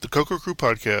Coco Crew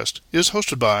podcast is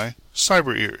hosted by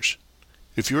CyberEars.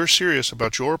 If you are serious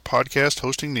about your podcast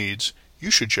hosting needs, you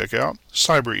should check out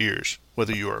CyberEars.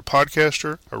 Whether you are a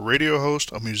podcaster, a radio host,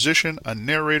 a musician, a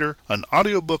narrator, an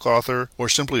audiobook author, or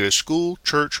simply a school,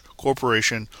 church,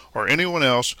 corporation, or anyone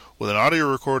else with an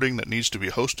audio recording that needs to be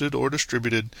hosted or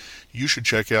distributed, you should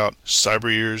check out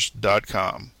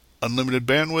cyberears.com. Unlimited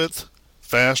bandwidth,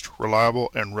 fast,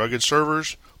 reliable, and rugged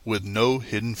servers with no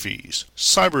hidden fees.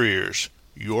 CyberEars,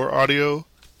 your audio,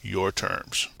 your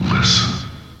terms. Listen,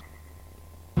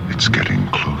 it's getting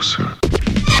closer.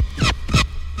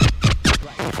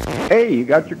 Hey, you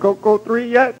got your Coco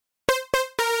 3 yet?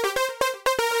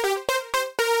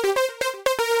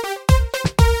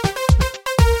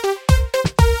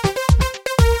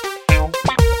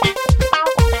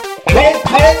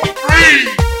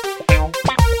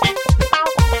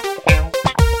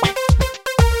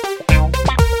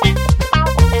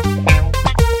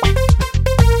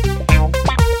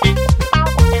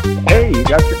 Hey, you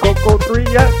got your Coco 3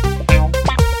 yet?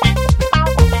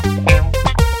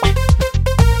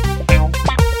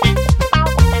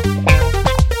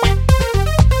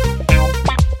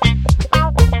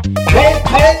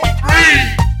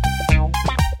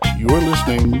 You're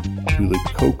listening to the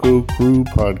Coco Crew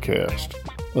podcast,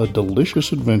 a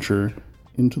delicious adventure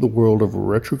into the world of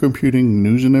retro computing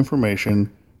news and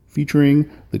information featuring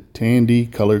the Tandy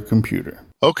Color Computer.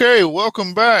 Okay,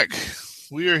 welcome back.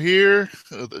 We are here,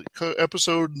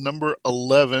 episode number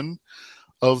 11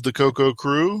 of the Coco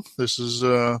Crew. This is,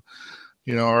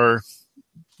 our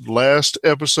last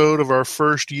episode of our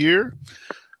first year.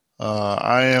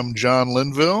 I am John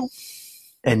Linville.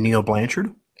 And Neil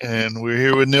Blanchard. And we're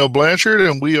here with Neil Blanchard,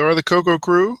 and we are the Coco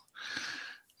Crew.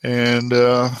 And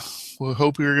we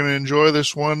hope you're going to enjoy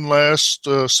this one last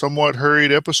somewhat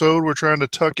hurried episode we're trying to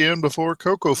tuck in before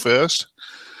Coco Fest.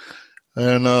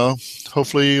 And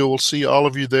hopefully we'll see all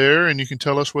of you there, and you can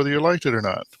tell us whether you liked it or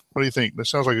not. What do you think? That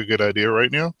sounds like a good idea, right,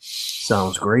 Neil?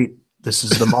 Sounds great. This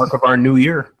is the mark of our new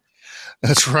year.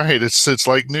 That's right. It's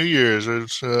like New Year's.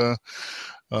 It's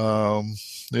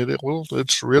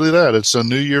it's really that. It's a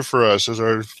new year for us.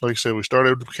 Like I said, we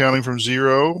started counting from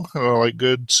zero, like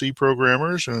good C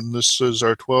programmers, and this is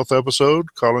our 12th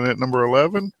episode, calling it number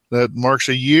 11. That marks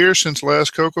a year since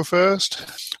last Coco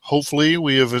Fest. Hopefully,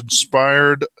 we have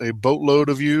inspired a boatload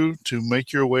of you to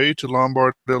make your way to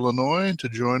Lombard, Illinois, to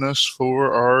join us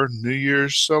for our New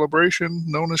Year's celebration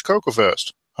known as Coco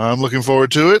Fest. I'm looking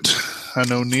forward to it. I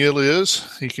know Neil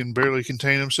is. He can barely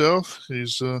contain himself.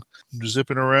 He's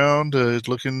zipping around. He's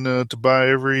looking to buy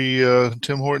every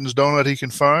Tim Hortons donut he can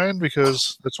find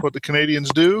because that's what the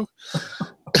Canadians do.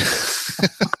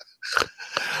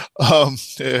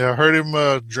 I heard him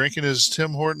drinking his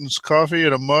Tim Hortons coffee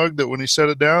in a mug that when he set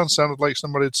it down sounded like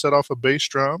somebody had set off a bass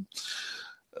drum.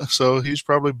 So he's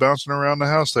probably bouncing around the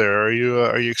house there. Are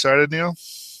you excited, Neil?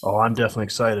 Oh, I'm definitely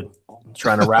excited. I'm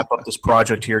trying to wrap up this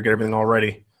project here, get everything all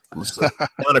ready. It's down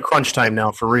to crunch time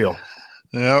now, for real.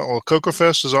 Yeah, well, Coco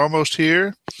Fest is almost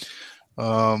here.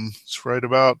 It's right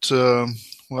about, in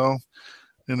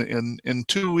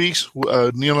 2 weeks,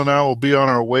 Neil and I will be on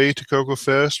our way to Coco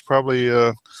Fest,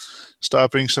 probably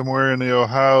stopping somewhere in the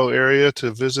Ohio area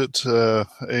to visit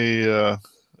a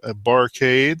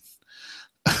barcade.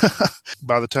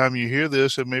 By the time you hear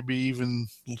this, it may be even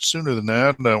sooner than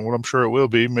that. Well, I'm sure it will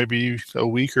be, maybe a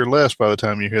week or less by the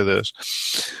time you hear this.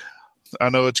 I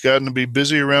know it's gotten to be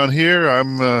busy around here.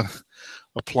 I'm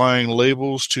applying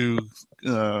labels to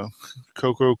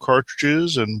Coco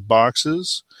cartridges and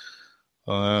boxes.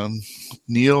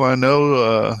 Neil, I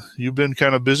know you've been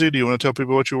kind of busy. Do you want to tell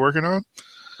people what you're working on?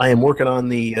 I am working on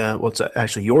the, it's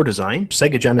actually your design,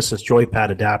 Sega Genesis joypad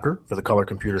adapter for the Color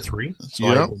Computer 3. So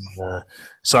yeah. I'm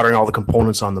soldering all the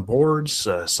components on the boards,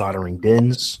 soldering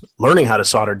DINs, learning how to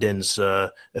solder DINs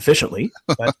efficiently.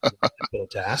 That's a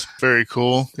task. Very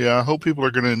cool. Yeah, I hope people are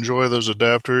going to enjoy those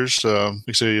adapters. Like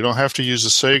I say, you don't have to use the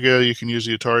Sega. You can use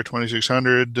the Atari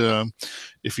 2600.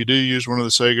 If you do use one of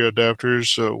the Sega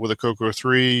adapters with a Coco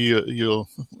 3, you'll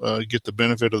get the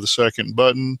benefit of the second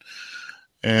button.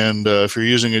 And if you're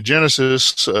using a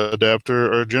Genesis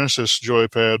adapter or a Genesis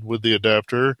joypad with the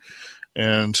adapter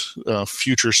and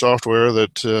future software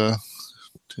that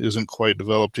isn't quite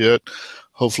developed yet,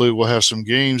 hopefully we'll have some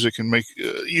games that can make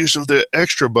use of the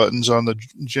extra buttons on the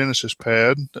Genesis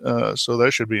pad. So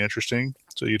that should be interesting.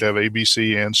 So you'd have A, B,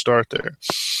 C, and start there.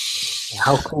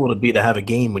 How cool would it be to have a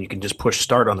game when you can just push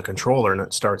start on the controller and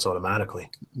it starts automatically?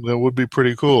 That would be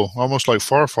pretty cool. Almost like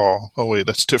Farfall. Oh, wait,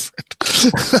 that's different.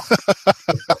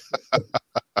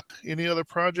 any other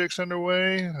projects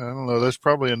underway? I don't know. That's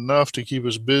probably enough to keep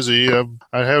us busy.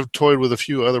 I have toyed with a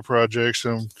few other projects.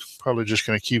 I'm probably just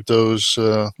going to keep those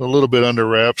a little bit under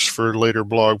wraps for later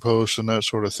blog posts and that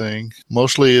sort of thing.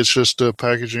 Mostly it's just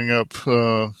packaging up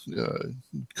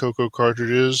Coco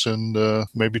cartridges and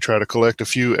maybe try to collect a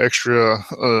few extra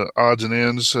odds and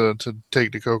ends to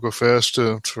take to Coco Fest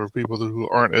for people who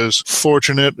aren't as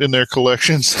fortunate in their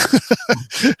collections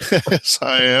as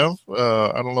I am.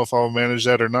 I don't know if I'll manage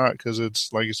that or not because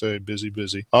it's, like you say, busy.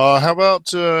 How about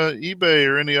eBay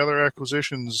or any other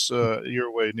acquisitions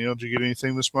your way? Neil, did you get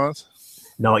anything this month?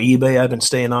 No, eBay. I've been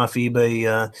staying off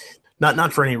eBay,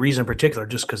 not for any reason in particular,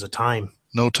 just because of time.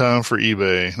 No time for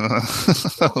eBay.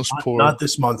 Not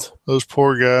this month. Those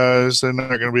poor guys, they're not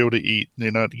going to be able to eat.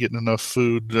 They're not getting enough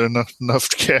food, enough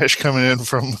cash coming in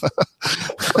from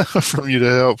from you to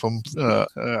help them.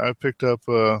 I picked up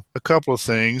a couple of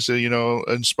things,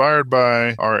 inspired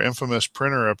by our infamous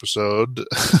printer episode.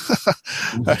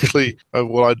 Actually,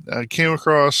 I came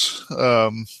across,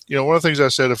 one of the things I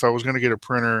said, if I was going to get a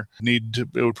printer, it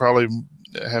would probably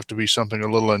have to be something a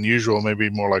little unusual, maybe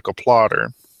more like a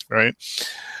plotter. Right.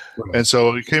 And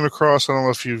so we came across, I don't know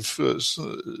if you've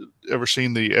ever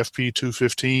seen the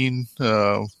FP215,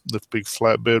 the big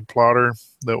flatbed plotter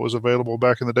that was available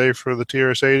back in the day for the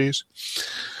TRS-80s.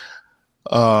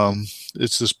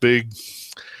 It's this big,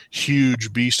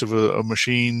 huge beast of a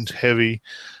machine, heavy,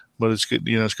 but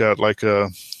it's got like a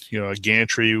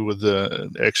gantry with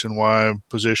the X and Y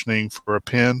positioning for a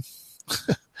pen.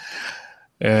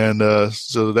 And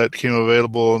so that came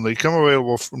available, and they come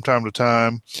available from time to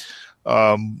time.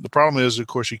 The problem is, of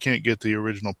course, you can't get the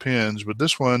original pins, but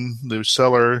this one, the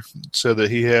seller said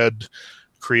that he had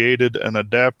created an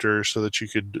adapter so that you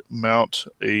could mount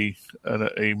a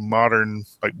modern,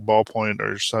 like, ballpoint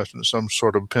or some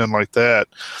sort of pen like that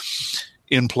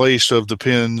in place of the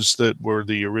pins that were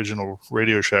the original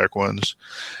Radio Shack ones.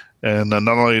 And not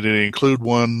only did he include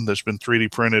one that's been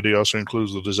 3D printed, he also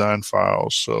includes the design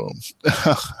files. So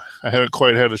I haven't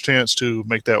quite had a chance to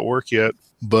make that work yet,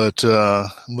 but I'm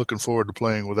looking forward to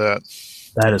playing with that.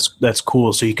 That's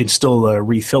cool. So you can still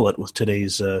refill it with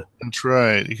today's. That's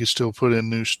right. You can still put in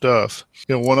new stuff.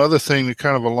 One other thing that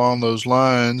kind of along those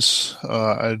lines,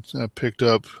 I picked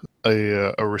up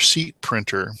a receipt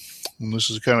printer. And this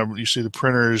is kind of, you see the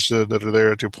printers that are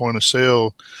there at your point of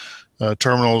sale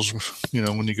terminals,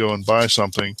 when you go and buy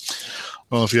something. I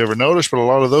don't know if you ever noticed, but a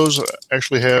lot of those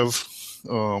actually have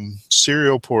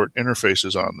serial port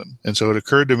interfaces on them. And so it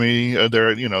occurred to me,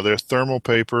 they're thermal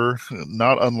paper,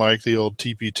 not unlike the old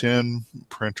TP10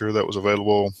 printer that was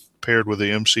available paired with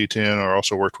the MC10, or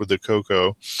also worked with the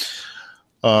Coco.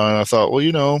 And I thought,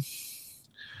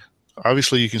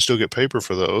 obviously you can still get paper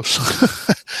for those.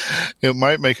 It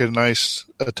might make a nice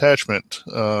attachment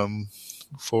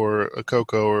for a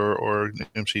Coco or an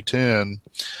MC10,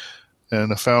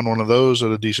 and I found one of those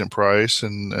at a decent price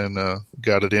and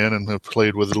got it in and have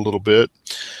played with it a little bit.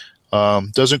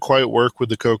 Doesn't quite work with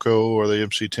the Coco or the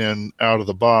MC10 out of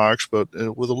the box, but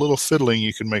with a little fiddling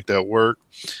you can make that work.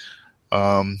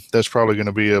 That's probably going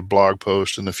to be a blog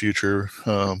post in the future.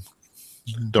 Don't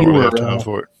really have time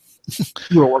for it.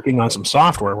 You were working on some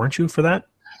software, weren't you, for that?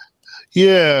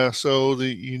 Yeah, so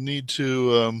you need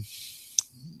to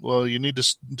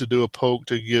do a poke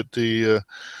to get the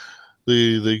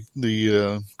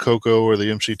Coco or the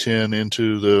MC10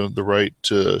 into the right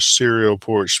serial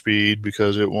port speed,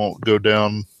 because it won't go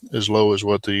down as low as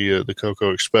what the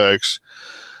Coco expects.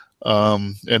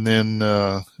 And then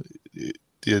the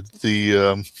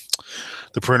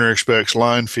printer expects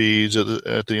line feeds at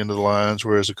the end of the lines,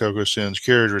 whereas the Coco sends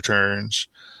carriage returns.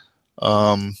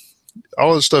 All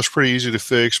of this stuff's pretty easy to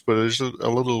fix, but there's a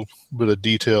little bit of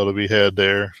detail to be had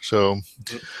there. So,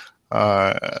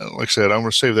 like I said, I'm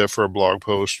going to save that for a blog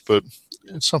post, but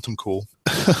it's something cool.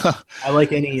 I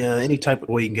like any type of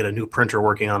way you can get a new printer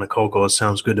working on a Coco. It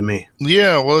sounds good to me.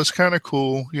 Yeah, well, it's kind of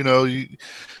cool.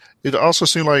 It also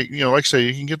seemed like, like I say,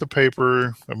 you can get the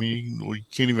paper. I mean, you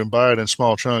can't even buy it in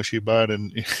small chunks. You buy it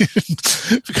in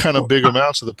kind of big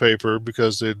amounts of the paper,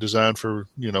 because they're designed for,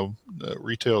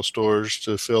 retail stores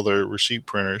to fill their receipt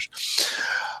printers.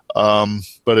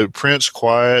 But it prints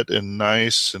quiet and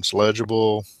nice. It's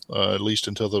legible, at least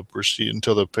until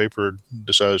the paper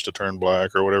decides to turn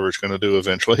black or whatever it's going to do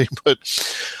eventually.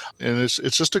 And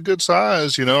it's just a good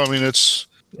size, I mean, it's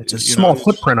a small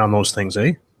footprint on those things,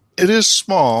 eh? It is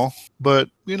small, but,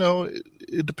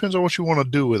 it depends on what you want to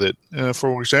do with it.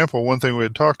 For example, one thing we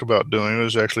had talked about doing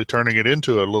was actually turning it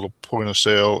into a little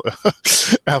point-of-sale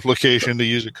application to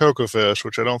use at Coco Fest,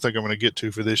 which I don't think I'm going to get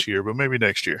to for this year, but maybe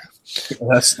next year.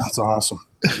 That's awesome.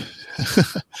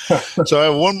 So I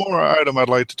have one more item I'd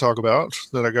like to talk about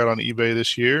that I got on eBay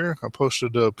this year. I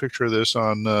posted a picture of this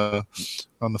on the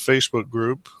Facebook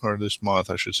group, or this month,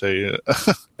 I should say.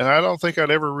 And I don't think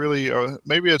I'd ever really,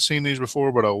 maybe I'd seen these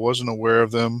before, but I wasn't aware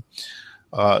of them.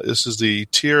 This is the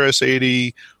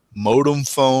TRS-80 Modem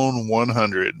Phone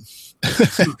 100.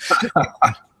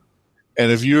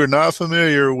 And if you are not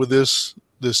familiar with this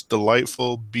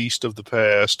delightful beast of the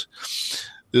past,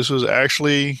 this was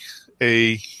actually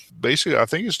basically, I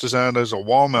think it's designed as a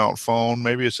wall mount phone.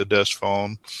 Maybe it's a desk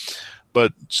phone.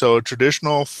 But so a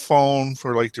traditional phone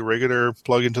for like the regular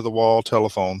plug into the wall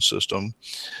telephone system.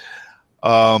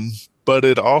 But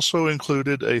it also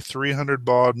included a 300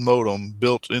 baud modem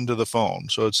built into the phone.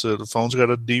 So the phone's got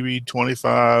a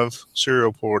DB25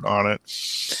 serial port on it,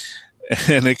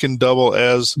 and it can double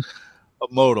as a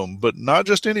modem, but not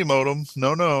just any modem.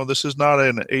 No, this is not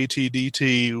an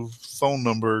AT&T phone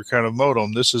number kind of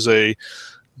modem. This is a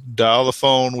dial the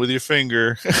phone with your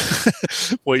finger,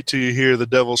 wait till you hear the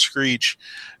devil screech,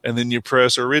 and then you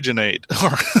press originate,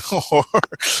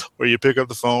 or you pick up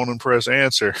the phone and press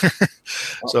answer.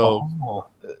 So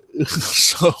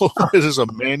it is a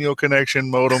manual connection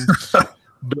modem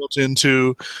built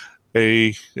into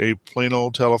a plain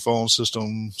old telephone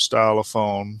system style of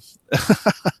phone.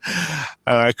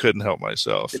 And I couldn't help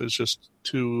myself. It's just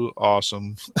too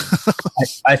awesome.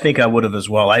 I think I would have as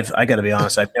well. I got to be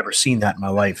honest, I've never seen that in my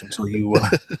life until you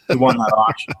won that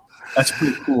auction. That's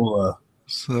pretty cool.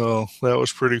 So that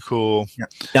was pretty cool. Yeah.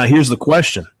 Now here's the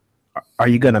question: are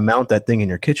you going to mount that thing in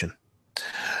your kitchen?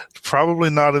 Probably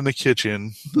not in the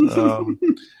kitchen.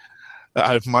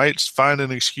 I might find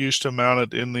an excuse to mount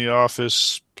it in the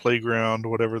office, playground,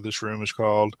 whatever this room is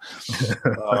called.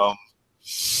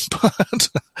 But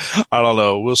I don't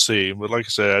know. We'll see. But like I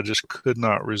said, I just could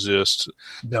not resist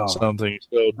something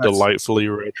so delightfully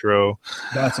retro.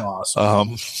 That's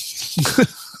awesome.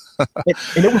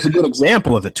 And it was a good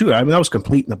example of it too. I mean, that was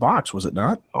complete in the box, was it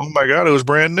not? Oh my God, it was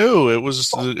brand new. It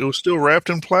was still wrapped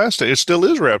in plastic. It still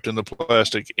is wrapped in the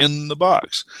plastic in the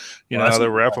box. You know how they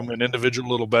wrap them in individual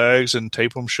little bags and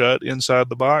tape them shut inside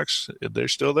the box? They're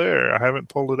still there. I haven't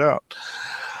pulled it out.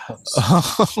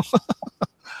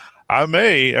 I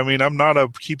mean, I'm not a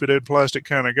keep it in plastic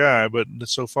kind of guy, but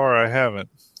so far I haven't.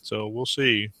 So we'll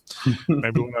see.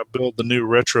 Maybe when I build the new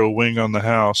retro wing on the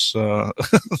house,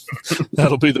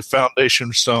 that'll be the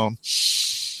foundation stone.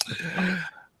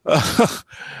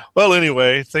 Well,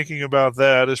 anyway, thinking about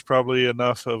that is probably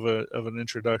enough of an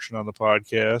introduction on the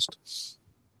podcast.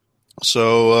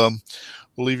 So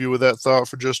we'll leave you with that thought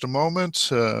for just a moment.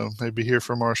 Maybe hear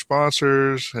from our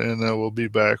sponsors, and we'll be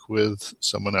back with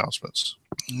some announcements.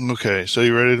 Okay, so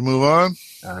you ready to move on?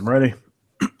 I'm ready.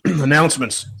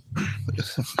 Announcements.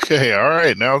 Okay, all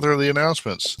right. Now there are the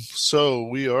announcements. So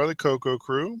we are the Coco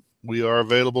Crew. We are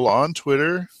available on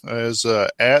Twitter as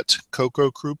at Coco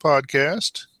Crew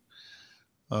Podcast.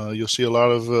 You'll see a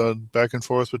lot of back and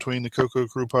forth between the Coco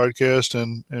Crew Podcast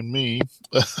and me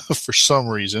for some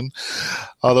reason.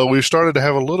 Although we've started to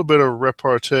have a little bit of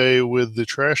repartee with the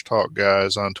Trash Talk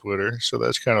guys on Twitter, so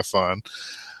that's kind of fun.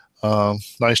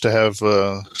 Nice to have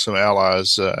some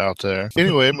allies out there.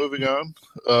 Anyway, moving on.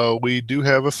 We do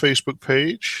have a Facebook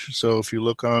page. So if you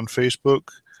look on Facebook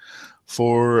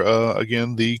for,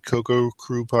 again, the Coco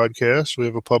Crew Podcast, we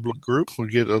have a public group. We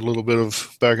get a little bit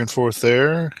of back and forth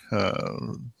there.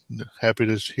 Happy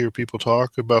to hear people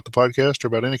talk about the podcast or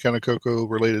about any kind of Coco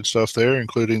related stuff there,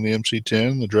 including the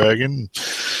MC10, the Dragon,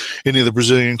 any of the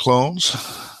Brazilian clones.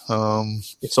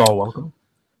 It's all welcome.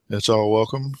 It's all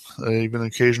welcome. Even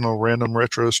occasional random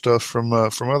retro stuff from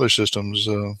other systems,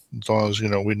 as long as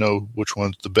we know which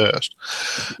one's the best.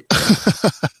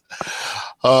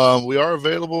 We are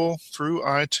available through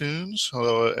iTunes,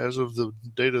 although as of the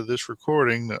date of this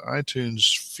recording, the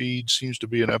iTunes feed seems to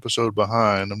be an episode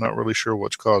behind. I'm not really sure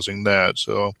what's causing that.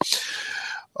 So,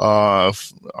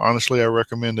 honestly, I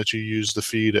recommend that you use the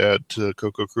feed at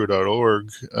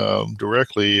cococrew.org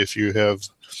directly if you have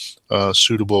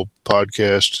suitable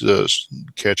podcast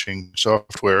catching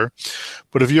software.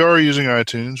 But if you are using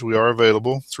iTunes, we are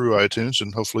available through iTunes,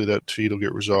 and hopefully that feed will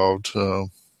get resolved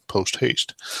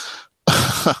post-haste.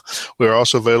 We are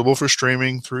also available for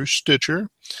streaming through Stitcher.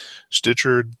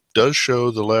 Stitcher does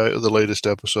show the latest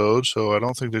episode, so I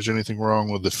don't think there's anything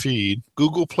wrong with the feed.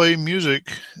 Google Play Music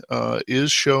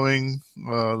is showing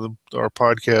our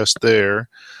podcast there.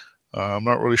 I'm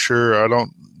not really sure. I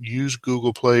don't use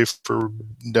Google Play for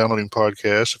downloading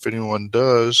podcasts. If anyone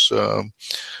does,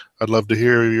 I'd love to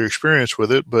hear your experience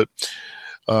with it. But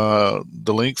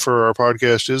The link for our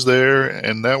podcast is there,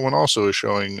 and that one also is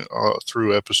showing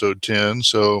through episode 10.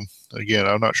 So, again,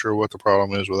 I'm not sure what the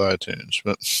problem is with iTunes,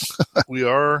 but we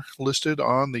are listed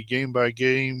on the Game by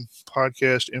Game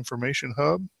Podcast Information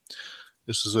Hub.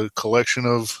 This is a collection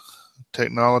of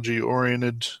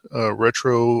technology-oriented,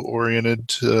 retro-oriented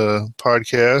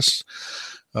podcasts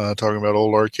talking about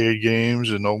old arcade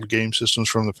games and old game systems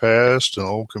from the past and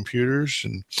old computers.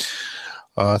 And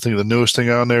I think the newest thing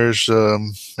on there is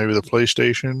maybe the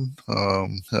PlayStation.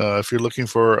 If you're looking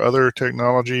for other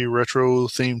technology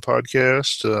retro-themed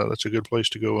podcasts, that's a good place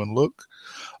to go and look.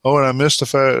 Oh, and I missed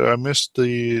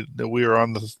that we are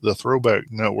on the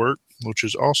Throwback Network, which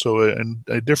is also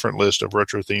a different list of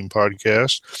retro-themed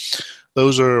podcasts.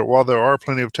 While there are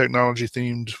plenty of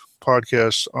technology-themed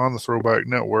podcasts on the Throwback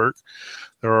Network,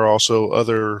 there are also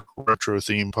other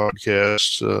retro-themed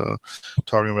podcasts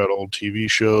talking about old TV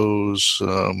shows,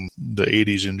 the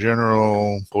 80s in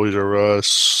general, Boys R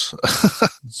Us.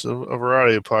 It's a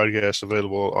variety of podcasts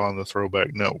available on the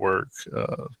Throwback Network.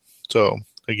 So,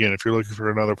 again, if you're looking for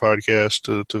another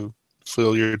podcast to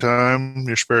fill your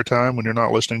spare time when you're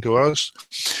not listening to us,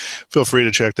 feel free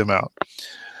to check them out.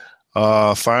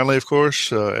 Finally, of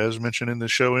course, as mentioned in the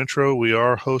show intro, we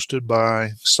are hosted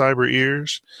by Cyber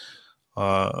Ears.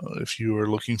 If you are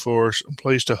looking for a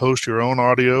place to host your own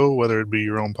audio, whether it be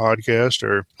your own podcast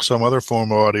or some other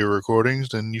form of audio recordings,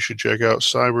 then you should check out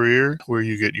CyberEar, where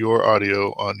you get your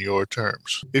audio on your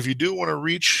terms. If you do want to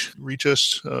reach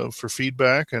us for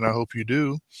feedback, and I hope you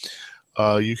do,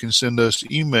 you can send us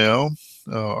email.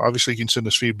 Obviously, you can send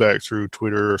us feedback through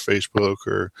Twitter or Facebook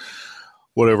or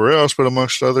whatever else, but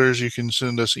amongst others, you can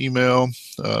send us email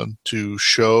to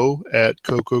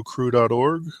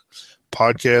show@cococrew.org,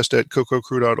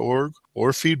 podcast@cococrew.org,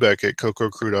 or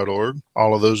feedback@cococrew.org.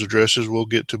 All of those addresses will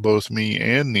get to both me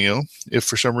and Neil. If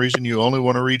for some reason you only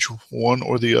want to reach one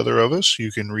or the other of us,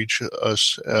 you can reach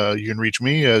us. You can reach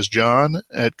me as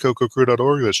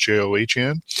John@cococrew.org. That's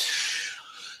JOHN.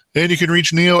 And you can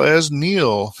reach Neil as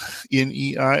Neil,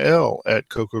 Neil,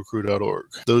 @cococrew.org.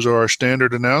 Those are our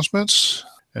standard announcements.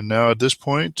 And now at this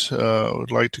point, I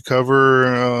would like to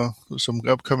cover some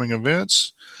upcoming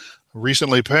events.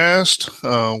 Recently passed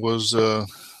was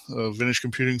Vintage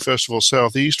Computing Festival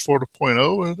Southeast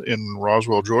 4.0 in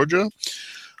Roswell, Georgia.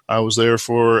 I was there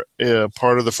for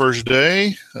part of the first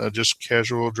day, just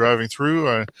casual driving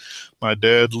through. My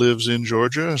dad lives in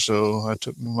Georgia, so I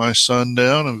took my son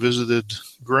down and visited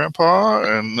Grandpa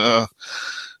and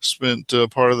spent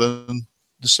part of the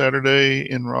Saturday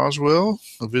in Roswell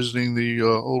visiting the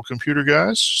old computer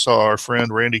guys. Saw our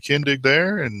friend Randy Kindig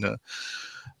there and a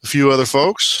few other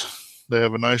folks. They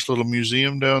have a nice little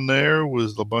museum down there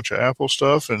with a bunch of Apple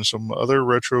stuff and some other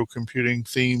retro computing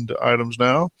themed items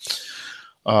now.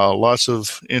 Lots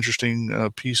of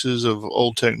interesting pieces of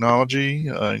old technology,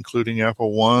 including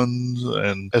Apple I's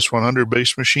and S100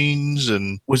 based machines.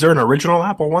 And was there an original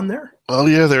Apple One there? Oh,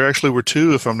 yeah, there actually were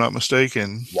two, if I'm not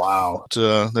mistaken. Wow.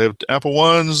 But, they have Apple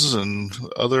I's and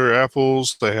other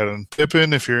Apples. They had a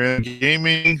Pippin if you're in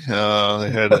gaming. They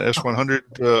had an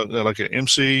S100, like an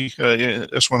MC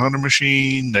S100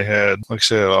 machine. They had, like I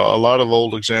said, a lot of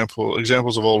old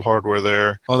examples of old hardware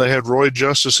there. Oh, they had Roy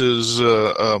Justice's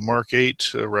Mark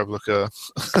 8 replica.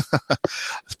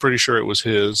 I'm pretty sure it was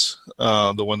his,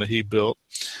 the one that he built.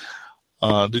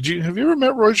 Have you ever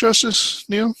met Roy Justice,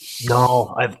 Neil?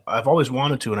 No, I've always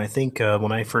wanted to, and I think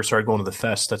when I first started going to the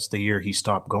fest, that's the year he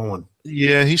stopped going.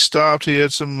 Yeah, he stopped. He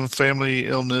had some family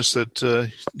illness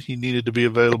that he needed to be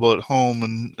available at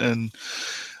home, and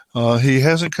he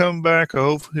hasn't come back. I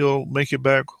hope he'll make it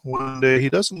back one day. He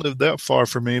doesn't live that far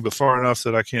from me, but far enough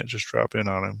that I can't just drop in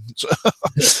on him.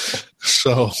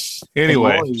 So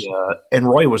anyway. And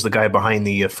Roy was the guy behind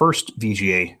the first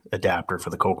VGA adapter for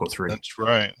the Coco 3. That's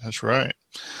right.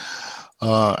 And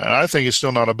I think it's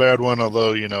still not a bad one,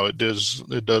 although, it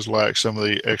does lack some of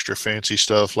the extra fancy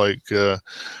stuff like the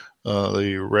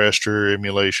raster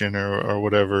emulation or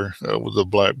whatever with the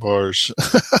black bars,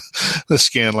 the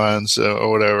scan lines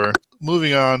or whatever.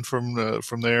 Moving on from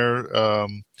there,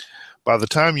 by the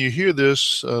time you hear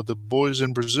this, the boys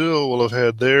in Brazil will have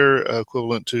had their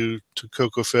equivalent to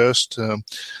Coco Fest.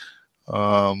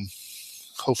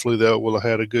 Hopefully that will have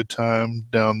had a good time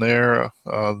down there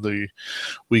the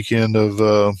weekend of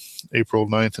April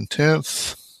 9th and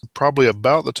 10th. Probably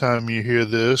about the time you hear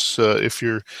this, if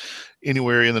you're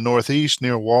anywhere in the Northeast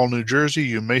near Wall, New Jersey,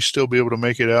 you may still be able to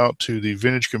make it out to the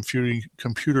Vintage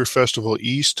Computer Festival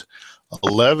East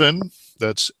 11.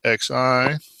 That's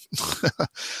XI.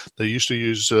 They used to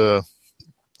use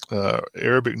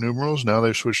Arabic numerals. Now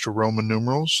they've switched to Roman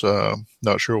numerals.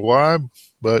 Not sure why,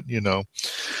 but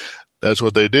That's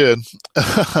what they did.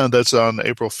 That's on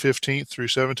April 15th through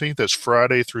 17th. That's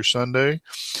Friday through Sunday.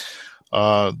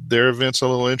 Their event's a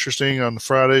little interesting. On the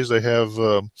Fridays, they have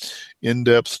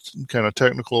in-depth kind of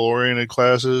technical-oriented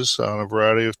classes on a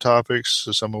variety of topics,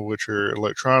 some of which are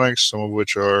electronics, some of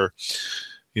which are,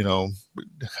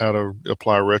 how to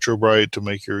apply RetroBrite to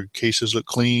make your cases look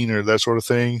clean or that sort of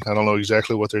thing. I don't know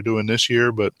exactly what they're doing this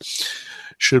year, but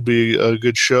should be a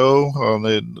good show.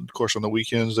 Of course, on the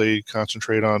weekends, they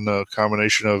concentrate on a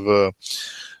combination of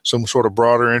some sort of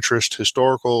broader interest,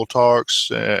 historical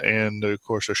talks, and of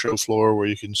course a show floor where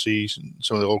you can see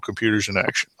some of the old computers in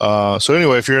action. So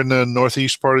anyway, if you're in the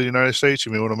northeast part of the United States,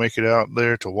 you may want to make it out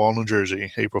there to Wall, New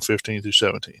Jersey, April 15th through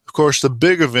 17th. Of course, the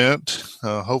big event,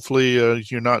 hopefully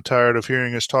you're not tired of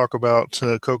hearing us talk about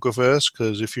CocoFest,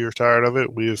 because if you're tired of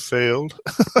it, we have failed.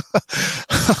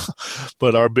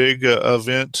 But our big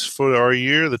event for our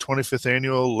year, the 25th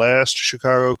annual Last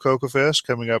Chicago CocoFest,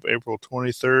 coming up April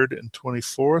 23rd and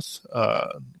 24th.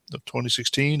 Of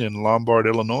 2016 in Lombard,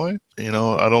 Illinois. I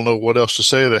don't know what else to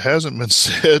say that hasn't been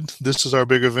said. This is our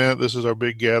big event. This is our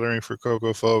big gathering for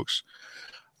Coco folks.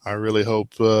 I really hope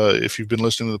if you've been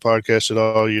listening to the podcast at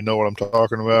all, you know what I'm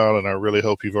talking about, and I really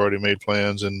hope you've already made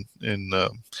plans, and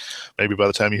maybe by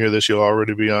the time you hear this, you'll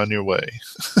already be on your way.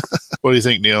 What do you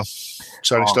think, Neil?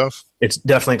 Exciting stuff? It's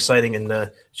definitely exciting, and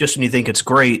just when you think it's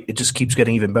great, it just keeps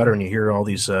getting even better, and you hear all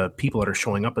these people that are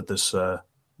showing up at this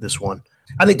one.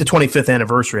 I think the 25th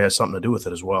anniversary has something to do with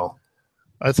it as well.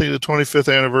 I think the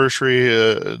 25th anniversary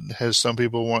has some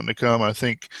people wanting to come. I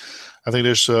think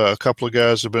there's a couple of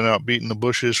guys that have been out beating the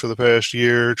bushes for the past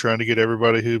year, trying to get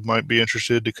everybody who might be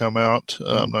interested to come out.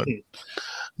 I'm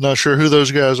not sure who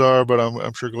those guys are, but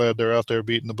I'm sure glad they're out there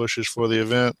beating the bushes for the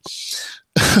event.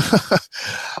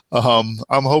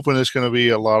 I'm hoping it's going to be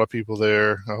a lot of people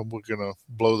there. We're going to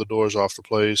blow the doors off the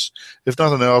place. If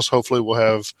nothing else, hopefully we'll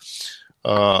have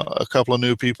a couple of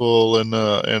new people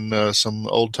and some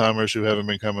old timers who haven't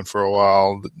been coming for a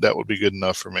while. That would be good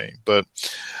enough for me. But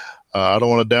I don't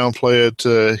want to downplay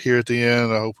it here at the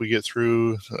end. I hope we get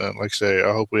through. Like I say,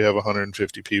 I hope we have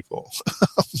 150 people.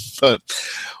 But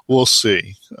we'll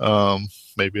see.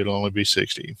 Maybe it'll only be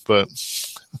 60. But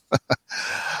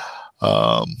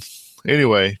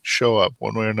anyway, show up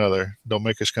one way or another. Don't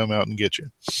make us come out and get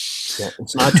you. Yeah,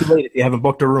 it's not too late if you haven't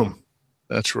booked a room.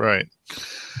 That's right.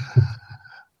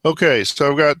 Okay,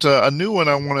 so I've got a new one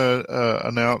I want to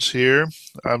announce here.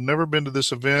 I've never been to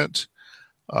this event,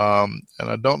 and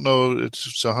I don't know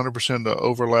it's 100% the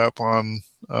overlap on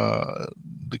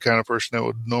the kind of person that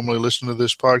would normally listen to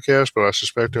this podcast, but I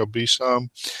suspect there'll be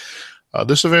some.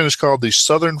 This event is called the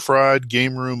Southern Fried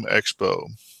Game Room Expo,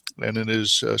 and it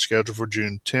is scheduled for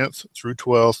June 10th through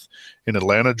 12th in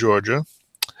Atlanta, Georgia.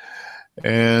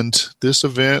 And this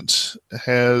event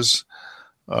has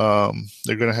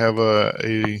they're going to have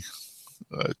a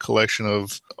collection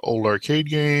of old arcade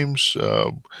games,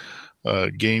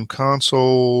 game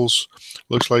consoles.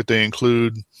 Looks like they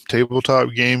include tabletop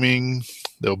gaming.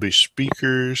 There'll be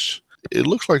speakers. It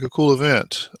looks like a cool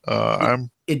event.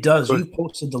 It does. You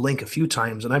posted the link a few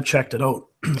times, and I've checked it out.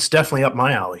 It's definitely up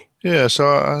my alley. Yeah,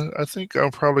 so I think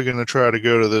I'm probably going to try to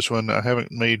go to this one. I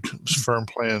haven't made firm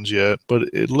plans yet, but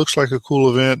it looks like a cool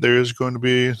event. There is going to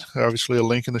be, obviously, a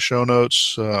link in the show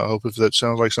notes. I hope if that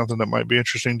sounds like something that might be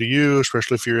interesting to you,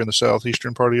 especially if you're in the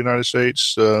southeastern part of the United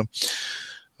States, in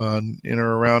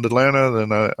or around Atlanta,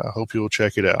 then I hope you will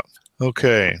check it out.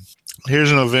 Okay,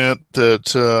 here's an event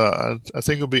that I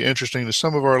think will be interesting to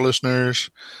some of our listeners.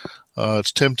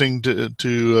 It's tempting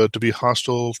to be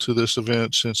hostile to this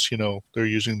event since they're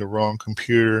using the wrong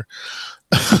computer,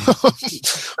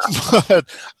 but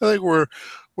I think we're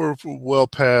well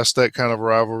past that kind of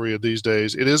rivalry these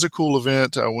days. It is a cool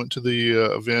event. I went to the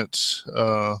event.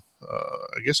 I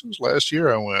guess it was last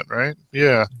year I went. Right?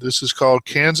 Yeah. This is called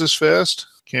Kansas Fest.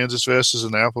 Kansas Fest is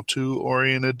an Apple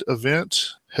II-oriented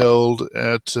event held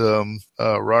at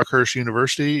Rockhurst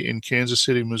University in Kansas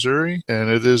City, Missouri, and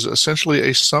it is essentially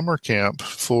a summer camp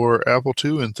for Apple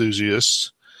II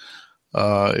enthusiasts.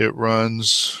 It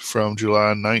runs from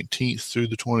July 19th through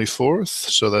the 24th,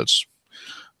 so that's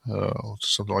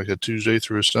something like a Tuesday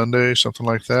through a Sunday, something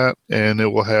like that, and it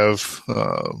will have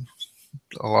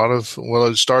a lot of,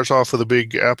 it starts off with a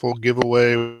big Apple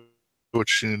giveaway,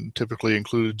 which typically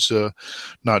includes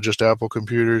not just Apple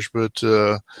computers, but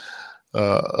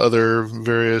other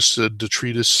various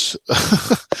detritus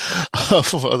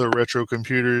of other retro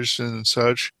computers and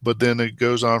such. But then it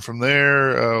goes on from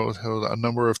there. A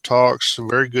number of talks,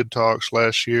 very good talks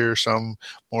last year, some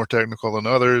more technical than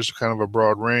others, kind of a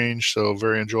broad range, so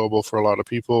very enjoyable for a lot of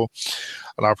people.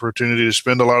 An opportunity to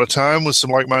spend a lot of time with some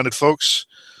like-minded folks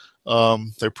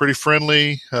They're pretty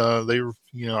friendly.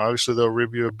 Obviously they'll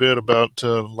review a bit about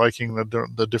liking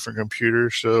the different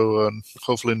computers. So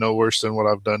hopefully no worse than what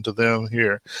I've done to them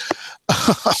here.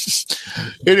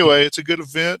 Anyway, it's a good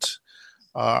event.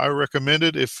 I recommend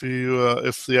it if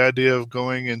the idea of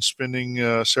going and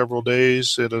spending several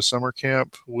days at a summer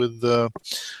camp with a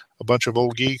bunch of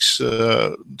old geeks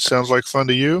sounds like fun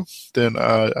to you, then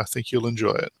I think you'll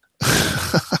enjoy it.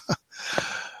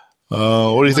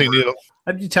 What do you think, Neil?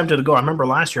 I'd be tempted to go. I remember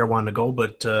last year I wanted to go,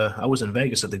 but I was in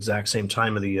Vegas at the exact same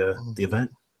time of the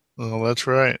event. Oh, that's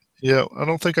right. Yeah, I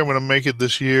don't think I'm going to make it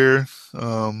this year,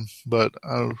 but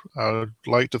I would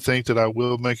like to think that I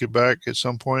will make it back at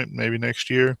some point, maybe next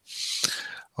year.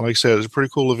 Like I said, it's a pretty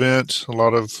cool event, a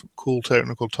lot of cool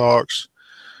technical talks,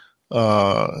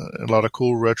 a lot of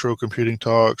cool retro computing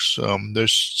talks.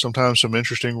 There's sometimes some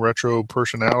interesting retro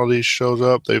personalities shows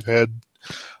up. They've had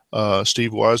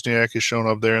Steve Wozniak has shown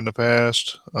up there in the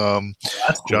past.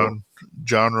 That's cool.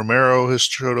 John Romero has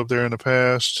showed up there in the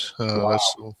past. Wow.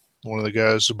 That's one of the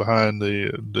guys behind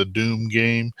the Doom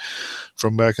game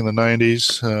from back in the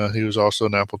 90s. He was also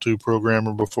an Apple II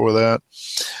programmer before that.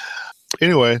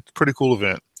 Anyway, pretty cool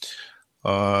event.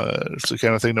 It's the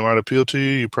kind of thing that might appeal to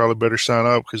you. You probably better sign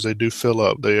up because they do fill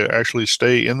up. They actually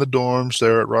stay in the dorms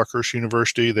there at Rockhurst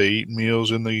University. They eat meals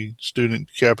in the student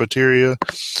cafeteria.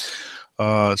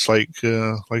 It's like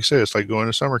I say, it's like going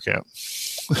to summer camp.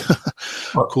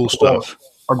 Cool stuff.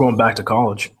 Or going back to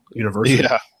college, university.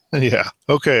 Yeah.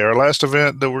 Okay, our last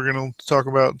event that we're going to talk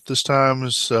about this time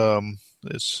is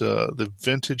the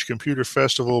Vintage Computer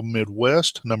Festival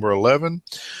Midwest, number 11.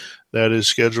 That is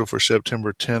scheduled for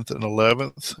September 10th and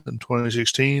 11th in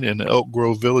 2016 in Elk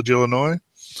Grove Village, Illinois.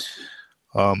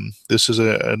 This is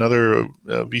another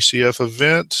VCF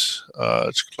event.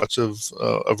 It's lots of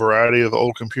a variety of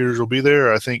old computers will be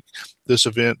there. I think this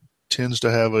event tends to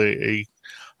have a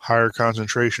higher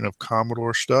concentration of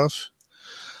Commodore stuff,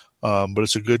 but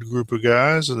it's a good group of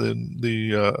guys.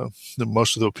 The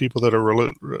most of the people that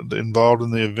are involved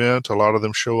in the event, a lot of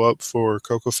them show up for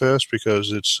CocoFest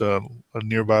because it's a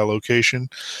nearby location,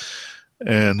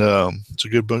 and it's a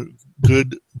good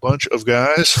bunch of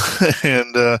guys,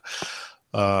 and.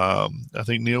 I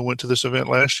think Neil went to this event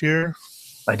last year.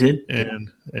 I did,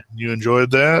 and you enjoyed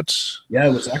that. Yeah,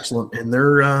 it was excellent, and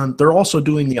they're also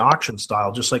doing the auction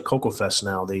style, just like CocoFest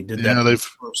now. They did that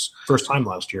first time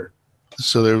last year.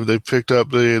 So they picked up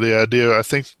the idea. I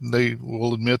think they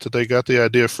will admit that they got the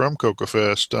idea from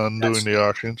CocoFest on doing the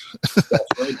auctions. That's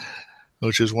right.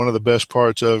 Which is one of the best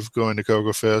parts of going to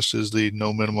CocoFest is the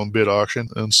no minimum bid auction.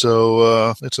 And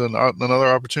so it's another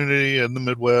opportunity in the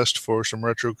Midwest for some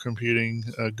retro computing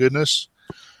goodness.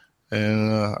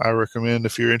 And I recommend,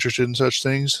 if you're interested in such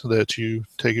things, that you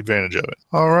take advantage of it.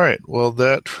 All right. Well,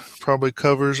 that probably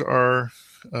covers our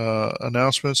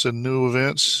announcements and new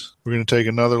events. We're going to take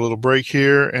another little break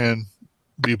here and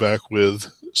be back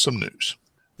with some news.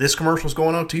 This commercial's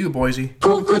going out to you, Boise.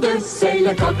 Coco 2, c'est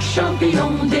le coq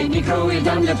champignon, des micros et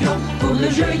donne le pion. Pour le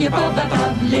jeu, il est pas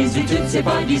batable, les études, c'est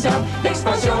pas bizarre.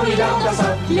 L'expansion, il a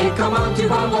ça, les commandes, tu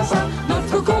vas voir ça.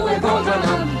 Notre Coco est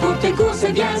programmable, pour tes cours,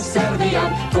 c'est bien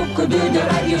serviable. Coco 2 de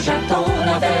Radio Shack, ton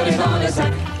affaire est dans le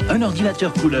sac. Un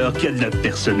ordinateur couleur qui a de la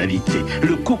personnalité.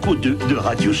 Le Coco 2 de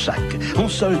Radio Shack. En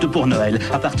solde pour Noël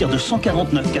à partir de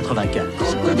 149,95.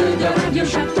 Coco 2 de Radio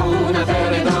Shack, ton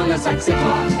affaire est dans le sac. C'est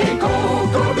toi et Coco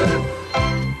 2.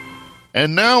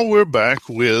 And now we're back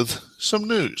with some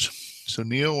news. So,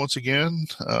 Neil, once again,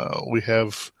 we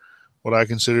have what I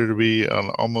consider to be an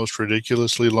almost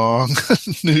ridiculously long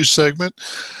news segment.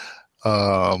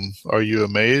 Are you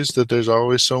amazed that there's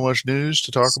always so much news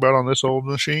to talk about on this old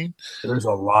machine? There's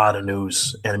a lot of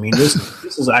news. And I mean, this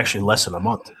is actually less than a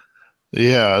month.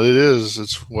 Yeah, it is.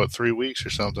 It's 3 weeks or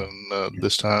something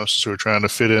this time, since we're trying to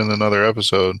fit in another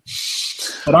episode.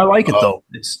 But I like it, though.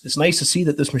 It's nice to see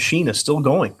that this machine is still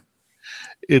going.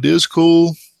 It is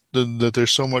cool that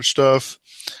there's so much stuff.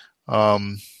 Like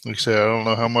I say, I don't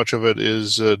know how much of it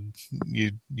is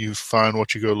you find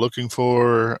what you go looking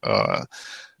for.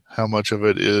 How much of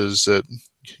it is that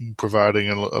providing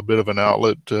a bit of an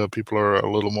outlet? People are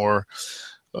a little more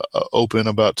open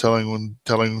about telling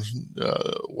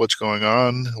what's going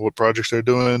on, what projects they're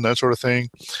doing, that sort of thing.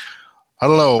 I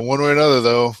don't know. One way or another,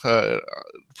 though,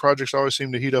 projects always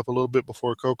seem to heat up a little bit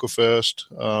before CocoFest.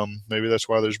 Maybe that's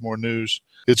why there's more news.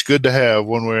 It's good to have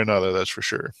one way or another, that's for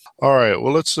sure. All right.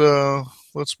 Well, let's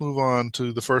move on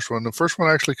to the first one. The first one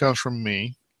actually comes from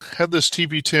me. Had this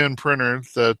TP10 printer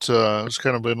that has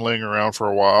kind of been laying around for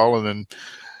a while, and then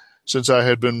since I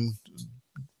had been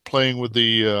playing with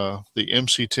the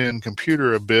MC10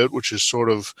 computer a bit, which is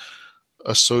sort of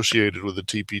associated with the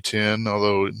TP10,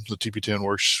 although the TP10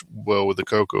 works well with the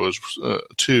Coco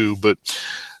too. But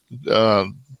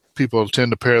people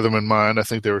tend to pair them in mind. I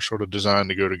think they were sort of designed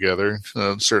to go together,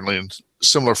 certainly in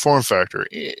similar form factor.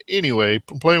 Anyway,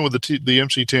 playing with the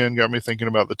MC10 got me thinking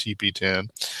about the TP10.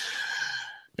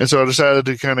 And so I decided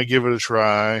to kind of give it a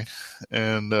try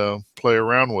and play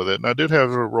around with it. And I did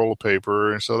have a roll of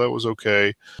paper, and so that was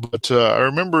okay. But I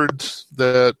remembered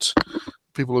that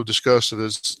people have discussed it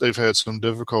as they've had some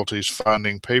difficulties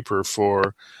finding paper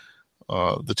for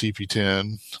the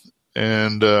TP10.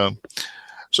 And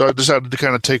so I decided to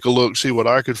kind of take a look, see what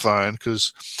I could find,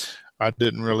 because I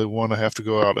didn't really want to have to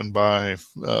go out and buy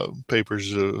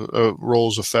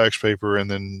rolls of fax paper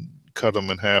and then cut them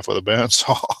in half with a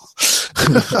bandsaw.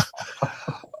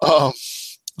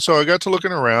 So I got to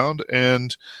looking around,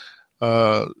 and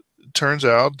turns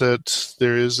out that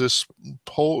there is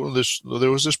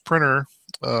there was this printer,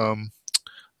 the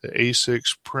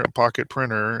A6 pocket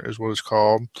printer is what it's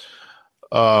called.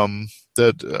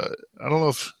 That I don't know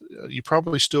if you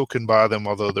probably still can buy them,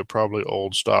 although they're probably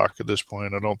old stock at this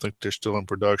point. I don't think they're still in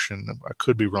production. I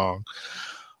could be wrong.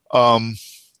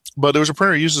 But there was a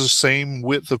printer that uses the same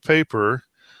width of paper.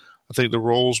 I think the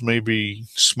rolls may be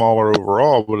smaller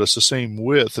overall, but it's the same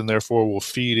width and therefore will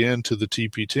feed into the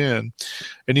TP10.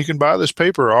 And you can buy this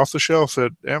paper off the shelf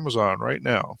at Amazon right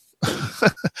now.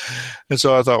 And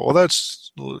so I thought, well,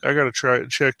 I got to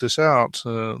check this out.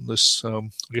 I guess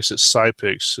it's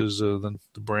Cypix is the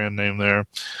brand name there.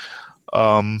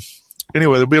 Anyway,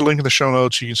 there'll be a link in the show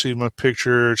notes. You can see my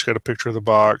picture. It's got a picture of the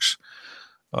box.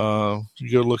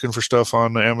 You go looking for stuff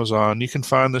on Amazon, you can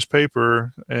find this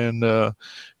paper, and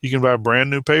you can buy brand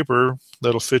new paper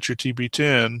that'll fit your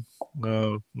TP10,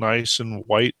 nice and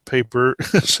white paper,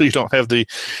 so you don't have the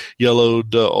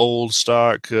yellowed old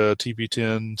stock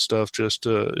TP10 stuff. Just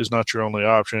is not your only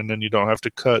option, and you don't have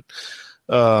to cut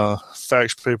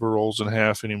fax paper rolls in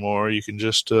half anymore. You can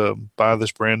just buy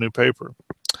this brand new paper.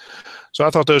 So I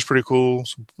thought that was pretty cool.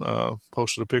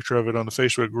 Posted a picture of it on the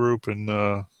Facebook group,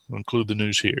 and include the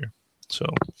news here. So,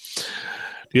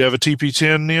 do you have a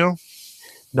TP10, Neil?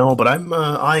 No, but I'm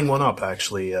eyeing one up,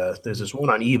 actually. There's this one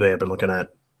on eBay I've been looking at.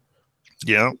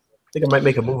 Yeah. I think I might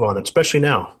make a move on it, especially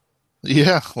now.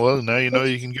 Yeah, well, now you know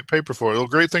you can get paper for it. The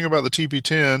great thing about the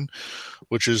TP10,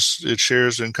 which is it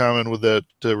shares in common with that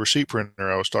receipt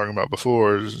printer I was talking about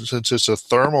before, since it's a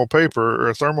thermal paper or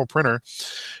a thermal printer,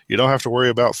 you don't have to worry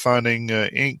about finding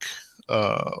ink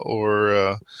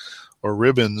or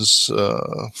ribbons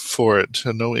for it.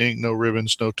 No ink, no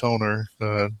ribbons, no toner,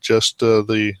 just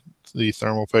the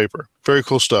thermal paper. Very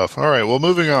cool stuff. All right, well,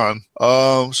 moving on.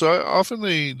 So often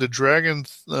the Dragon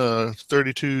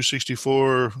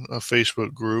 3264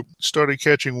 Facebook group started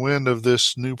catching wind of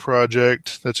this new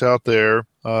project that's out there,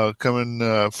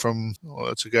 coming from,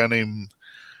 it's a guy named,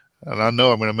 and I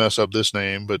know I'm going to mess up this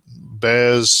name, but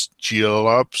Baz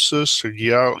Gialopsis or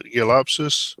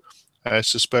Gialopsis. I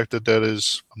suspect that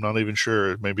is, I'm not even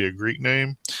sure, it may be a Greek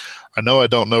name. I know I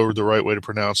don't know the right way to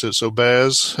pronounce it. So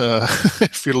Baz,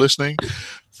 if you're listening,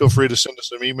 feel free to send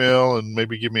us an email and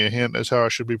maybe give me a hint as how I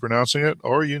should be pronouncing it.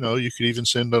 Or, you could even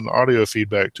send an audio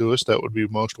feedback to us. That would be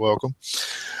most welcome.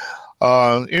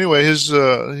 Anyway, he's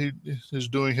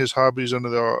doing his hobbies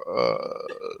under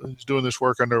he's doing this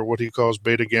work under what he calls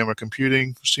beta gamma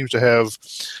computing. Seems to have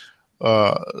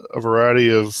a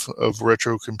variety of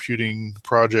retro computing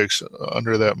projects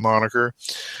under that moniker.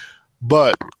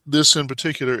 But this in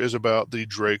particular is about the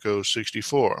Draco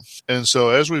 64. And so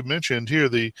as we've mentioned here,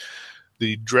 the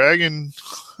Dragon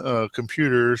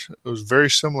computer was very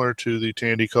similar to the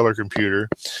Tandy Color computer.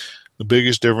 The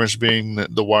biggest difference being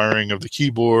the wiring of the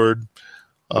keyboard,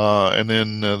 and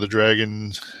then the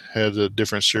Dragon had a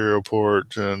different serial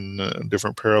port and a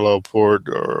different parallel port,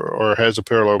 or has a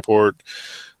parallel port,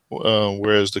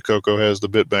 whereas the Coco has the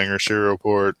Bitbanger serial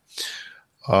port,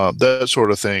 that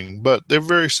sort of thing. But they're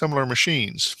very similar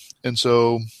machines. And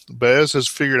so Baz has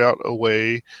figured out a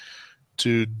way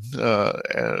to,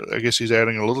 I guess he's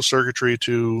adding a little circuitry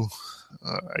to,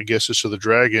 I guess it's to the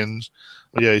Dragons.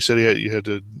 Yeah, he said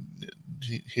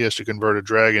he has to convert a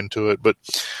Dragon to it. But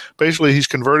basically he's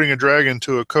converting a Dragon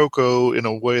to a Coco in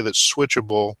a way that's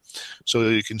switchable, so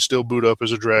that you can still boot up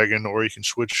as a Dragon, or you can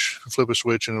flip a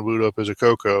switch and boot up as a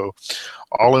Coco,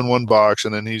 all in one box.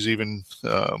 And then he's even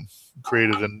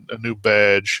created a new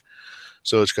badge.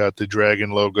 So it's got the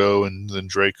Dragon logo and then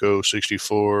Draco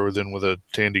 64, then with a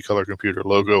Tandy Color computer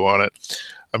logo on it.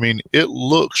 I mean, it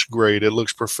looks great. It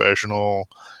looks professional.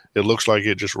 It looks like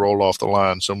it just rolled off the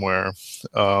line somewhere.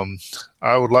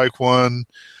 I would like one.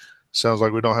 Sounds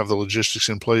like we don't have the logistics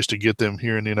in place to get them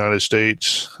here in the United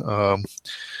States.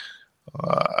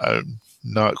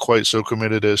 not quite so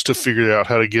committed as to figure out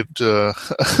how to get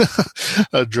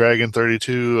a Dragon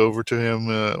 32 over to him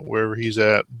wherever he's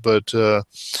at. But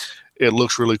it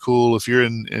looks really cool. If you're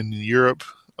in Europe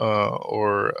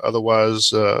or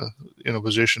otherwise in a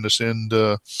position to send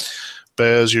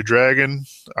Baz your Dragon,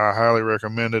 I highly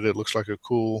recommend it. It looks like a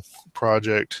cool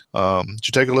project. Did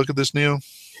you take a look at this, Neil?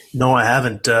 No, I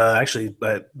haven't. Actually,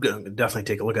 I definitely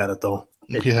take a look at it, though.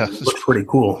 It looks pretty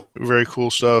cool. Very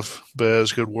cool stuff.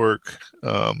 Baz, good work.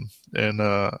 And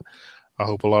I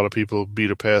hope a lot of people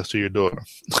beat a path to your door.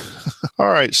 All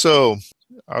right, so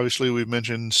obviously we've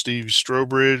mentioned Steve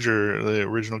Strobridge, or the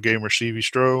original gamer Stevie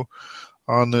Stro,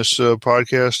 on this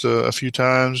podcast a few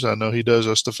times. I know he does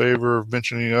us the favor of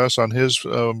mentioning us on his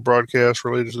broadcast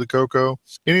related to the Coco.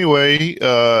 Anyway,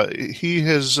 he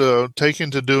has taken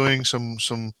to doing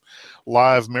some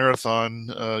live marathon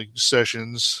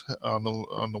sessions on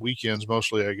the weekends,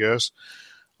 mostly, I guess.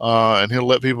 And he'll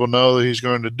let people know that he's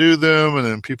going to do them, and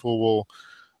then people will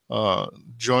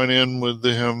join in with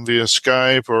him via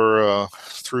Skype or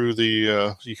through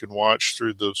the you can watch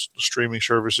through the streaming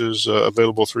services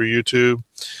available through YouTube.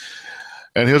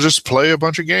 And he'll just play a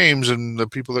bunch of games, and the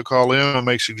people that call in will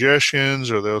make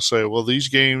suggestions, or they'll say, well, these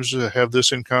games have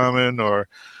this in common, or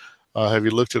have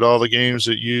you looked at all the games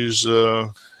that use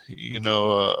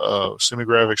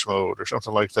semi-graphics mode or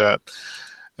something like that.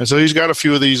 And so he's got a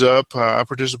few of these up. I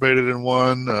participated in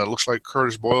one. Looks like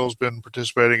Curtis Boyle's been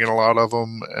participating in a lot of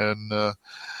them, and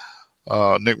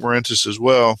Nick Morentis as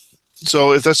well.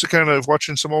 So if that's the kind of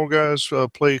watching some old guys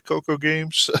play Coco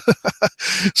games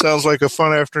sounds like a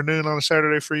fun afternoon on a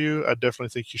Saturday for you, I definitely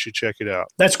think you should check it out.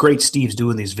 That's great Steve's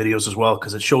doing these videos as well,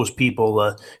 because it shows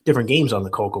people different games on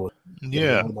the Coco.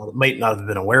 Yeah. Might not have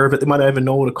been aware of it. They might not even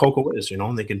know what a Coco is,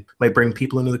 and they might bring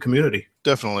people into the community.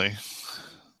 Definitely.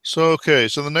 So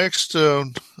the next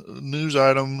news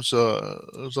items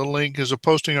is a link, is a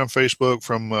posting on Facebook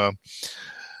from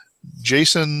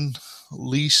Jason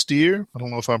Lee Steer. I don't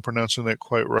know if I'm pronouncing that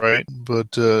quite right,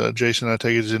 but Jason, I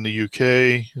take it, is in the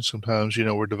UK. Sometimes,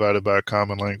 we're divided by a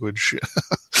common language.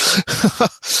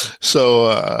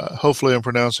 So hopefully I'm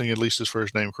pronouncing at least his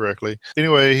first name correctly.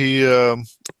 Anyway, he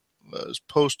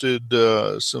posted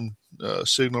some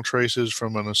signal traces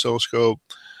from an oscilloscope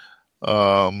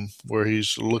where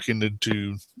he's looking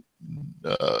to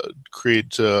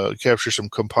capture some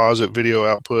composite video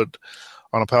output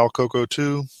on a PAL Coco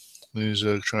 2. He's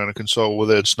trying to consult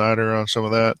with Ed Snyder on some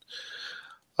of that.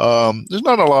 There's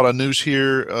not a lot of news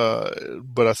here,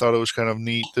 but I thought it was kind of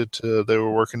neat that they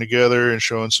were working together and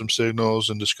showing some signals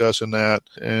and discussing that.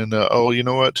 And, you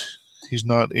know what? He's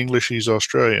not English, he's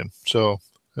Australian. So,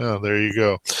 there you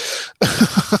go.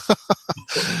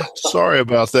 Sorry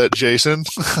about that, Jason.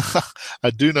 I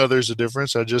do know there's a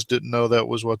difference. I just didn't know that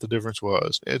was what the difference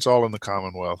was. It's all in the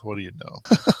Commonwealth. What do you know?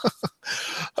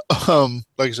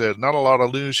 Like I said, not a lot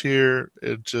of news here.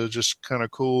 It's just kind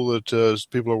of cool that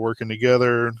people are working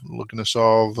together, looking to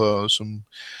solve some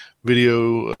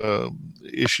video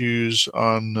issues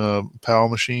on PAL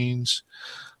machines.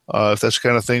 If that's the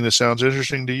kind of thing that sounds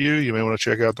interesting to you, you may want to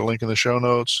check out the link in the show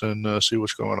notes and see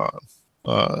what's going on.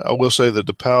 I will say that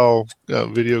the PAL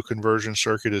video conversion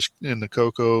circuit is in the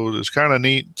Coco is kind of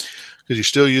neat because you're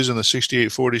still using the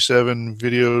 6847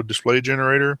 video display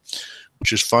generator,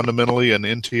 which is fundamentally an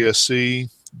NTSC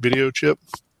video chip.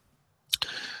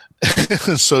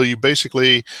 So you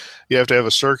have to have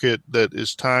a circuit that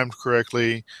is timed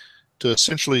correctly to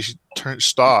essentially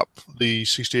stop the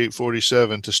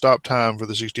 6847, to stop time for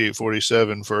the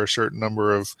 6847 for a certain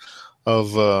number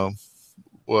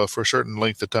for a certain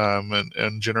length of time,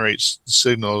 and generates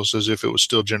signals as if it was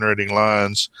still generating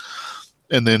lines.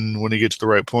 And then when you get to the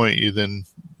right point, you then,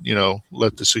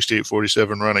 let the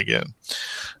 6847 run again,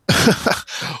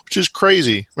 which is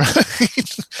crazy,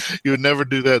 right? You would never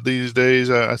do that these days.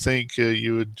 I think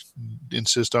you would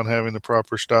insist on having the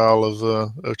proper style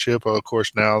of chip. Of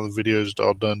course, now the video is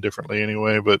all done differently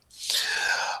anyway, but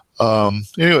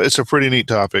anyway, it's a pretty neat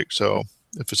topic. So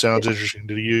if it sounds interesting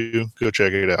to you, go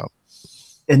check it out.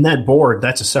 And that board,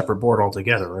 that's a separate board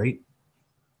altogether, right?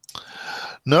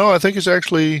 No, I think it's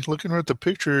actually, looking at the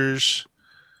pictures,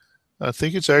 I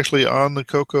think it's actually on the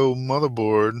Coco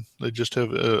motherboard. They just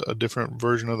have a different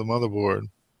version of the motherboard.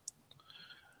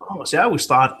 Oh, see, I always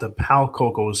thought the PAL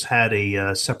Cocos had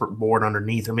a separate board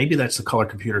underneath, or maybe that's the Color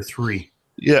Computer 3.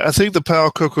 Yeah, I think the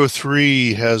PAL Coco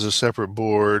 3 has a separate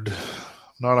board.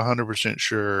 Not 100%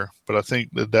 sure, but I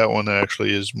think that one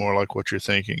actually is more like what you're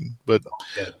thinking. But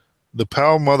the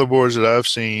PAL motherboards that I've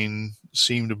seen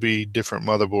seem to be different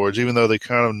motherboards, even though they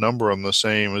kind of number them the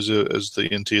same as the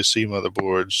NTSC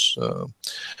motherboards.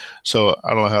 So I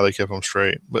don't know how they kept them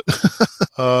straight. But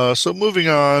so moving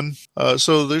on.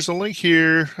 So there's a link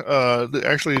here.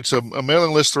 Actually, it's a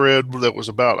mailing list thread that was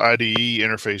about IDE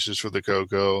interfaces for the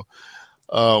Coco.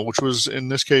 Which was, in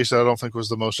this case, I don't think was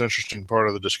the most interesting part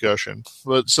of the discussion.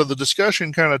 But so the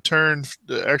discussion kind of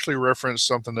actually referenced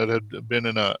something that had been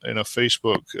in a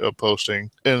Facebook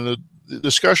posting, and the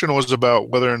discussion was about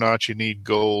whether or not you need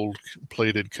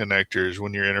gold-plated connectors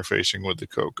when you're interfacing with the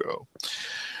Coco.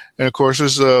 And of course,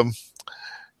 as the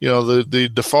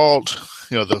default,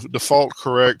 the default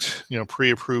correct,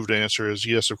 pre-approved answer is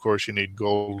yes. Of course, you need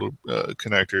gold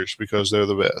connectors because they're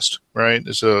the best, right?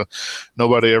 So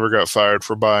nobody ever got fired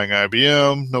for buying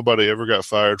IBM. Nobody ever got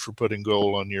fired for putting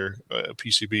gold on your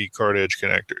PCB card edge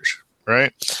connectors,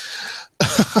 right?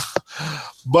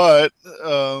 But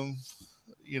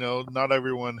not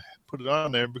everyone put it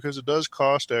on there because it does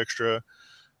cost extra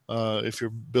if you're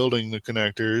building the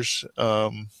connectors.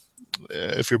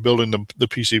 If you're building the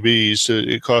PCBs,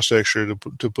 it costs extra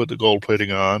to put the gold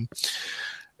plating on,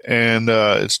 and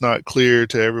it's not clear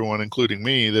to everyone, including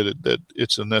me, that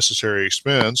it's a necessary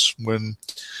expense. When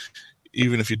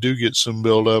even if you do get some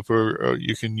buildup, or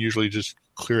you can usually just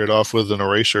clear it off with an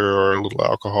eraser or a little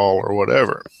alcohol or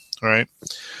whatever, right?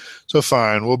 So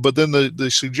fine. Well, but then the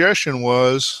suggestion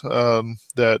was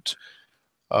that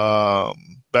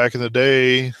back in the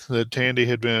day that Tandy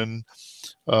had been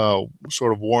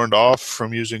sort of warned off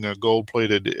from using a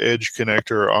gold-plated edge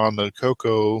connector on the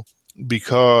Coco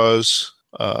because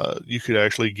you could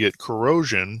actually get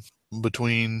corrosion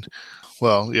between.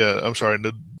 Well, yeah, I'm sorry.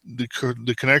 The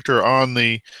connector on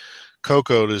the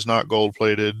Coco is not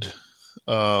gold-plated,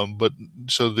 but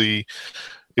so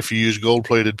if you use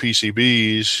gold-plated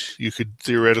PCBs, you could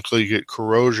theoretically get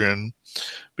corrosion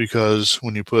because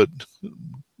when you put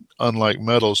unlike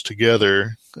metals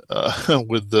together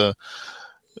with the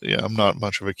I'm not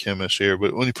much of a chemist here,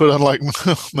 but when you put unlike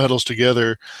metals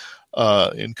together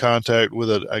in contact with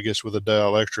a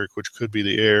dielectric, which could be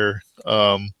the air,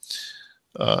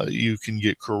 you can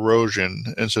get corrosion,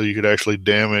 and so you could actually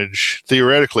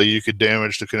theoretically you could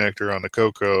damage the connector on the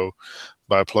Coco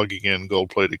by plugging in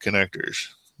gold-plated connectors.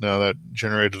 Now that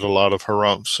generated a lot of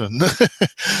harumphs, and that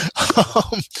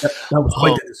was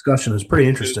quite the discussion. It was pretty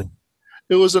interesting.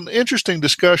 It was an interesting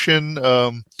discussion.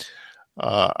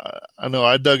 I know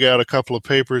I dug out a couple of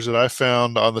papers that I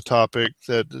found on the topic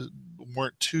that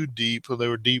weren't too deep. They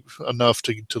were deep enough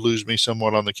to lose me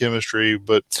somewhat on the chemistry,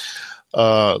 but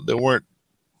they weren't,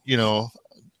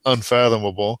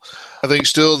 unfathomable. I think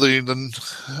still the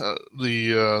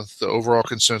overall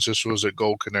consensus was that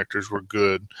gold connectors were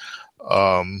good.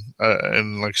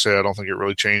 And like I say, I don't think it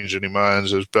really changed any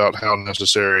minds about how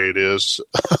necessary it is.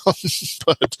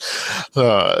 But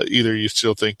either you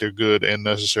still think they're good and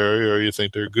necessary, or you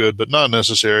think they're good but not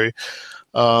necessary.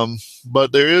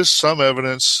 But there is some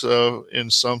evidence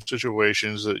in some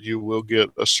situations that you will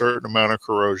get a certain amount of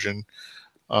corrosion,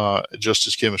 just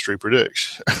as chemistry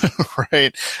predicts,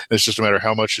 right? It's just a matter of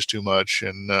how much is too much,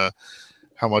 and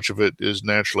how much of it is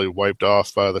naturally wiped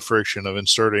off by the friction of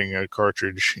inserting a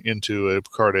cartridge into a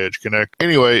card edge connector.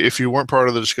 Anyway, if you weren't part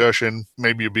of the discussion,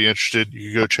 maybe you'd be interested.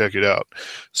 You could go check it out,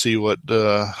 see what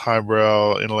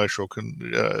highbrow intellectual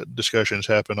discussions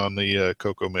happen on the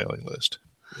Coco mailing list.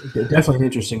 Definitely an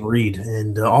interesting read.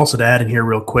 And also to add in here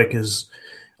real quick is,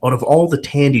 out of all the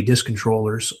Tandy disk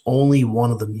controllers, only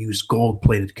one of them used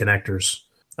gold-plated connectors,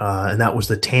 and that was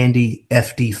the Tandy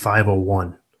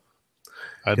FD501.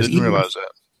 I didn't realize that.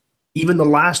 Even the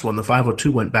last one, the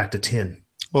 502, went back to tin.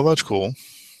 Well, that's cool.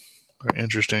 Or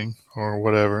interesting, or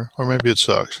whatever. Or maybe it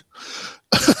sucks.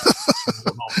 I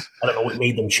don't know what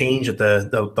made them change at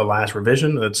the last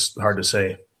revision. It's hard to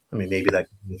say. I mean, maybe that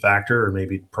could be a factor, or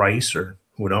maybe price, or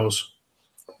who knows.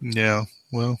 Yeah,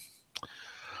 well,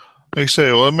 like I say,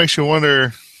 it makes you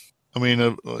wonder. I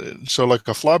mean, so like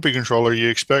a floppy controller, you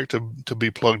expect to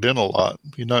be plugged in a lot.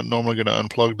 You're not normally going to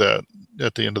unplug that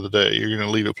at the end of the day. You're going to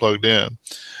leave it plugged in.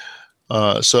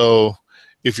 So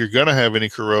if you're going to have any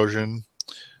corrosion,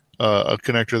 a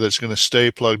connector that's going to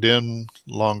stay plugged in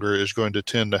longer is going to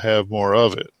tend to have more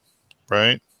of it,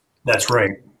 right? That's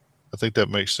right. I think that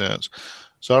makes sense.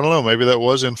 So I don't know. Maybe that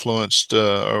was influenced,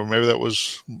 or maybe that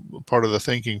was part of the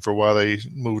thinking for why they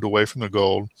moved away from the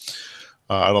gold.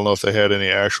 I don't know if they had any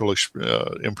actual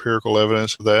empirical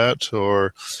evidence of that,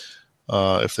 or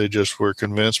if they just were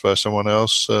convinced by someone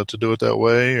else to do it that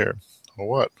way, or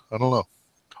what. I don't know.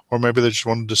 Or maybe they just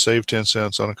wanted to save 10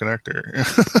 cents on a connector.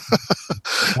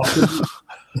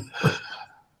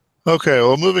 Okay,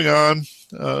 well, moving on.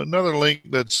 Another link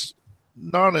that's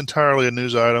not entirely a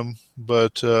news item,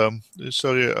 but so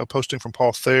yeah, a posting from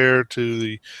Paul Thayer to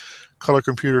the Color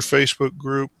Computer Facebook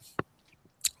group.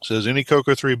 Says, any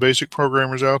Coco 3 basic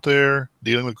programmers out there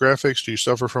dealing with graphics? Do you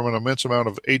suffer from an immense amount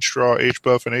of hdraw,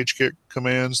 hbuff, and hkit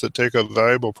commands that take up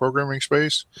valuable programming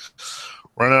space?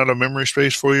 Run out of memory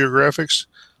space for your graphics?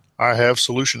 I have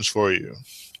solutions for you.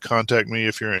 Contact me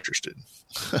if you're interested.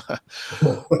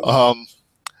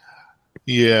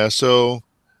 Yeah, so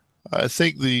I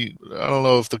think I don't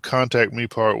know if the contact me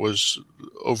part was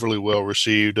overly well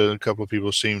received. A couple of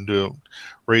people seemed to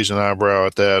raise an eyebrow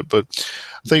at that, but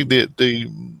I think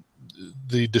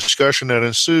the discussion that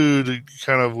ensued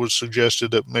kind of was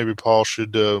suggested that maybe Paul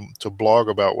should to blog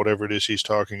about whatever it is he's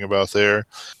talking about there.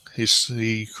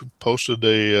 He posted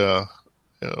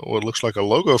what looks like a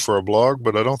logo for a blog,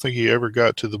 but I don't think he ever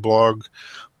got to the blog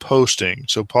posting.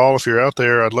 So Paul, if you're out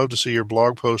there, I'd love to see your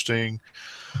blog posting.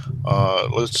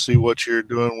 Let's see what you're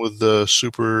doing with the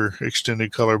super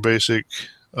extended color basic,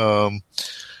 and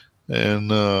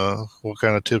what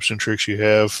kind of tips and tricks you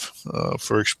have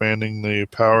for expanding the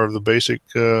power of the basic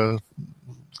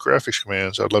graphics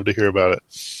commands. I'd love to hear about it.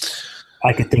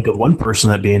 I could think of one person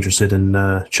that'd be interested in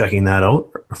checking that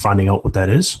out or finding out what that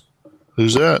is.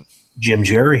 Who's that? Jim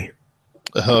Jerry.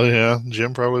 Oh yeah,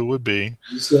 Jim probably would be.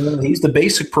 He's the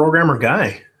basic programmer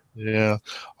guy. Yeah,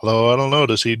 although I don't know,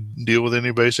 does he deal with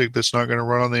any basic that's not going to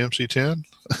run on the MC10?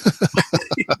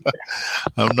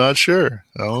 I'm not sure.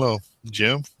 I don't know.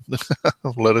 Jim,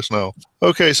 let us know.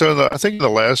 Okay, so I think in the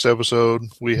last episode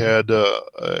we had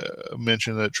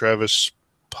mentioned that Travis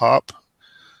Pop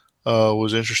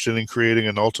was interested in creating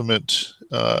an ultimate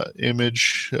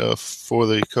image for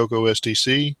the Coco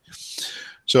SDC.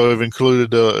 So I've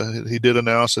included, he did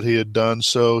announce that he had done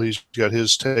so. He's got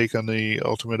his take on the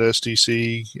Ultimate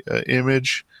SDC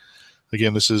image.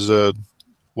 Again, this is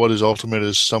what is Ultimate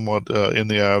is somewhat in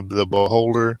the eye of the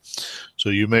beholder. So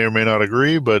you may or may not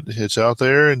agree, but it's out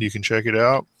there and you can check it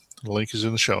out. The link is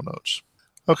in the show notes.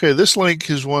 Okay, this link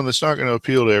is one that's not going to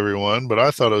appeal to everyone, but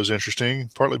I thought it was interesting,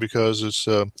 partly because it's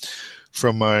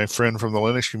from my friend from the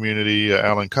Linux community,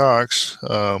 Alan Cox.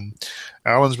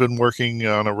 Alan's been working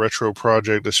on a retro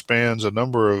project that spans a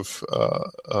number of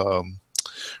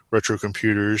retro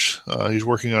computers. He's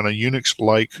working on a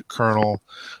Unix-like kernel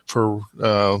for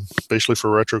basically for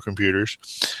retro computers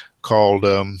called,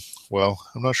 well,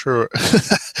 I'm not sure.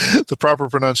 The proper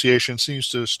pronunciation seems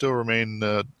to still remain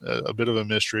a bit of a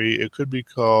mystery. It could be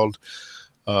called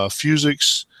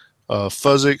Fusix,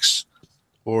 Fuzzix,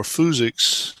 or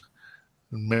Fusix.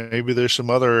 Maybe there's some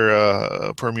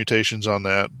other permutations on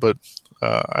that, but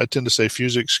I tend to say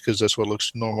Fusix because that's what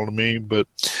looks normal to me. But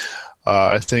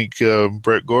I think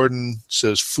Brett Gordon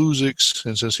says Fusix,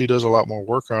 and since he does a lot more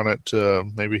work on it,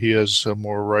 maybe he has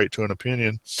more right to an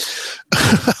opinion.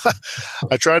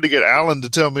 I tried to get Alan to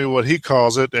tell me what he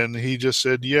calls it, and he just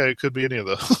said, yeah, it could be any of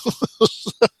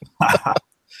those.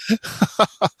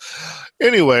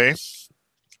 Anyway,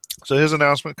 so his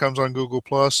announcement comes on Google+,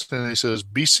 and he says,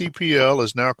 BCPL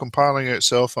is now compiling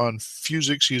itself on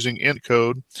Fusix using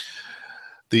Intcode.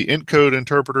 The Intcode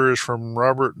interpreter is from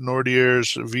Robert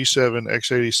Nordier's V7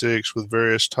 x86 with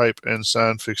various type and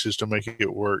sign fixes to make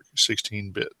it work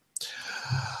 16-bit.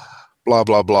 Blah,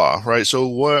 blah, blah, right? So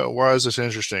why is this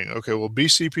interesting? Okay, well,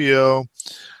 BCPL,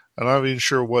 I'm not even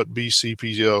sure what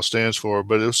BCPL stands for,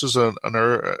 but this is an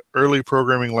early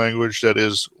programming language that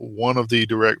is one of the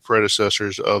direct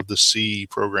predecessors of the C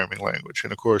programming language.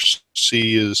 And, of course,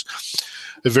 C is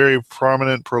a very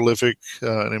prominent, prolific,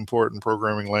 and important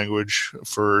programming language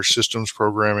for systems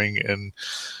programming, and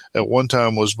at one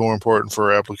time was more important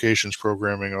for applications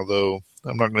programming, although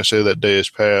I'm not going to say that day is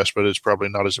past, but it's probably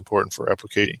not as important for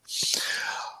applicating.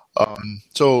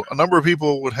 So a number of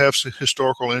people would have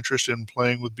historical interest in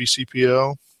playing with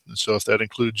BCPL. And so if that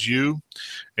includes you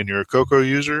and you're a Coco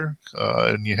user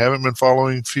and you haven't been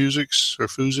following Fusix,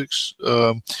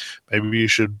 maybe you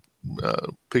should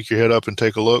pick your head up and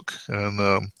take a look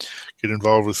and get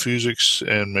involved with Fusix,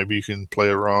 and maybe you can play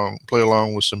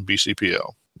along with some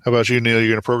BCPL. How about you, Neil? You're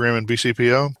going to program in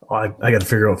BCPL? Well, I got to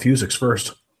figure out Fusix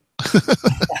first.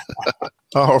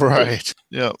 All right.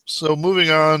 Yeah. So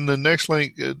moving on, the next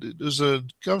link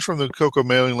comes from the Coco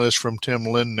mailing list from Tim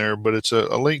Lindner, but it's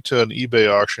a link to an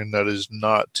eBay auction that is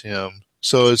not Tim.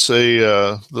 So it's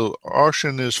the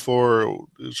auction is for,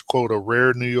 quote, a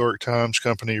rare New York Times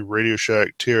Company Radio Shack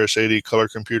TRS-80 Color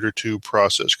Computer 2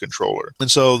 process controller. And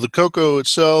so the Coco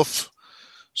itself,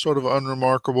 sort of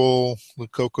unremarkable. The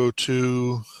Coco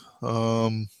 2,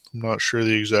 I'm not sure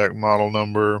the exact model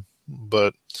number,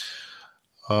 but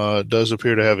it does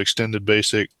appear to have extended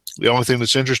basic. The only thing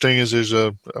that's interesting is there's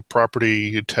a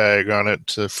property tag on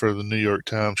it for the New York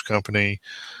Times Company.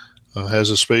 has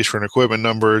a space for an equipment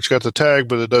number. It's got the tag,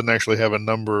 but it doesn't actually have a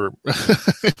number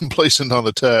emblazoned on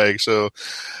the tag. So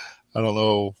I don't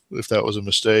know if that was a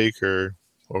mistake or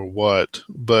what.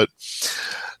 But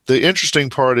the interesting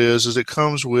part is it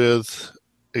comes with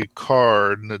a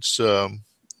card, and it's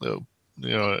it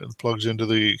plugs into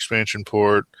the expansion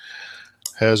port,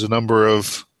 has a number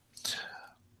of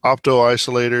opto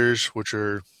isolators, which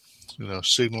are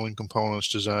signaling components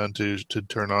designed to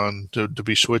turn on to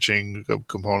be switching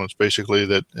components, basically,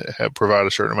 that provide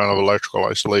a certain amount of electrical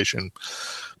isolation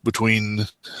between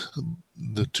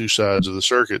the two sides of the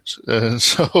circuits. And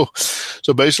so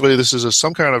basically, this is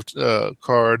some kind of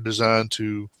card designed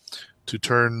to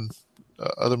turn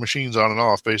other machines on and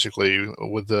off, basically,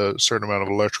 with a certain amount of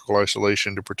electrical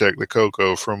isolation to protect the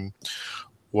Coco from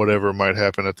whatever might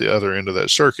happen at the other end of that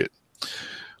circuit.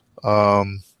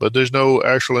 But there's no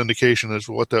actual indication as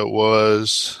to what that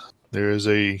was. There is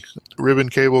a ribbon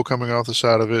cable coming off the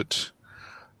side of it.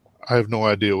 I have no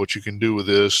idea what you can do with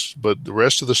this, but the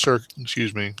rest of the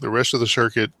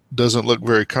circuit doesn't look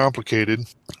very complicated.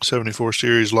 74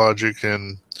 series logic,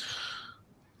 and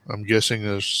I'm guessing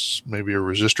there's maybe a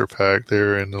resistor pack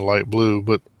there in the light blue,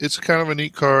 but it's kind of a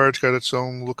neat card. It's got its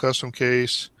own little custom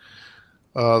case.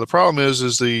 The problem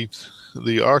is the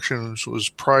auction was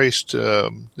priced.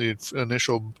 The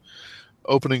initial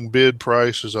opening bid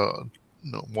price is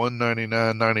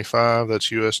 $199.95.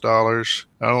 That's US dollars.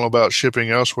 I don't know about shipping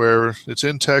elsewhere. It's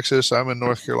in Texas. I'm in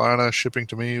North Carolina. Shipping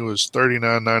to me was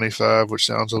 $39.95, which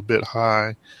sounds a bit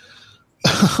high.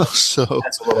 So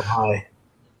that's a little high.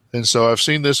 And so I've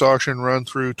seen this auction run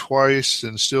through twice,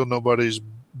 and still nobody's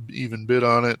even bid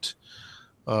on it.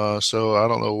 So I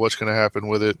don't know what's going to happen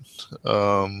with it.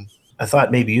 I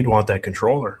thought maybe you'd want that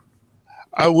controller.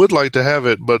 I would like to have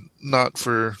it, but not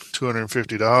for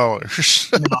 $250.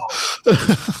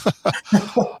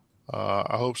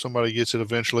 I hope somebody gets it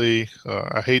eventually.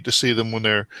 I hate to see them when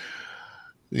they're,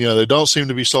 they don't seem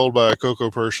to be sold by a Coco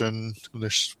person. They're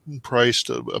priced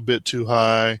a bit too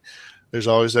high. There's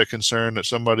always that concern that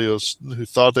somebody else who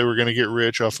thought they were going to get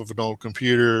rich off of an old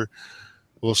computer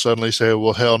will suddenly say,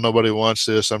 well, hell, nobody wants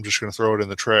this. I'm just going to throw it in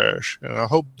the trash. And I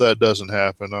hope that doesn't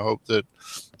happen. I hope that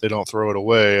they don't throw it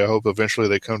away. I hope eventually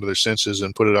they come to their senses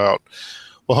and put it out.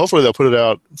 Well, hopefully they'll put it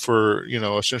out for,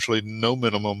 essentially no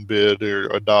minimum bid or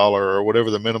 $1 or whatever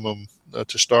the minimum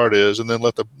to start is, and then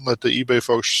let the eBay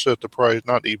folks set the price.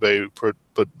 Not eBay,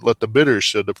 but let the bidders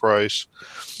set the price.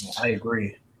 I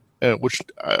agree. Which,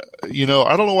 I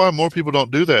don't know why more people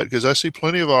don't do that, because I see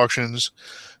plenty of auctions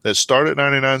that start at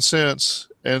 99 cents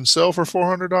and sell for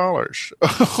 $400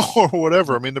 or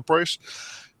whatever. I mean, the price,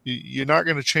 you're not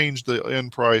going to change the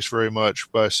end price very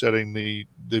much by setting the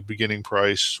beginning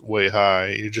price way high.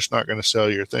 You're just not going to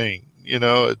sell your thing.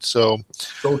 It's so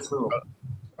true.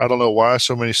 I don't know why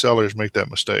so many sellers make that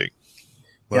mistake.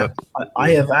 But, yeah, I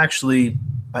have actually,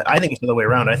 I think it's the other way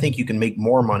around. I think you can make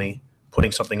more money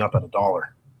putting something up at $1.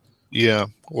 Yeah,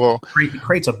 well, it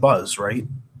creates a buzz, right?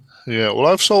 Yeah, well,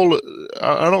 I've sold.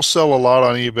 I don't sell a lot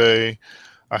on eBay.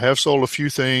 I have sold a few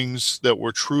things that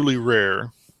were truly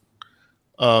rare,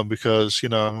 because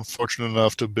I'm fortunate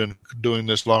enough to have been doing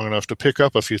this long enough to pick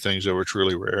up a few things that were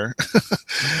truly rare.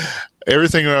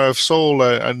 Everything that I've sold,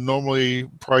 I normally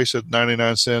price at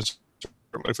 99 cents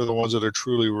for the ones that are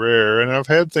truly rare, and I've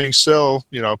had things sell.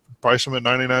 Price them at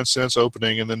 99 cents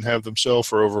opening, and then have them sell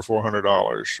for over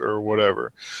 $400 or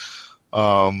whatever.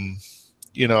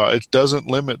 It doesn't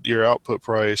limit your output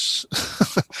price.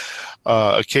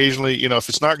 Occasionally, if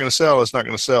it's not going to sell, it's not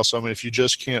going to sell. So, I mean, if you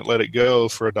just can't let it go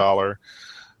for $1,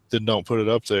 then don't put it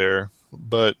up there.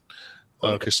 But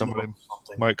because somebody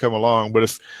might come along.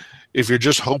 But if you're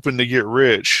just hoping to get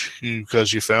rich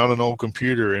because you found an old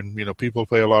computer and, people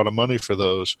pay a lot of money for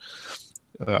those,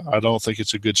 I don't think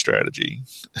it's a good strategy.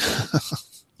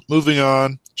 Moving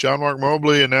on, John Mark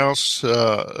Mobley announced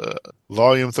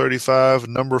Volume 35,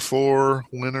 Number 4,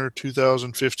 Winter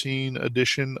 2015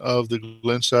 edition of the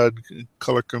Glenside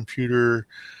Color Computer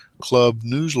Club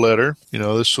newsletter.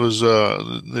 This was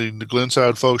the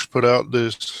Glenside folks put out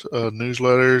this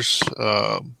newsletters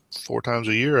 4 times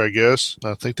a year, I guess.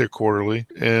 I think they're quarterly.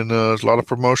 And there's a lot of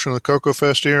promotion of the Coco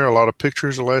Fest here, a lot of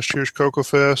pictures of last year's Coco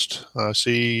Fest. I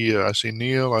see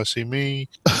Neil, I see me.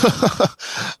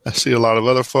 I see a lot of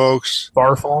other folks.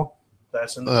 Farfall.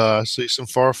 That's in I see some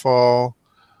Farfall.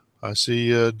 I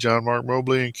see John Mark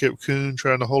Mobley and Kip Kuhn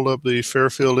trying to hold up the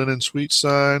Fairfield Inn and Suite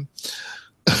sign.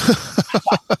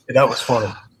 That was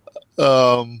funny.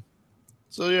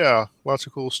 So yeah, lots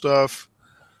of cool stuff.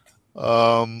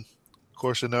 Of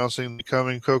course, announcing the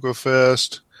coming Coco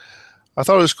Fest. I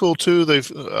thought it was cool too.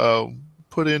 They've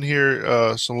put in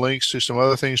here some links to some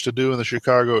other things to do in the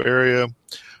Chicago area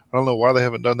I don't know why they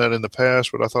haven't done that in the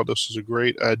past, but I thought this was a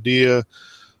great idea.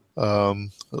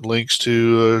 Links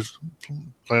to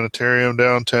planetarium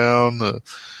downtown, the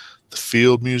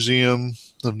Field Museum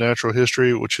of Natural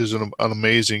History, which is an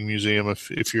amazing museum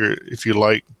if you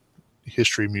like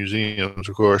history museums,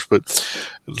 of course. But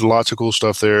there's lots of cool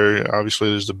stuff there. Obviously,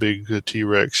 there's the big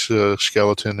T-Rex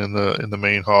skeleton in the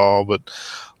main hall, but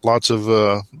lots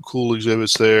of cool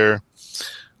exhibits there.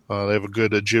 They have a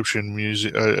good Egyptian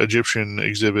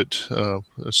exhibit.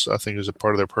 I think is a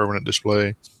part of their permanent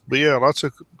display. But yeah, lots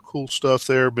of cool stuff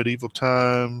there. Medieval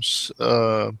times,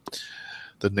 the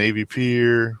Navy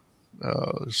Pier,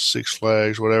 Six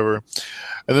Flags, whatever.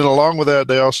 And then along with that,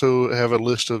 they also have a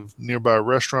list of nearby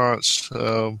restaurants,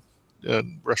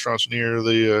 and restaurants near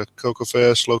the Cocoa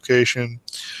Fest location,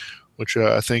 which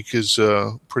I think is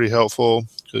pretty helpful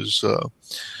because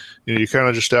you're kind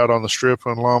of just out on the strip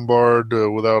on Lombard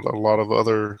without a lot of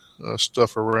other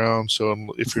stuff around. So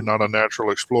if you're not a natural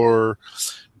explorer,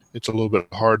 it's a little bit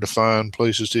hard to find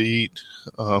places to eat.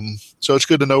 So it's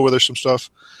good to know where there's some stuff.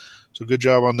 So good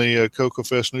job on the Cocoa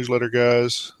Fest newsletter,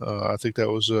 guys. I think that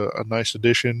was a nice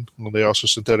addition. They also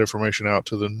sent that information out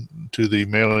to the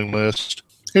mailing list.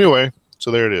 Anyway, so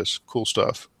there it is. Cool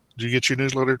stuff. Did you get your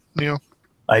newsletter, Neil?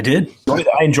 I did. I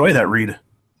enjoy that read.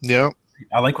 Yeah.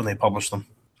 I like when they publish them.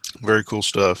 Very cool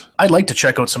stuff. I'd like to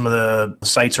check out some of the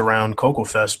sites around Cocoa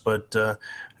Fest, but I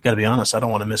got to be honest, I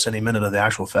don't want to miss any minute of the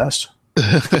actual fest.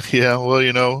 Yeah, well,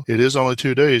 it is only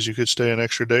 2 days. You could stay an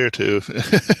extra day or two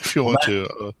if you want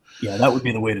to. Yeah, that would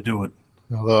be the way to do it.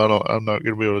 Although I'm not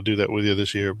going to be able to do that with you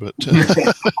this year, but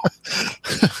Yeah,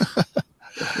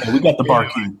 we got the bar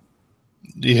key.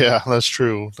 Yeah, that's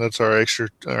true. That's our extra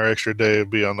day would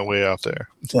be on the way out there.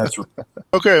 That's right.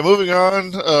 Okay, moving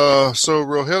on. So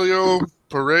Rogelio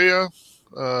Pereira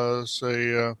is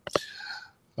a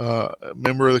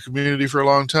member of the community for a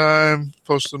long time,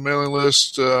 posted the mailing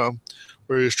list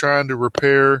where he was trying to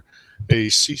repair a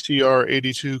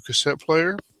CCR82 cassette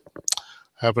player.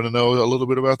 I happen to know a little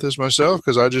bit about this myself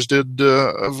because I just did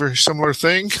a very similar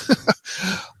thing.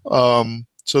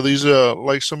 So these,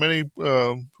 like so many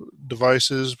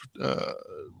devices, I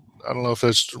don't know if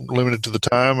that's limited to the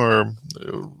time or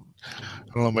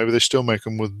I don't know, maybe they still make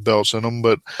them with belts in them,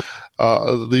 but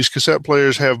these cassette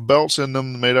players have belts in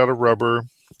them made out of rubber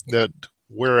that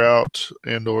wear out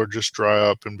and or just dry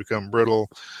up and become brittle,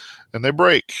 and they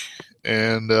break.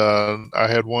 And I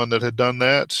had one that had done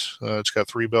that. It's got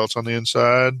 3 belts on the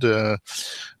inside.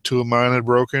 2 of mine had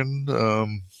broken.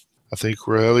 I think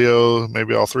Rogelio,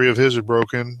 maybe all 3 of his had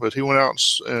broken, but he went out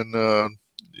and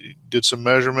did some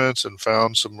measurements and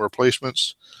found some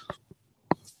replacements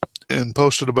and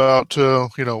posted about,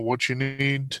 what you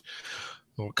need,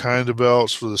 what kind of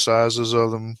belts for the sizes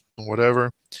of them,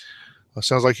 whatever.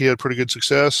 Sounds like he had pretty good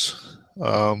success.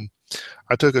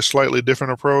 I took a slightly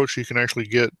different approach. You can actually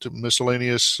get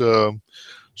miscellaneous,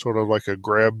 sort of like a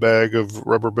grab bag of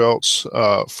rubber belts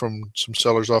from some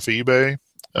sellers off of eBay.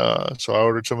 So I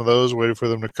ordered some of those, waited for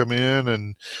them to come in,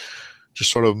 and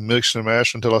just sort of mixed and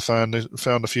matched until I found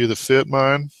a few that fit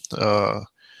mine.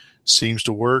 Seems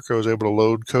to work. I was able to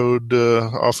load code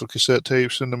off of cassette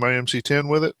tapes into my MC10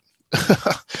 with it.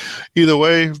 Either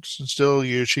way, still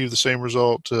you achieve the same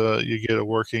result. You get a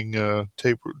working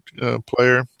tape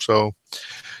player. So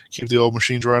keep the old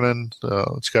machines running.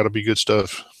 It's got to be good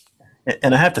stuff.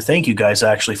 And I have to thank you guys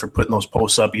actually for putting those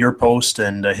posts up, your post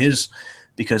and his,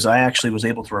 because I actually was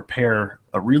able to repair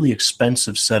a really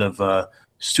expensive set of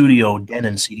studio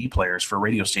Denon CD players for a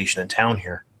radio station in town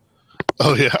here.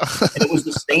 Oh, yeah. And it was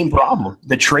the same problem.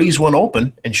 The trays went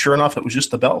open, and sure enough, it was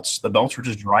just the belts. The belts were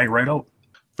just dry right out.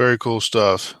 Very cool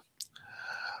stuff.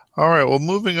 All right, well,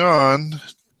 moving on.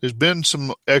 There's been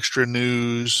some extra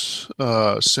news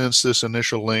since this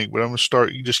initial link, but I'm going to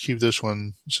start. You just keep this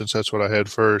one since that's what I had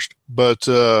first. But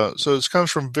so this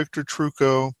comes from Victor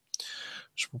Trucco.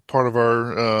 It's part of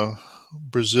our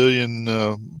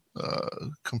Brazilian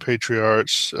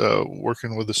compatriots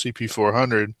working with the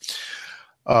CP400.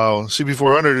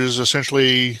 CP400 is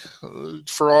essentially,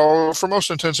 for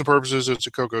most intents and purposes, it's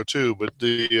a Coco 2, but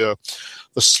the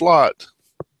slot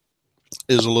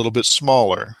is a little bit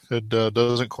smaller. It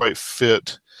doesn't quite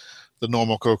fit the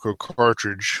normal Coco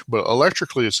cartridge, but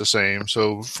electrically it's the same.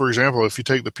 So, for example, if you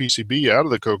take the PCB out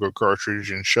of the Coco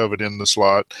cartridge and shove it in the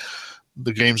slot,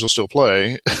 the games will still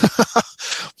play.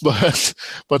 but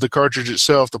the cartridge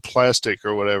itself, the plastic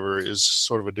or whatever, is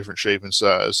sort of a different shape and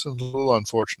size. A little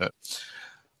unfortunate.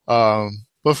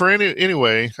 But for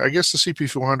anyway, I guess the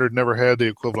CP400 never had the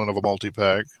equivalent of a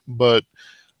multi-pack. But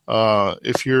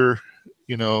if you're,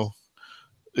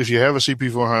 if you have a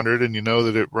CP400 and you know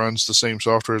that it runs the same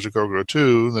software as a Coco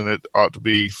 2, then it ought to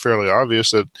be fairly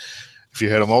obvious that if you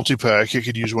had a multi-pack, you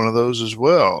could use one of those as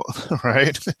well,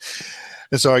 right?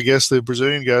 And so I guess the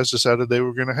Brazilian guys decided they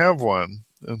were going to have one.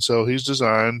 And so he's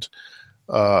designed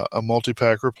a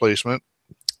multi-pack replacement.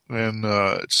 And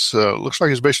it's looks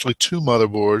like it's basically two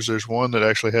motherboards. There's one that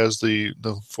actually has the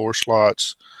 4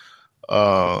 slots.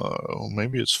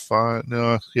 Maybe it's 5.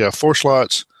 No, yeah, 4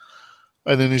 slots.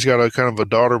 And then he's got a kind of a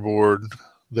daughter board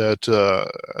that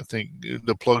I think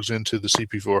that plugs into the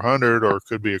CP400, or it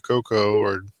could be a Coco,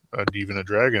 or even a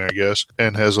Dragon, I guess,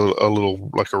 and has a little,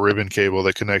 like a ribbon cable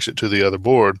that connects it to the other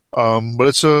board. But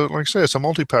it's like I say, it's a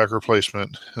multi-pack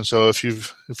replacement. And so if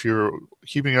you're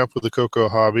keeping up with the Coco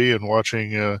hobby and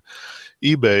watching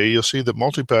eBay, you'll see that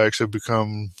multi-packs have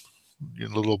become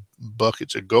little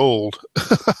buckets of gold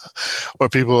where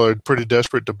people are pretty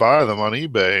desperate to buy them on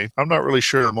eBay. I'm not really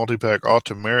sure the multi-pack ought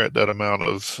to merit that amount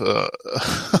of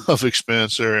of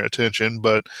expense or attention,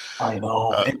 but I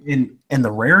know, and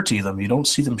the rarity of them, you don't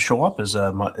see them show up as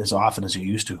often as you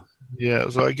used to. Yeah,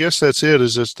 so I guess that's it.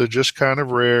 Is they're just kind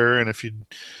of rare, and if you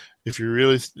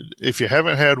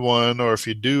haven't had one, or if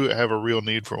you do have a real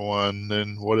need for one,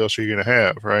 then what else are you going to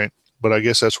have, right? But I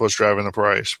guess that's what's driving the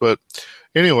price. But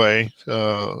anyway,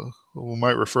 we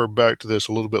might refer back to this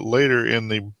a little bit later in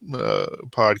the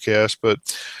podcast, but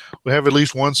we have at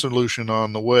least one solution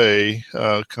on the way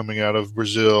coming out of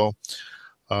Brazil.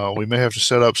 We may have to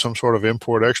set up some sort of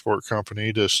import-export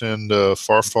company to send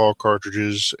Farfall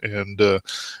cartridges and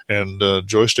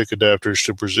joystick adapters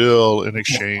to Brazil in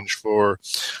exchange for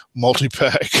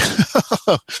multi-pack.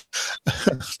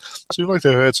 Seems like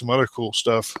they've had some other cool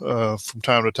stuff from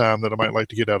time to time that I might like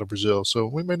to get out of Brazil. So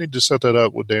we may need to set that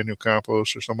up with Daniel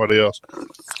Campos or somebody else.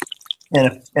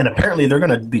 And apparently they're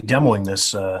going to be demoing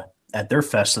this at their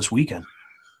fest this weekend.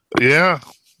 Yeah.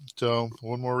 So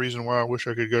one more reason why I wish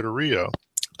I could go to Rio.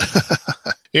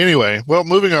 Anyway, well,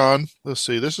 moving on. Let's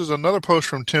see. This is another post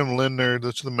from Tim Lindner.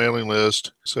 That's the mailing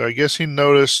list. So I guess he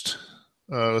noticed.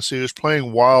 Let's see. He was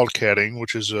playing Wildcatting,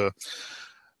 which is an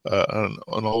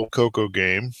old Coco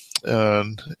game,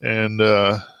 and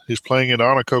he's playing it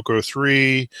on a Coco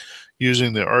 3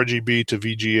 using the RGB to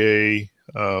VGA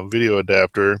video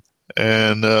adapter,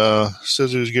 and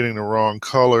says he was getting the wrong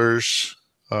colors.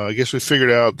 I guess we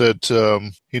figured out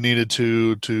that he needed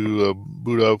to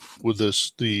boot up with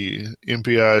the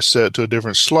MPI set to a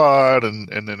different slot and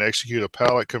then execute a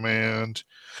palette command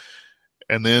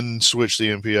and then switch the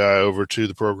MPI over to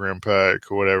the program pack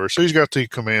or whatever. So he's got the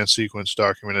command sequence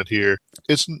documented here.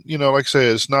 It's, like I say,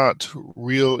 it's not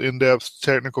real in-depth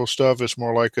technical stuff. It's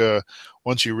more like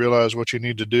once you realize what you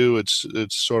need to do, it's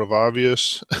sort of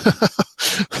obvious.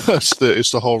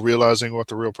 It's the whole realizing what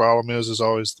the real problem is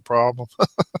always the problem.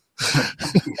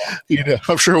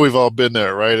 I'm sure we've all been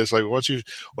there, right? It's like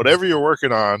whatever you're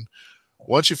working on,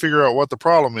 once you figure out what the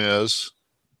problem is,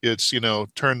 it's,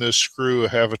 turn this screw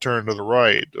half a turn to the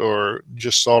right, or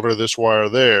just solder this wire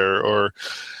there, or,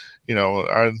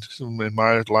 in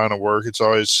my line of work, it's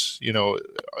always,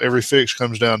 every fix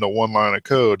comes down to one line of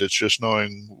code. It's just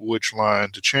knowing which line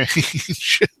to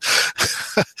change.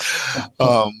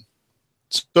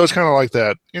 So it's kind of like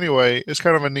that. Anyway, it's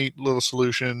kind of a neat little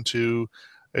solution to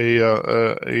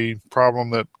a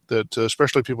problem that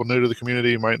especially people new to the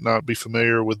community might not be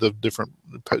familiar with the different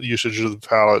usage of the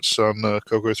palettes on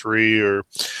Coco 3, or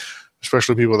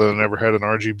especially people that have never had an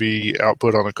RGB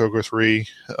output on a Coco 3.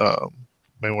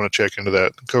 May want to check into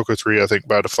that. Coco 3, I think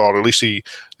by default, at least the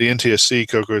NTSC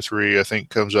Coco 3, I think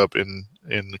comes up in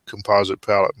composite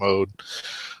palette mode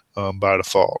by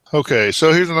default. Okay,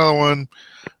 so here's another one.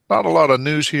 Not a lot of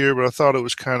news here, but I thought it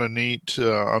was kind of neat.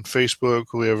 On Facebook,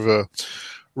 we have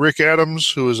Rick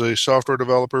Adams, who was a software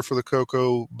developer for the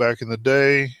Coco back in the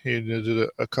day. He did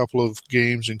a couple of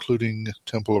games, including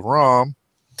Temple of Rom.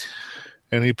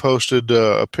 And he posted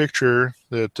a picture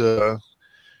that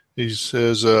he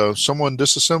says, someone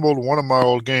disassembled one of my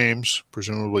old games,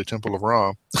 presumably Temple of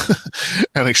Rom,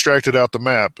 and extracted out the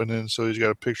map. And then so he's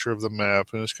got a picture of the map,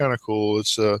 and it's kind of cool.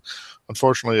 It's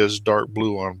unfortunately it's dark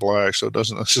blue on black, so it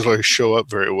doesn't necessarily show up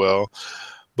very well.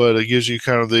 But it gives you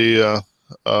kind of the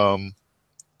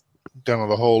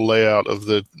whole layout of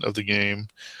the game.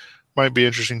 Might be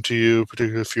interesting to you,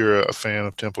 particularly if you're a fan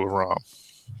of Temple of Rom.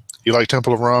 You like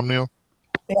Temple of Rom, Neil?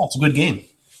 Yeah, it's a good game.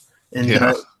 And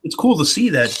it's cool to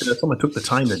see that someone took the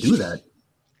time to do that.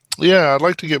 Yeah, I'd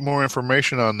like to get more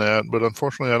information on that, but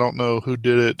unfortunately I don't know who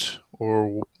did it,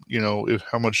 or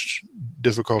how much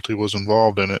difficulty was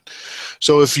involved in it.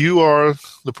 So if you are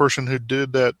the person who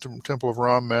did that Temple of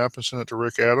Rom map and sent it to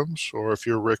Rick Adams, or if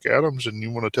you're Rick Adams and you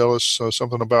want to tell us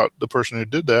something about the person who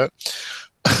did that,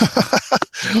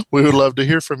 We would love to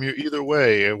hear from you either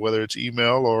way, whether it's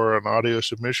email or an audio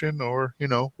submission or,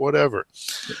 whatever.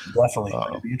 Definitely.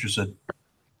 I'd be interested.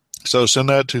 So send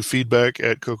that to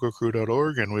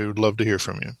feedback@cococrew.org, and we would love to hear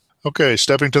from you. Okay,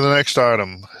 stepping to the next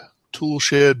item.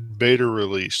 Toolshed beta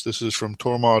release. This is from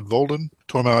Tormod Volden.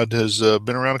 Tormod has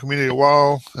been around the community a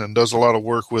while and does a lot of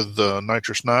work with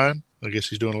Nitrous 9. I guess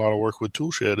he's doing a lot of work with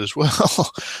Toolshed as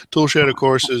well. Toolshed, of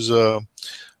course, is a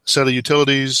set of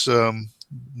utilities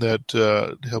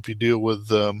that help you deal with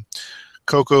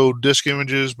Coco disk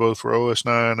images, both for OS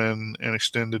 9 and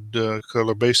Extended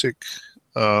Color Basic.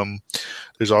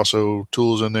 There's also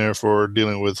tools in there for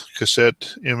dealing with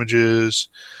cassette images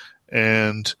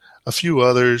and a few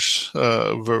others.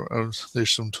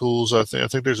 There's some tools. I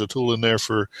think there's a tool in there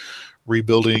for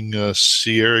rebuilding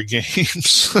Sierra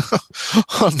games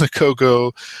on the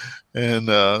Coco, and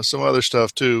some other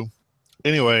stuff too.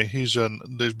 Anyway,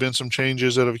 there's been some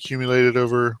changes that have accumulated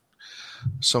over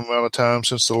some amount of time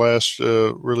since the last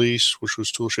release, which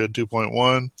was Toolshed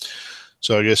 2.1.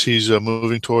 So I guess he's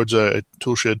moving towards a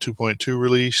Toolshed 2.2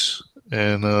 release,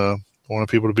 and wanted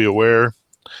people to be aware.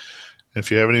 If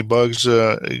you have any bugs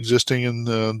existing in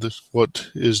what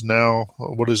is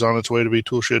on its way to be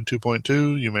Toolshed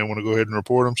 2.2, you may want to go ahead and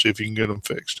report them, see if you can get them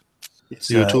fixed.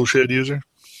 You a Toolshed user?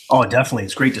 Oh, definitely.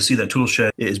 It's great to see that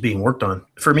Toolshed is being worked on.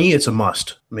 For me, it's a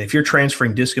must. I mean, if you're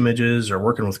transferring disk images or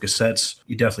working with cassettes,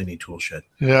 you definitely need Toolshed.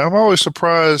 Yeah, I'm always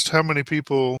surprised how many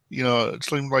people, it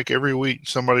seems like every week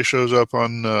somebody shows up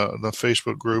on the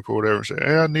Facebook group or whatever and say,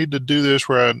 hey, I need to do this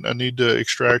where I need to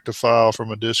extract a file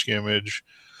from a disk image,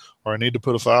 or I need to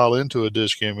put a file into a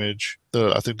disk image.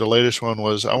 I think the latest one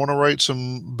was, I want to write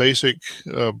some basic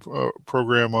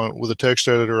program with a text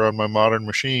editor on my modern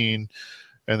machine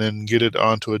and then get it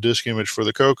onto a disk image for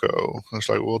the Coco. And it's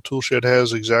like, well, Toolshed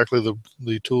has exactly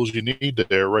the tools you need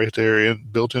there, right there,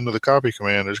 built into the copy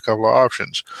command. There's a couple of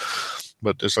options.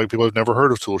 But it's like people have never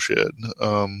heard of Toolshed.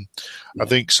 I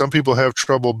think some people have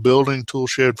trouble building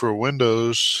Toolshed for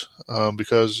Windows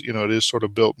because, it is sort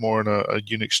of built more in a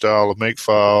Unix style of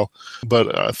makefile.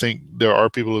 But I think there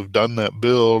are people who've done that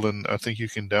build, and I think you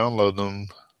can download them.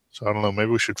 So I don't know.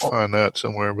 Maybe we should find that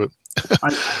somewhere. But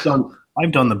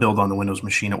I've done the build on the Windows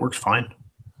machine. It works fine.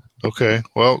 Okay.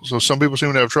 Well, so some people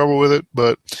seem to have trouble with it,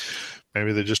 but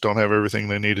maybe they just don't have everything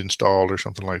they need installed or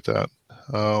something like that.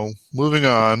 Moving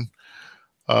on.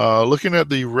 Looking at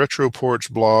the RetroPorts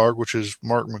blog, which is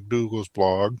Mark McDougall's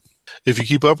blog. If you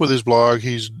keep up with his blog,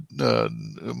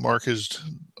 Mark has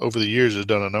over the years has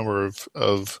done a number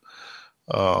of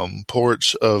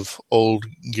ports of old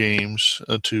games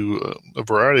to a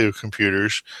variety of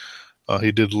computers.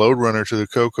 He did Lode Runner to the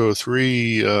Coco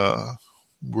 3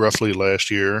 roughly last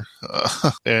year,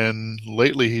 and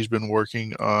lately he's been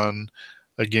working on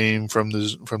a game from the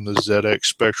ZX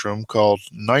Spectrum called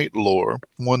Night Lore,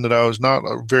 one that I was not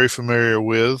very familiar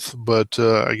with, but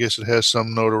I guess it has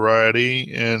some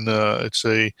notoriety, and it's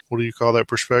what do you call that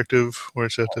perspective where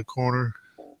it's at the corner?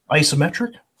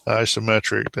 Isometric?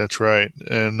 Isometric, that's right.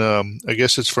 And I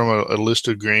guess it's from a list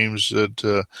of games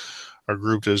that are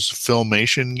grouped as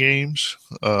Filmation games.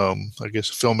 I guess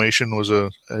Filmation was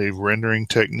a rendering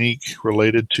technique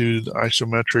related to the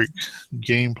isometric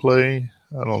gameplay.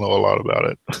 I don't know a lot about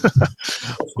it,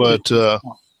 but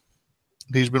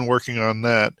he's been working on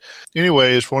that.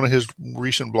 Anyway, it's one of his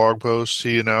recent blog posts.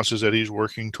 He announces that he's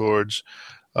working towards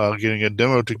getting a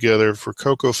demo together for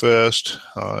Coco Fest.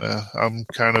 I'm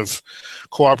kind of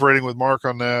cooperating with Mark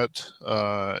on that.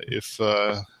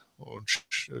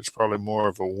 It's probably more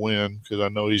of a win because I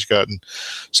know he's gotten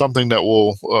something that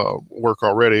will work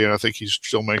already, and I think he's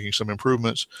still making some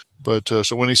improvements. But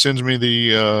so when he sends me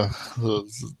his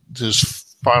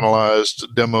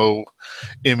finalized demo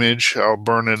image, I'll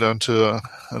burn it onto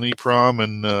an EEPROM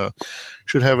and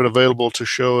should have it available to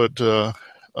show it at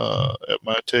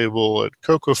my table at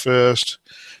Coco Fest.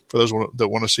 For those that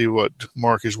want to see what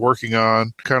Mark is working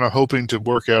on, kind of hoping to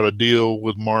work out a deal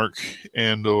with Mark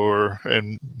and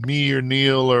me or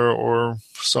Neil or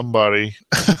somebody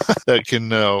that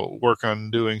can work on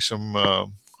doing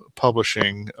some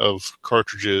publishing of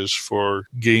cartridges for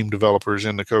game developers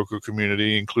in the Coco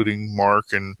community, including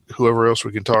Mark and whoever else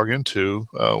we can talk into.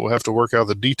 We'll have to work out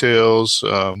the details.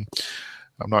 I'm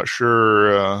not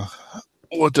sure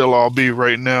what they'll all be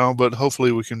right now, but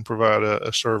hopefully we can provide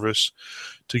a service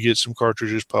to get some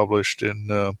cartridges published and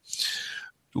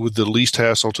with the least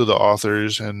hassle to the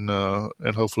authors, and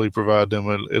hopefully provide them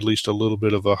at least a little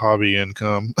bit of a hobby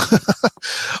income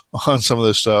on some of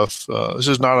this stuff. This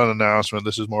is not an announcement.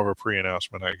 This is more of a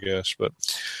pre-announcement, I guess. But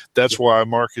that's why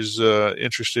Mark is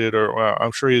interested, or well,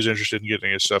 I'm sure he's interested in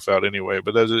getting his stuff out anyway.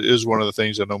 But that is one of the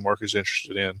things I know Mark is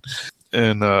interested in,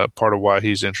 and part of why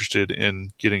he's interested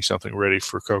in getting something ready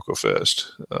for Cocoa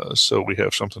Fest. So we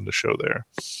have something to show there.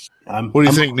 What do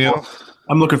you think, Neil?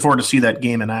 I'm looking forward to see that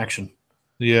game in action.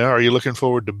 Yeah, are you looking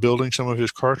forward to building some of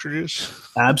his cartridges?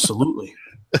 Absolutely.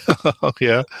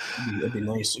 Yeah. That'd be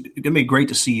nice. It'd be great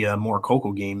to see more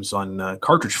Cocoa games on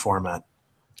cartridge format.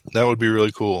 That would be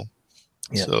really cool.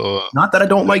 Yeah. So, not that I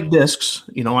don't like discs,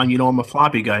 I'm a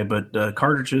floppy guy, but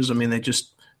cartridges, I mean,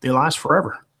 they last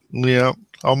forever. Yeah,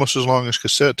 almost as long as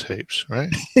cassette tapes, right?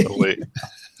 Oh, wait.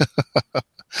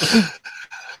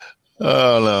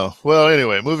 Oh, no. Well,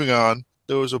 anyway, moving on.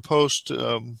 There was a post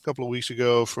a couple of weeks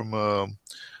ago from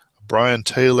Brian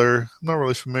Taylor. I'm not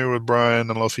really familiar with Brian.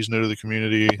 I don't know if he's new to the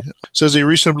community. Says he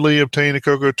recently obtained a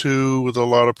Coco 2 with a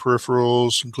lot of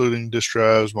peripherals, including disk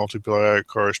drives, multiplayer,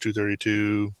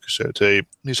 RS-232, cassette tape.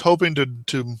 He's hoping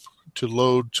to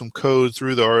load some code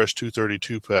through the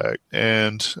RS-232 pack.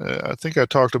 And I think I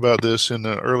talked about this in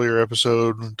an earlier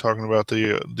episode, talking about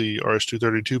the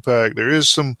RS-232 pack. There is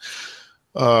some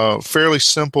fairly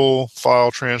simple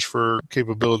file transfer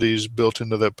capabilities built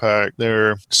into that pack.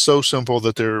 They're so simple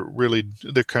that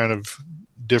they're kind of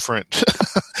different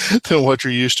than what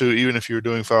you're used to, even if you were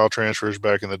doing file transfers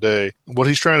back in the day. What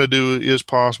he's trying to do is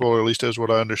possible, or at least as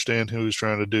what I understand who he's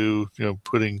trying to do,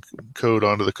 putting code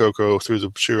onto the Coco through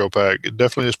the serial pack. It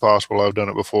definitely is possible. I've done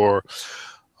it before.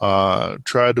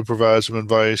 Tried to provide some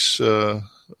advice to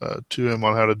him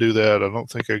on how to do that. I don't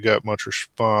think I got much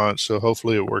response, so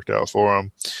hopefully it worked out for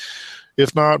him.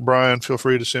 If not, Brian, feel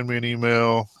free to send me an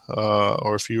email,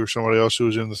 or if you or somebody else who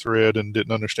was in the thread and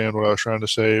didn't understand what I was trying to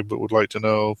say but would like to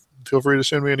know, feel free to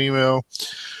send me an email.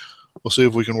 We'll see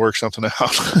if we can work something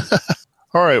out.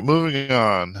 All right, moving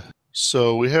on.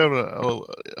 So we have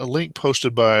a link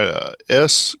posted by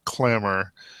S.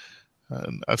 Clamor.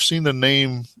 And I've seen the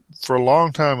name for a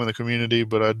long time in the community,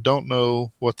 but I don't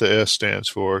know what the S stands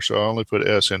for, so I only put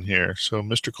S in here. So,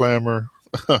 Mr. Clamor,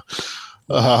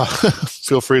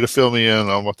 feel free to fill me in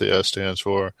on what the S stands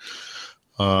for.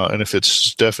 And if it's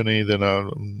Stephanie, then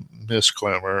I'm Miss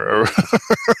Clamor or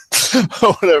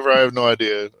whatever. I have no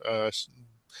idea.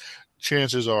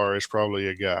 Chances are it's probably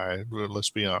a guy,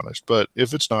 let's be honest. But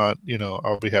if it's not,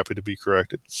 I'll be happy to be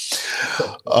corrected.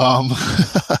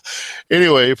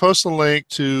 Anyway, he posted a link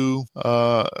to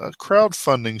a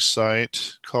crowdfunding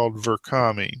site called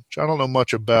Verkami, which I don't know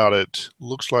much about it.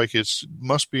 Looks like it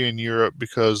must be in Europe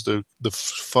because the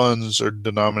funds are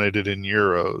denominated in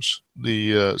euros.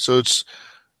 So it's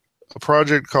a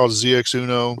project called ZX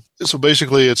Uno. So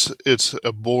basically, it's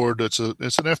a board. It's an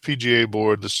FPGA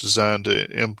board that's designed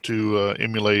to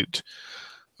emulate,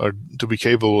 or to be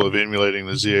capable of emulating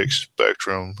the ZX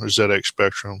Spectrum or ZX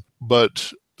Spectrum.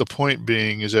 But the point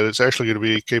being is that it's actually going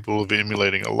to be capable of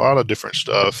emulating a lot of different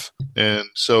stuff. And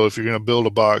so, if you're going to build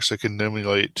a box that can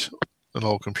emulate an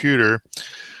old computer,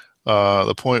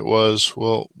 the point was,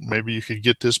 well, maybe you could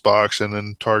get this box and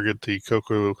then target the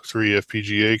Coco 3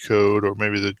 FPGA code, or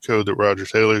maybe the code that Roger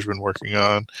Taylor's been working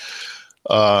on,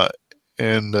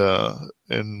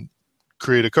 and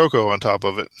create a Coco on top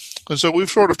of it. And so we've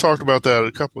sort of talked about that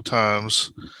a couple of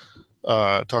times.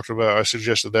 I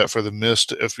suggested that for the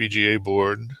MIST FPGA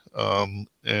board,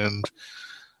 and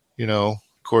of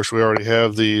course, we already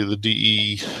have the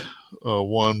DE.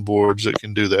 One boards that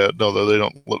can do that, although they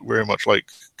don't look very much like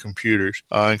computers.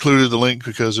 I included the link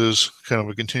because it's kind of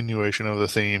a continuation of the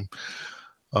theme.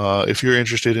 If you're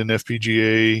interested in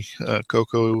FPGA,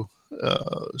 Coco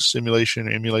simulation,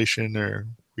 emulation, or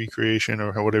recreation,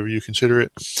 or whatever you consider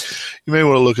it, you may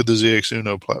want to look at the ZX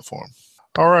Uno platform.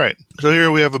 All right, so here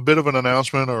we have a bit of an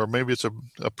announcement, or maybe it's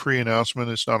a pre-announcement.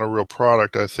 It's not a real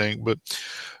product, I think, but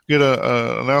we get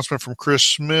an announcement from Chris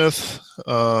Smith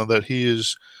that he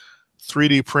is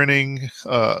 3D printing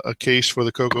a case for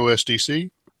the Coco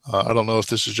SDC. I don't know if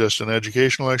this is just an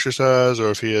educational exercise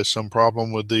or if he has some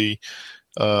problem with the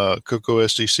Coco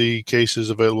SDC cases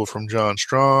available from John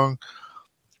Strong.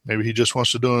 Maybe he just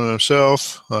wants to do it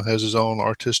himself, has his own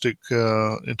artistic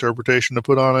interpretation to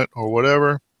put on it, or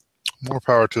whatever. More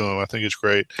power to him. I think it's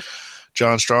great.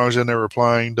 John Strong's in there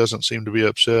replying, doesn't seem to be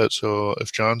upset. So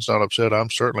if John's not upset, I'm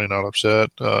certainly not upset.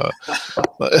 Like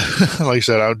I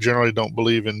said, I generally don't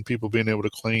believe in people being able to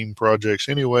claim projects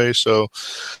anyway. So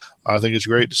I think it's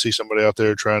great to see somebody out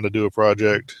there trying to do a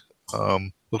project.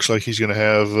 Looks like he's going to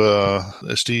have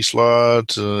SD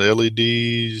slots,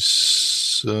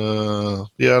 LEDs.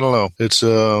 Yeah, I don't know. It's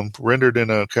rendered in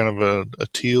a kind of a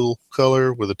teal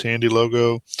color with a Tandy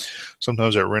logo.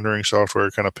 Sometimes that rendering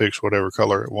software kind of picks whatever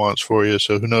color it wants for you.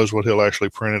 So who knows what he'll actually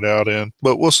print it out in.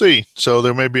 But we'll see. So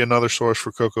there may be another source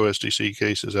for Coco SDC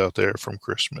cases out there from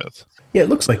Chris Smith. Yeah, it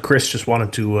looks like Chris just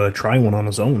wanted to try one on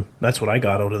his own. That's what I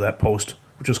got out of that post,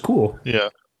 which is cool. Yeah.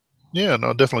 Yeah,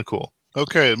 no, definitely cool.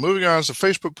 Okay, moving on to a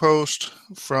Facebook post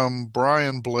from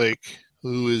Brian Blake,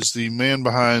 who is the man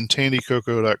behind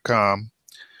TandyCoco.com.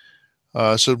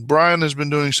 So Brian has been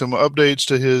doing some updates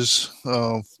to his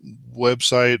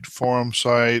website, forum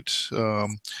site. I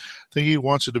think he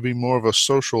wants it to be more of a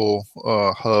social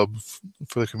hub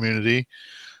for the community.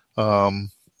 It's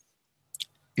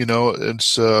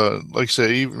like I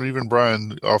say, even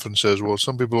Brian often says, well,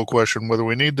 some people will question whether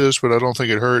we need this, but I don't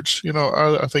think it hurts.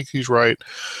 I think he's right.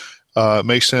 It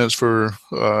makes sense for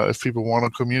if people want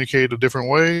to communicate a different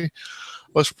way,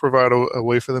 let's provide a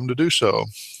way for them to do so.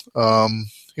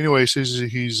 Anyway,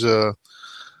 he's added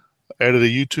a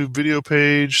YouTube video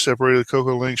page, separated the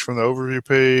Coco links from the overview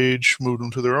page, moved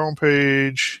them to their own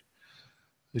page.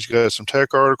 He's got some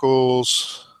tech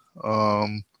articles.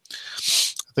 I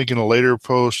think in a later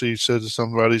post he said to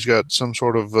somebody he's got some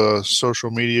sort of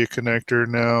social media connector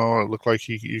now. It looked like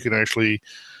you can actually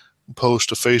post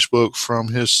to Facebook from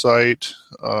his site.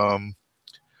 So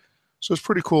it's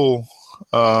pretty cool.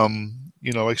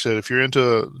 Like I said, if you're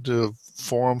into the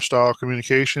forum style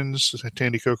communications,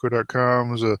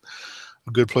 TandyCoco.com is a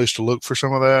good place to look for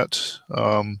some of that.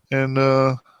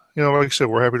 Like I said,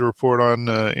 we're happy to report on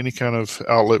any kind of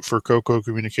outlet for Coco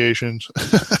communications.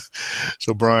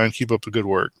 So, Brian, keep up the good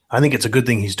work. I think it's a good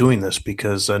thing he's doing this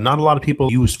because not a lot of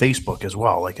people use Facebook as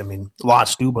well.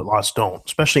 Lots do, but lots don't,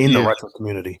 especially in the retro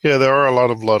community. Yeah, there are a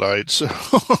lot of Luddites,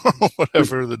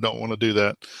 whatever, that don't want to do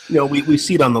that. We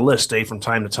see it on the list, from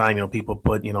time to time. People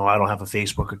put, I don't have a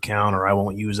Facebook account or I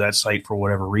won't use that site for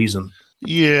whatever reason.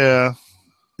 Yeah.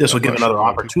 This will give another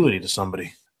opportunity to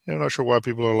somebody. I'm not sure why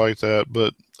people are like that,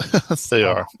 but they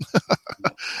are.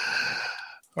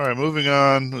 All right, moving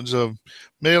on. There's a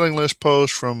mailing list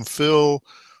post from Phil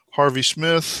Harvey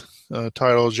Smith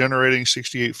titled Generating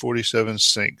 6847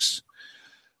 Syncs.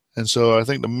 And so I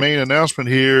think the main announcement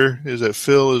here is that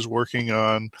Phil is working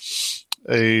on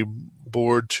a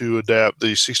board to adapt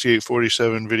the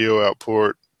 6847 video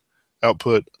output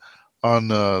on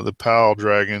the PAL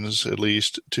Dragons, at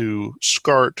least, to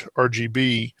SCART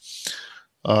RGB,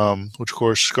 which, of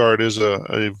course, SCART is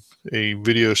a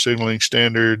video signaling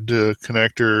standard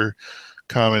connector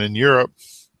common in Europe.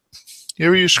 You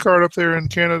ever use SCART up there in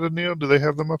Canada, Neil? Do they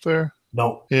have them up there?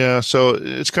 No. Yeah, so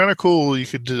it's kind of cool. You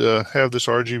could have this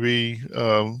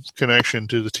RGB connection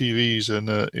to the TVs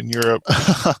in Europe.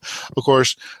 Of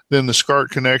course, then the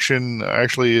SCART connection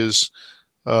actually is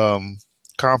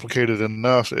complicated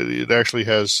enough. It actually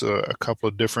has a couple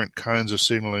of different kinds of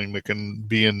signaling that can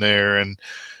be in there, and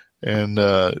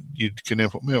you can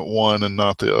implement one and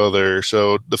not the other.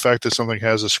 So the fact that something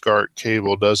has a SCART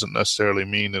cable doesn't necessarily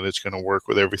mean that it's going to work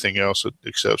with everything else that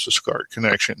accepts a SCART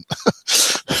connection.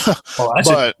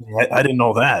 I didn't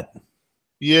know that.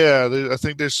 Yeah, I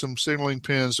think there's some signaling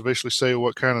pins to basically say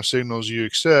what kind of signals you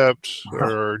accept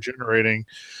or are generating.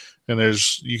 And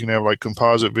you can have like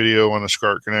composite video on a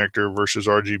SCART connector versus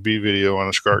RGB video on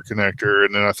a SCART connector.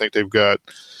 And then I think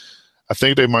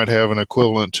they might have an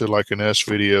equivalent to like an S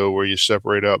video where you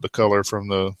separate out the color from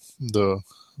the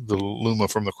luma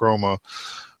from the chroma.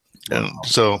 And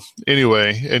so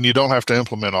anyway, and you don't have to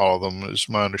implement all of them, is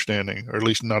my understanding, or at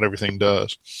least not everything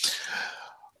does.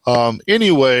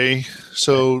 Anyway,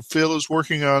 so Phil is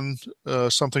working on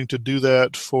something to do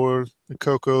that for the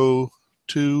Coco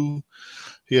 2.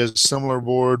 He has a similar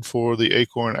board for the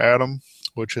Acorn Atom,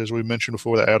 which, as we mentioned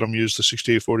before, the Atom used the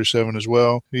 6847 as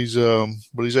well. He's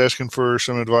asking for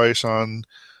some advice on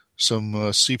some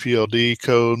CPLD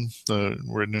code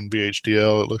written in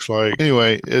VHDL, it looks like.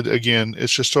 Anyway,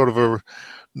 it's just sort of a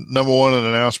number one, an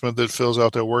announcement that Phil's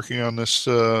out there working on this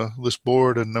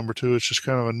board, and number two, it's just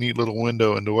kind of a neat little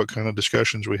window into what kind of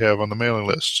discussions we have on the mailing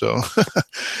list. So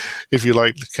if you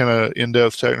like kind of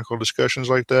in-depth technical discussions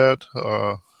like that,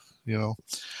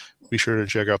 be sure to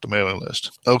check out the mailing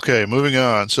list. Okay, moving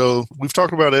on. So we've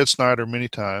talked about Ed Snyder many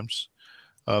times,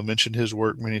 mentioned his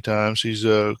work many times. He's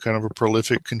kind of a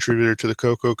prolific contributor to the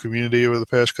Coco community over the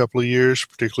past couple of years,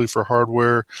 particularly for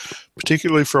hardware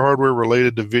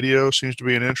related to video. Seems to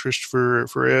be an interest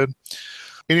for Ed.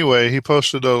 Anyway, he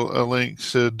posted a link,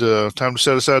 said, time to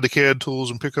set aside the CAD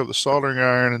tools and pick up the soldering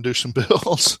iron and do some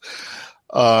builds.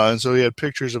 And so he had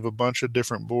pictures of a bunch of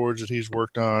different boards that he's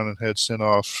worked on and had sent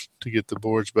off to get the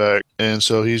boards back. And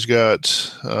so he's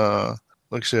got,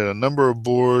 like I said, a number of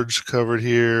boards covered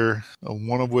here,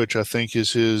 one of which I think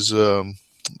is his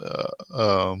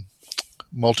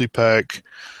multi-pack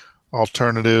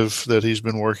alternative that he's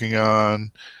been working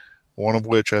on, one of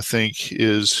which I think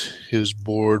is his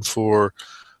board for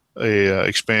a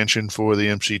expansion for the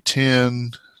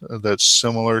MC10 that's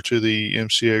similar to the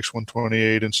MCX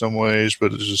 128 in some ways,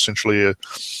 but it's essentially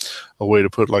a way to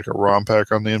put like a ROM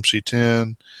pack on the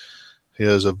MC10. He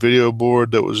has a video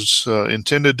board that was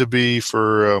intended to be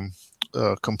for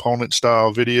component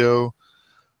style video,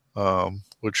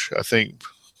 which I think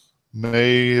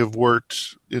may have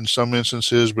worked in some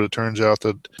instances, but it turns out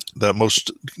that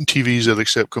most TVs that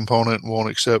accept component won't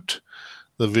accept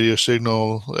the video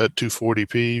signal at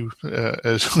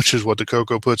 240p, which is what the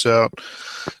Coco puts out.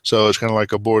 So it's kind of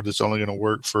like a board that's only going to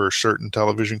work for certain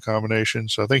television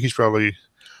combinations. So I think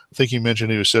he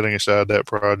mentioned he was setting aside that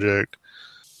project.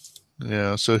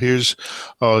 Yeah. So here's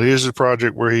a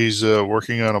project where he's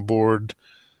working on a board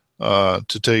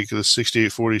to take the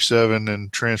 6847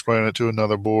 and transplant it to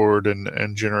another board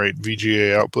and generate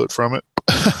VGA output from it.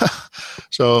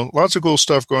 So lots of cool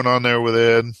stuff going on there with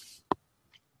Ed.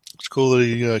 It's cool that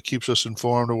he keeps us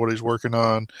informed of what he's working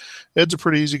on. Ed's a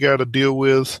pretty easy guy to deal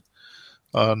with.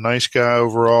 Nice guy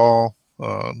overall.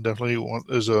 Definitely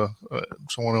is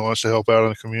someone who wants to help out in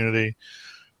the community.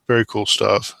 Very cool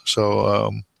stuff.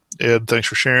 So Ed, thanks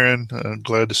for sharing.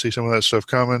 Glad to see some of that stuff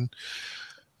coming.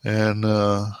 And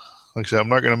like I said, I'm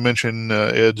not going to mention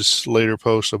Ed's later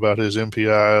post about his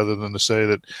MPI other than to say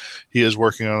that he is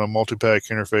working on a multi-pack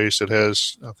interface that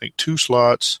has, I think, 2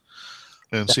 slots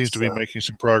and seems to be making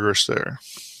some progress there.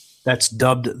 That's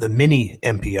dubbed the mini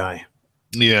MPI.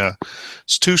 Yeah.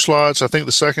 It's 2 slots. I think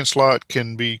the second slot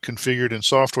can be configured in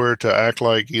software to act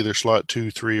like either slot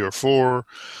 2, 3, or 4.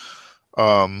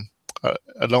 I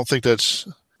don't think that's...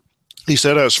 He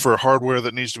said as for hardware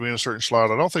that needs to be in a certain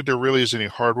slot. I don't think there really is any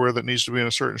hardware that needs to be in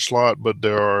a certain slot, but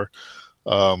there are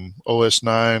OS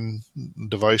 9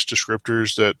 device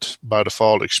descriptors that by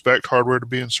default expect hardware to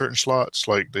be in certain slots.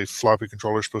 Like the floppy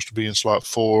controller is supposed to be in slot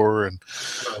 4, and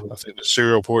I think the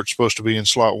serial port is supposed to be in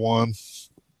slot 1.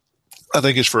 I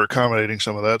think it's for accommodating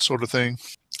some of that sort of thing.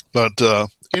 But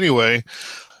anyway,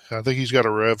 I think he's got a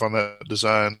rev on that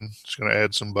design. It's going to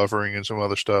add some buffering and some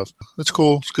other stuff. It's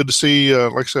cool. It's good to see.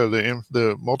 Like I said,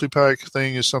 the multi-pack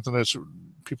thing is something that's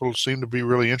people seem to be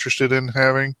really interested in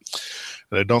having.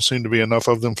 And there don't seem to be enough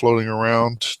of them floating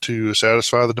around to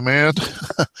satisfy the demand.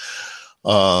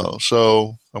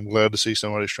 So I'm glad to see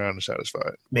somebody's trying to satisfy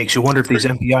it. Makes you wonder if these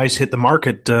MPIs hit the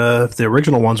market, if the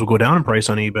original ones will go down in price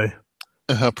on eBay.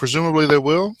 Presumably they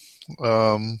will.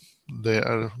 They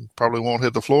probably won't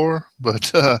hit the floor,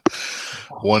 but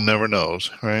one never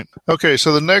knows, right? Okay,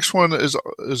 so the next one is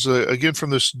again from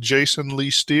this Jason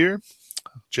Lee Steer.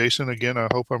 Jason, again, I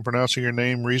hope I'm pronouncing your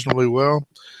name reasonably well.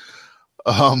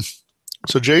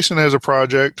 So Jason has a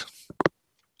project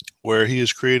where he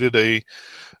has created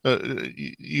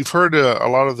you've heard a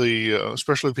lot of the,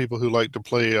 especially people who like to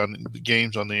play on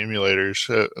games on the emulators,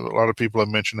 a lot of people have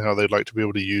mentioned how they'd like to be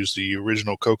able to use the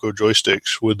original Coco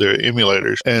joysticks with their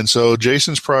emulators. And so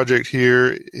Jason's project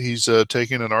here, he's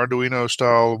taking an Arduino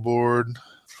style board.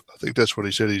 I think that's what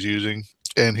he said he's using.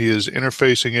 And he is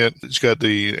interfacing it. It's got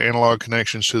the analog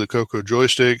connections to the Coco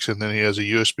joysticks, and then he has a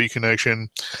USB connection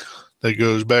that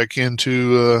goes back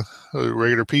into a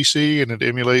regular PC, and it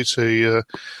emulates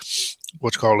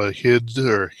what's called a HID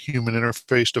or human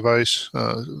interface device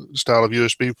style of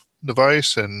USB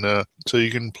device. And so you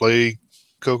can play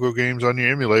Coco games on your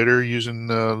emulator using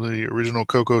the original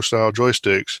Coco style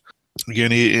joysticks.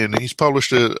 Again, he's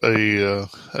published a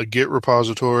Git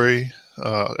repository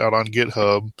out on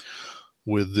GitHub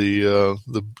with the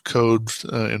code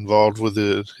involved with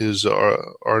his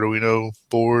Arduino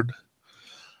board.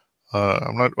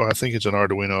 I think it's an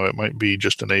Arduino. It might be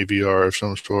just an AVR of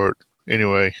some sort.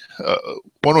 Anyway,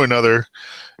 one way or another,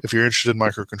 if you're interested in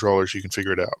microcontrollers, you can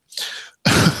figure it out.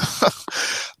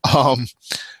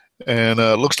 And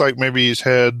it looks like maybe he's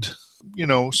had,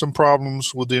 some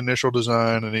problems with the initial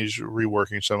design, and he's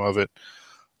reworking some of it.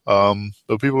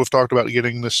 But people have talked about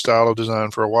getting this style of design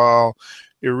for a while.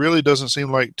 It really doesn't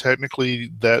seem like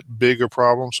technically that big a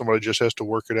problem. Somebody just has to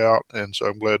work it out, and so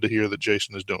I'm glad to hear that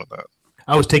Jason is doing that.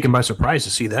 I was taken by surprise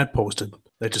to see that posted.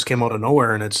 That just came out of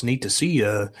nowhere, and it's neat to see.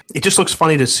 It just looks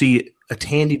funny to see a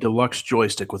Tandy Deluxe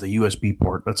joystick with a USB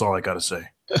port. That's all I got to say.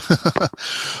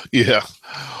 Yeah.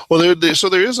 Well, so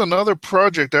there is another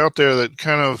project out there that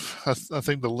kind of, I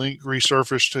think the link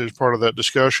resurfaced as part of that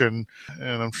discussion,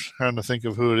 and I'm trying to think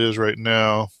of who it is right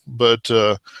now. But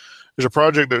there's there's a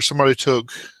project that somebody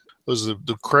took. Was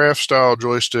the craft style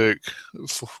joystick,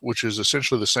 which is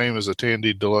essentially the same as the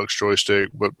Tandy Deluxe joystick,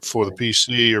 but for the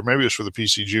PC, or maybe it's for the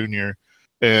PC Junior.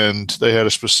 And they had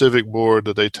a specific board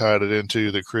that they tied it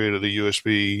into that created a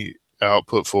USB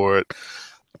output for it.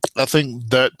 I think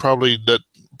that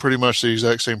pretty much the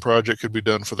exact same project could be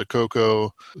done for the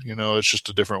Coco. It's just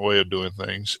a different way of doing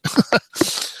things.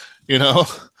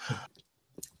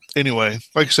 Anyway,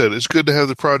 like I said, it's good to have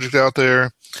the project out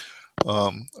there.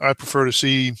 I prefer to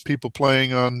see people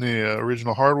playing on the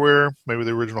original hardware. Maybe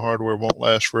the original hardware won't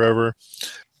last forever.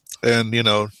 And,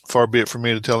 far be it from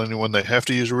me to tell anyone they have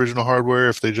to use original hardware.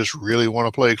 If they just really want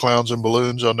to play Clowns and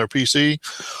Balloons on their PC,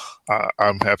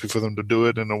 I'm happy for them to do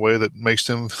it in a way that makes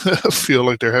them feel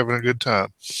like they're having a good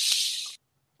time.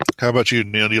 How about you,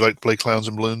 Neil? Do you like to play Clowns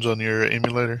and Balloons on your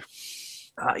emulator?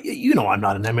 I'm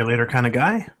not an emulator kind of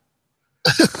guy.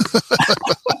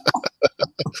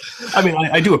 I mean,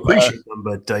 I do appreciate them,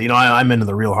 but, I'm into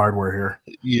the real hardware here.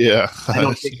 Yeah. I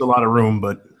don't take a lot of room,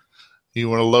 but... You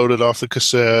want to load it off the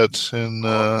cassette and...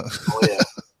 Oh, yeah.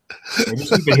 I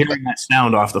just keep hearing that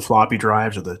sound off the floppy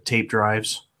drives or the tape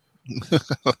drives.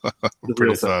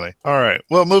 Pretty funny. All right.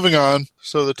 Well, moving on.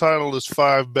 So the title is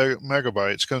 5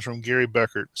 Megabytes. Comes from Gary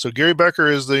Becker. So Gary Becker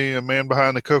is the man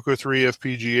behind the Coco 3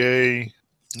 FPGA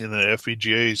in the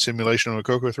FPGA simulation of a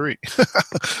Coco 3.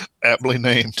 Aptly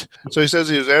named. So he says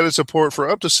he has added support for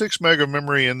up to 6 meg of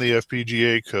memory in the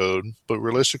FPGA code, but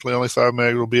realistically only 5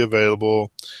 meg will be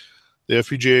available. The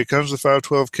FPGA comes with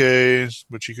 512K,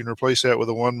 but you can replace that with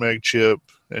a 1 meg chip,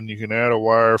 and you can add a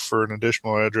wire for an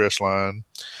additional address line.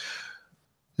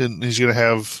 And he's going to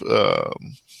have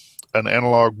an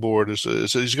analog board. He's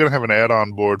going to have an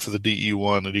add-on board for the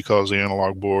DE1 that he calls the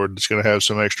analog board. It's going to have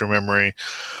some extra memory.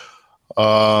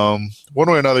 One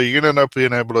way or another, you're going to end up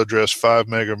being able to address 5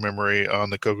 meg of memory on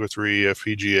the Coco 3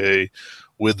 FPGA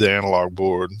with the analog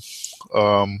board.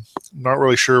 Not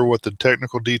really sure what the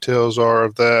technical details are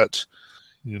of that.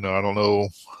 I don't know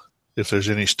if there's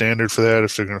any standard for that,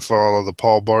 if they're going to follow the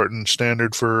Paul Barton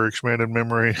standard for expanded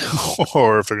memory,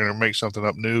 or if they're going to make something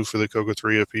up new for the Coco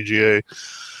 3 FPGA.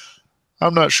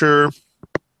 I'm not sure.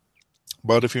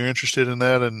 But if you're interested in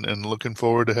that and looking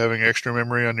forward to having extra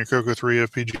memory on your Coco 3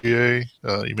 FPGA,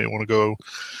 you may want to go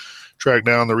track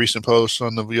down the recent posts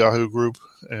on the Yahoo group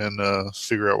and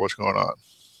figure out what's going on.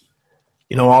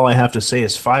 All I have to say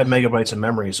is 5 megabytes of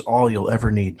memory is all you'll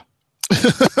ever need.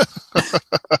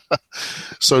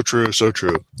 So true, so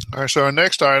true. All right, so our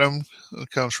next item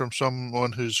comes from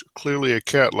someone who's clearly a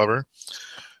cat lover.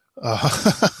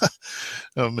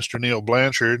 Mr. Neil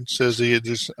Blanchard says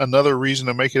there's another reason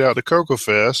to make it out to Coco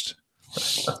Fest.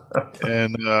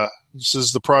 And this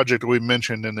is the project we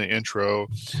mentioned in the intro.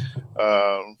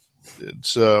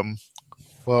 So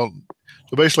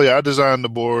basically I designed the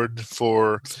board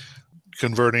for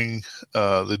converting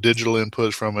the digital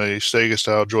inputs from a Sega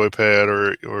style joypad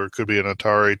or it could be an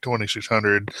Atari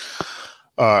 2600.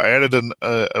 Added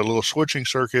a little switching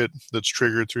circuit that's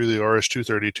triggered through the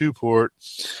RS-232 port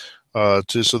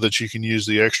so that you can use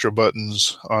the extra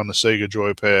buttons on the Sega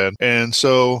joypad. And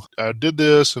so I did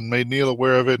this and made Neil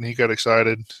aware of it, and he got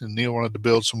excited. And Neil wanted to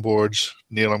build some boards.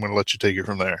 Neil, I'm going to let you take it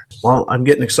from there. Well, I'm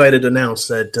getting excited to announce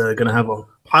that going to have a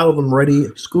pile of them ready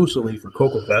exclusively for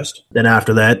Coco Fest. Then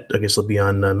after that, I guess they'll be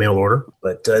on mail order.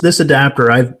 But this adapter,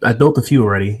 I've built a few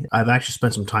already. I've actually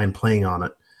spent some time playing on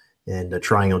it and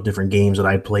trying out different games that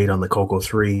I played on the Coco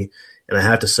 3. And I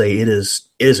have to say, it is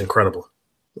incredible.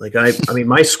 Like, I mean,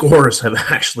 my scores have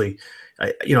actually,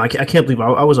 I can't believe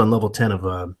I was on level 10 of,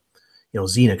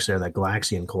 Xenix there, that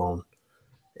Galaxian clone.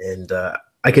 And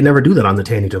I could never do that on the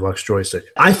Tandy Deluxe joystick.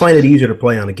 I find it easier to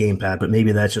play on a gamepad, but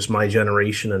maybe that's just my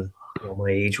generation and my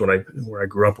age, where I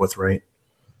grew up with, right?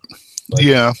 But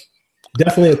yeah.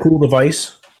 Definitely a cool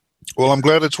device. Well, I'm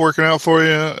glad it's working out for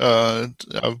you.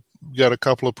 I've got a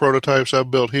couple of prototypes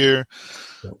I've built here.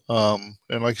 And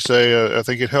like I say, I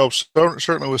think it helps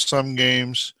certainly with some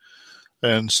games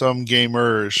and some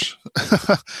gamers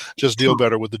just deal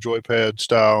better with the joypad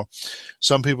style.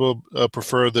 Some people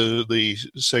prefer the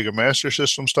Sega Master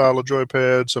System style of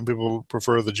joypad. Some people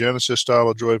prefer the Genesis style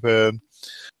of joypad.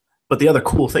 But the other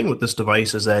cool thing with this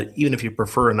device is that even if you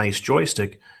prefer a nice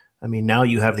joystick, I mean, now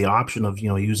you have the option of,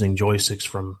 using joysticks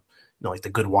from, like the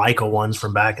good Waiko ones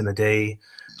from back in the day,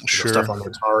 sure. Stuff on the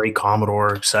Atari,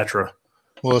 Commodore, etc.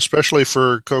 Well, especially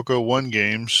for Coco 1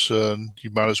 games, you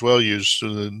might as well use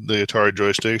the Atari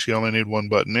joysticks. You only need one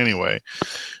button anyway.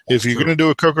 If you're going to do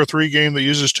a Coco 3 game that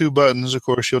uses 2 buttons, of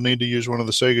course, you'll need to use one of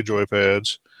the Sega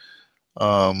joypads.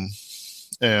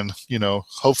 And,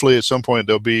 hopefully at some point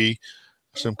there'll be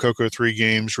some Coco 3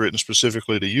 games written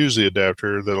specifically to use the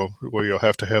adapter where you'll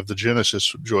have to have the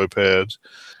Genesis joypads.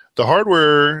 The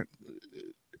hardware,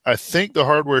 I think the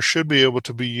hardware should be able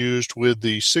to be used with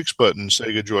the 6-button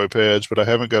Sega joypads, but I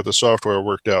haven't got the software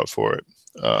worked out for it.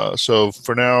 So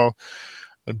for now,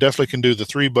 I definitely can do the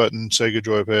 3-button Sega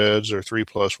joypads or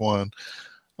 3+1.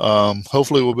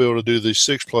 Hopefully we'll be able to do the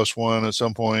 6+1 at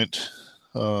some point.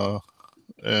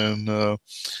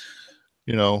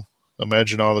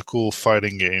 Imagine all the cool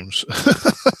fighting games,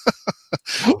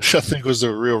 which I think was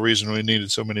the real reason we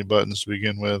needed so many buttons to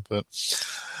begin with. But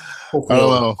hopefully I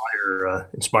don't know.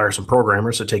 Inspire some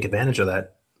programmers to take advantage of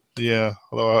that. Yeah,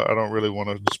 although I don't really want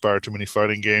to inspire too many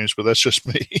fighting games, but that's just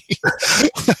me.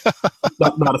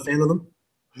 Not a fan of them?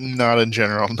 Not in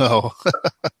general, no.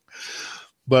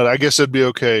 But I guess it'd be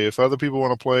okay if other people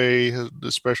want to play,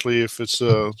 especially if it's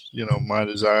my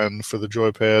design for the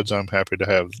joypads. I'm happy to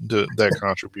have that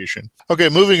contribution. Okay,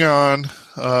 moving on.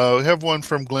 We have one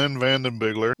from Glenn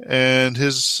Vandenbigler, and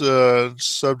his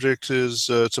subject is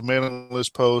it's a mailing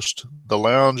list post. The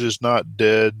lounge is not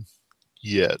dead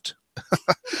yet.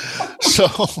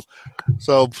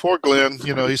 So poor Glenn.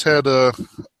 He's had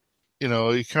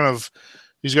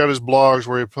he's got his blogs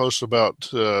where he posts about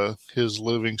his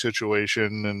living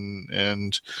situation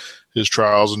and his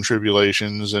trials and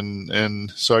tribulations,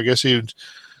 and so I guess he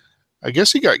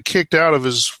got kicked out of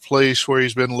his place where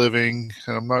he's been living,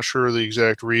 and I'm not sure the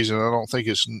exact reason. I don't think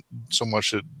it's so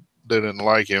much that they didn't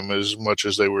like him as much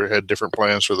as they had different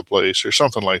plans for the place or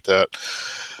something like that.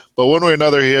 But one way or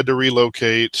another, he had to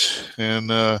relocate, and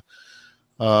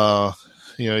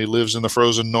he lives in the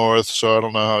frozen north, so I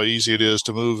don't know how easy it is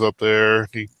to move up there.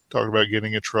 He talked about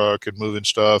getting a truck and moving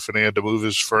stuff, and he had to move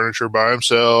his furniture by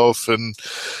himself. And,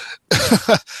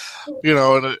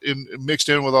 and mixed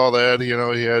in with all that, he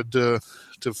had to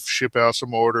ship out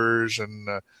some orders. And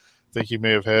I think he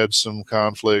may have had some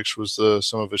conflicts with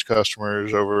some of his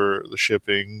customers over the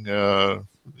shipping.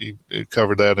 He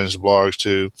covered that in his blogs,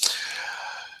 too.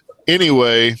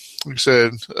 Anyway, like I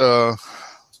said,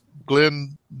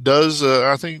 Glenn does,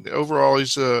 I think overall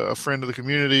he's a friend of the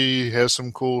community. He has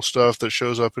some cool stuff that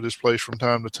shows up at his place from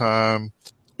time to time.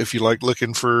 If you like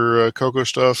looking for Coco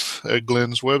stuff at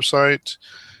Glenn's website,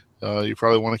 you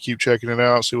probably want to keep checking it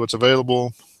out, see what's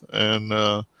available, and,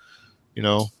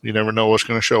 you never know what's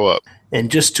going to show up.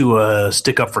 And just to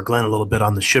stick up for Glenn a little bit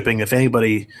on the shipping, if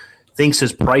anybody thinks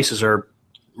his prices are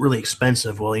really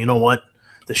expensive, well, you know what?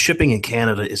 The shipping in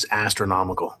Canada is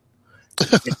astronomical.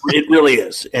 It really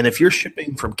is. And if you're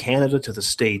shipping from Canada to the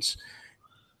States,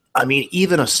 I mean,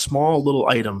 even a small little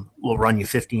item will run you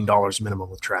 $15 minimum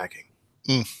with tracking.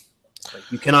 Like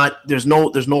you cannot. There's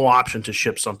no option to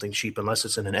ship something cheap unless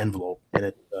it's in an envelope and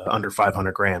it's under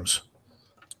 500 grams.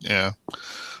 Yeah.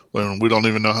 Well, we don't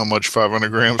even know how much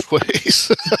 500 grams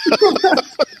weighs.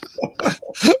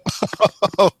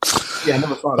 Yeah, I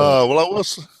never thought of that. Well,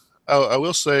 I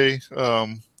will say,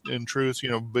 in truth,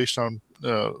 based on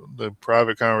the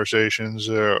private conversations,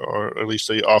 or at least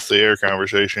the off-the-air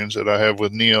conversations that I have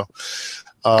with Neil.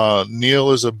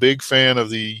 Neil is a big fan of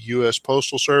the U.S.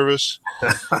 Postal Service.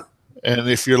 And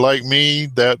if you're like me,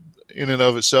 that in and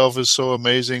of itself is so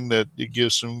amazing that it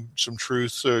gives some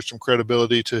truth or some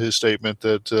credibility to his statement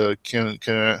that the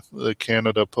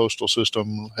Canada postal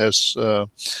system has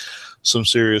some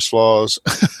serious flaws.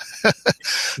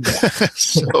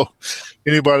 So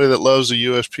anybody that loves the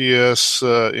USPS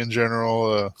in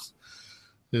general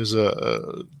is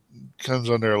comes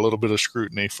under a little bit of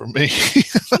scrutiny from me.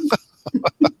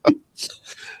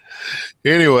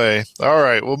 Anyway, all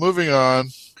right. Well, moving on.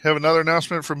 Have another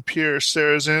announcement from Pierre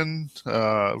Sarrazin,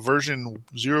 version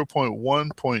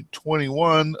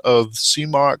 0.1.21 of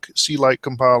CMOC C-Lite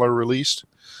compiler released.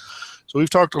 So we've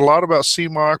talked a lot about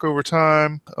CMOC over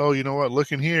time. Oh, you know what?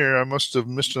 Looking here, I must have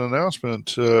missed an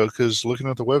announcement because looking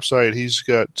at the website, he's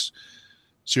got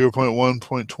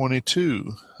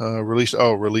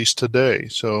 0.1.22 released today.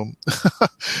 So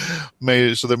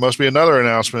so there must be another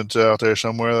announcement out there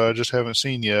somewhere that I just haven't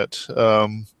seen yet.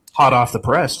 Hot off the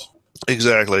press.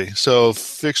 Exactly. So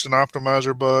fixed an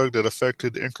optimizer bug that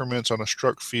affected increments on a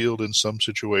struck field in some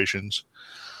situations.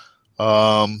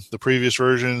 The previous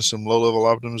version, some low-level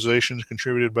optimizations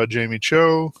contributed by Jamie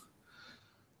Cho.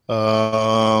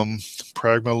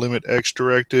 Pragma limit X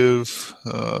directive.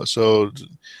 So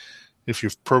if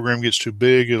your program gets too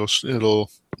big,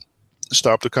 it'll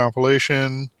stop the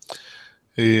compilation.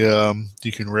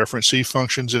 You can reference C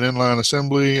functions in inline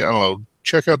assembly. I don't know.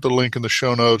 Check out the link in the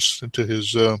show notes to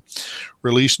his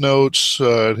release notes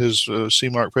at his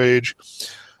CMOC page.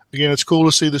 Again, it's cool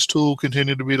to see this tool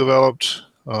continue to be developed.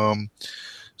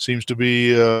 Seems to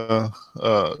be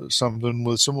something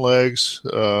with some legs.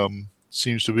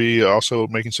 seems to be also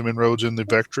making some inroads in the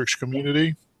Vectrix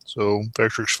community. So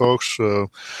Vectrix folks,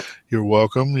 you're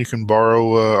welcome. You can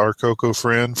borrow our Coco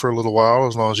friend for a little while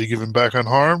as long as you give him back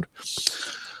unharmed.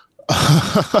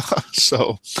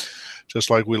 So just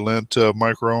like we lent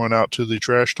Mike Rowan out to the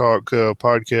Trash Talk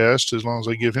podcast, as long as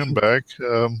I give him back,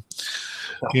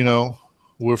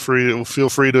 we'll feel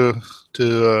free to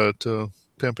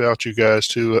pimp out you guys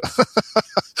to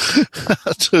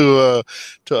to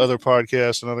other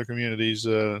podcasts and other communities,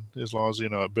 as long as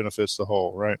it benefits the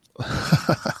whole, right?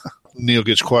 Neil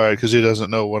gets quiet because he doesn't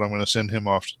know what I'm going to send him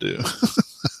off to do.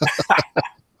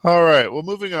 All right, well,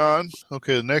 moving on.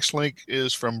 Okay, the next link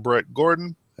is from Brett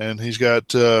Gordon, and he's got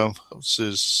this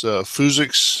is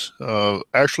Phuzix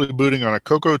actually booting on a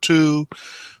Coco 2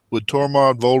 with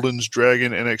Tormod Volden's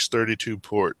Dragon NX32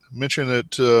 port. Mentioned that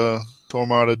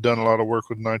Tormod had done a lot of work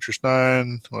with Nitrous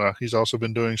 9. Well, he's also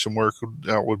been doing some work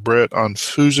out with Brett on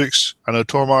Phuzix. I know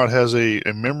Tormod has a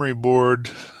memory board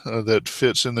that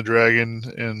fits in the Dragon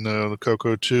in the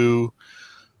Coco 2.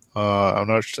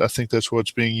 I think that's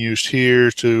what's being used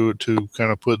here to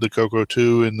kind of put the Coco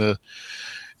 2 in the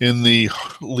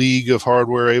league of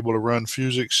hardware able to run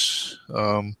Phuzix.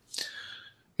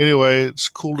 Anyway, it's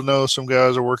cool to know some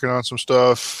guys are working on some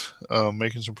stuff,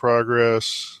 making some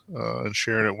progress, and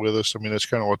sharing it with us. I mean, that's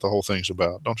kind of what the whole thing's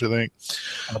about, don't you think?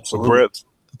 Absolutely. So, Brett,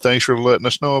 thanks for letting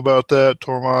us know about that.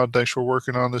 Tormod, thanks for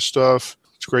working on this stuff.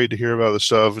 It's great to hear about this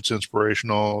stuff. It's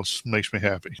inspirational. It makes me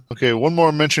happy. Okay, one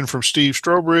more mention from Steve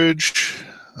Strobridge,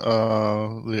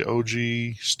 the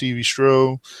OG Stevie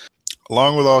Stro.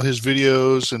 Along with all his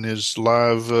videos and his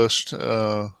live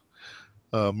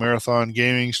marathon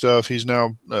gaming stuff, he's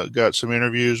now got some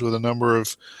interviews with a number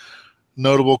of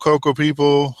notable Coco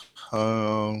people,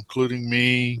 including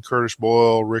me, Curtis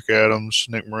Boyle, Rick Adams,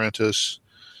 Nick Morentis,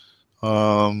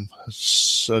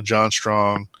 John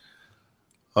Strong.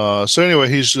 So anyway,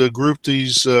 he's grouped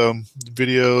these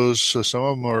videos. Some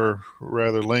of them are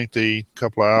rather lengthy, a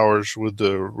couple of hours with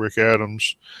Rick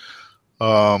Adams.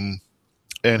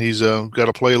 And he's got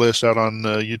a playlist out on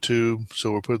YouTube,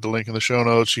 so we'll put the link in the show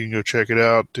notes. You can go check it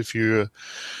out. If you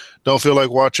don't feel like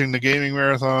watching the gaming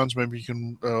marathons, maybe you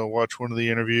can watch one of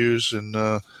the interviews and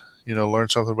learn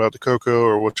something about the Coco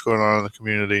or what's going on in the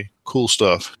community. Cool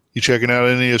stuff. You checking out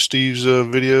any of Steve's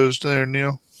videos there,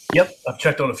 Neil? Yep, I've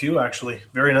checked out a few, actually.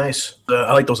 Very nice.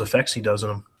 I like those effects he does in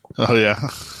them. Oh, yeah.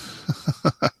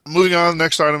 Moving on,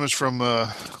 next item is from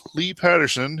Lee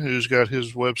Patterson, who's got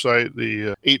his website,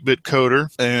 the 8-Bit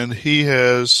Coder, and he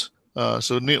has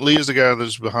so Lee is the guy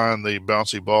that's behind the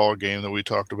bouncy ball game that we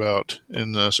talked about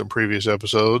in some previous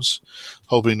episodes.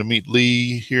 Hoping to meet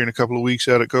Lee here in a couple of weeks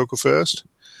out at Coco Fest.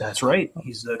 That's right.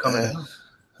 He's coming down.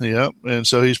 Yep, and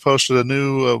so he's posted a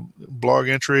new blog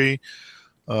entry.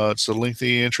 It's a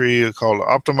lengthy entry called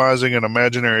Optimizing an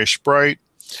Imaginary Sprite.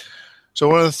 So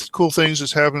one of the cool things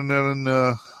that's happening on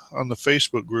the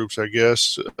Facebook groups, I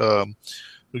guess,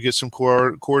 we get some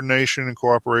coordination and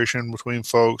cooperation between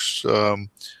folks with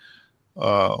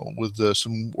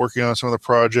some working on some of the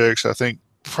projects. I think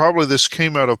probably this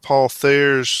came out of Paul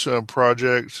Thayer's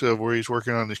project where he's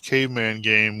working on this caveman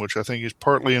game, which I think is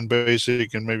partly in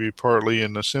BASIC and maybe partly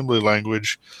in assembly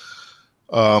language.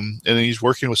 And he's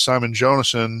working with Simon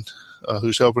Jonason,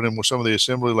 who's helping him with some of the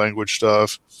assembly language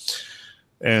stuff.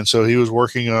 And so he was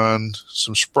working on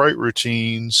some sprite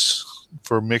routines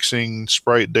for mixing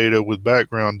sprite data with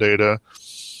background data.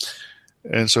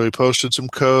 And so he posted some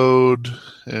code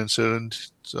and said,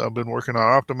 I've been working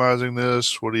on optimizing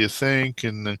this. What do you think?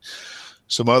 And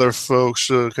some other folks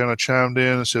kind of chimed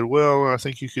in and said, well, I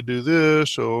think you could do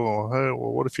this. Or, hey,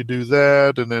 well, what if you do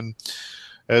that? And then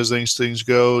as things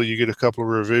go, you get a couple of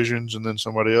revisions, and then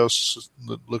somebody else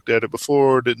that looked at it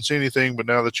before didn't see anything, but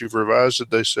now that you've revised it,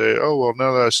 they say, oh, well,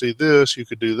 now that I see this, you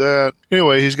could do that.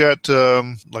 Anyway, he's got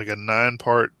like a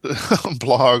 9-part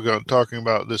blog on talking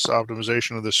about this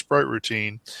optimization of this sprite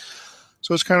routine.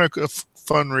 So it's kind of a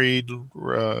fun read.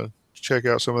 Check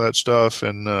out some of that stuff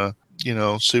and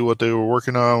see what they were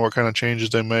working on, what kind of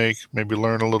changes they make, maybe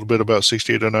learn a little bit about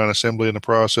 6809 assembly in the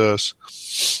process.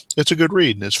 It's a good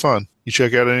read, and it's fun. You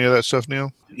check out any of that stuff,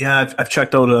 Neil? Yeah, I've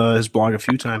checked out his blog a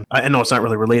few times. I know it's not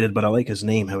really related, but I like his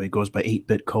name, how he goes by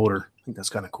 8-Bit Coder. I think that's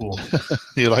kind of cool.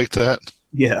 You like that?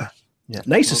 Yeah.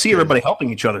 Nice to see everybody helping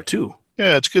each other, too.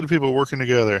 Yeah, it's good people working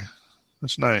together.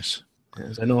 That's nice.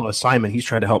 As I know Simon, he's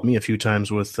tried to help me a few times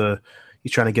with,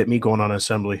 he's trying to get me going on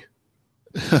assembly.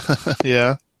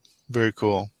 Yeah. Very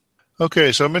cool.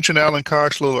 Okay, so I mentioned Alan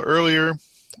Cox a little earlier.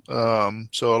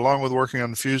 So along with working on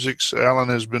the Phuzix, Alan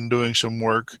has been doing some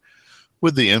work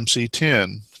with the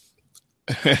MC10.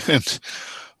 And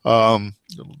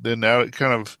then now it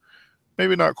kind of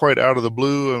maybe not quite out of the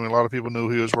blue. I mean, a lot of people knew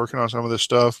he was working on some of this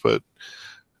stuff, but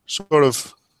sort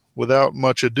of without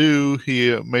much ado,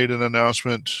 he made an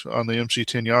announcement on the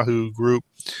MC10 Yahoo group.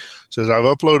 It says, I've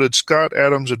uploaded Scott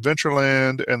Adams'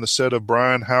 Adventureland and the set of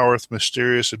Brian Howarth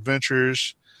Mysterious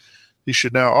Adventures. These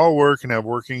should now all work and have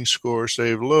working score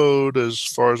save load. As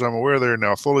far as I'm aware, they're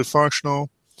now fully functional.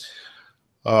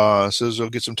 It says I'll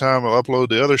get some time. I'll upload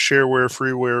the other shareware,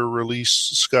 freeware release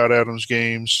Scott Adams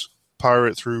games,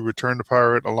 Pirate through Return to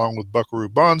Pirate, along with Buckaroo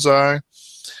Banzai.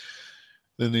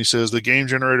 Then he says the game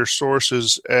generator source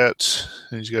is at,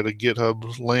 and he's got a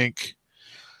GitHub link.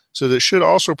 So that should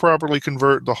also properly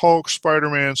convert the Hulk,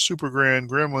 Spider-Man, Super Grand,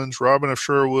 Gremlins, Robin of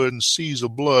Sherwood, and Seas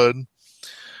of Blood,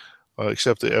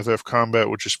 except the FF Combat,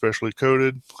 which is specially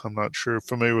coded. I'm not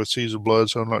familiar with Seas of Blood,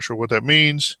 so I'm not sure what that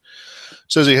means.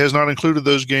 Says he has not included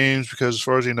those games because, as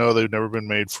far as you know, they've never been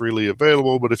made freely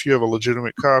available. But if you have a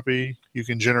legitimate copy, you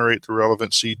can generate the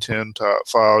relevant C10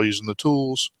 file using the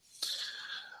tools.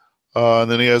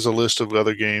 And then he has a list of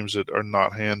other games that are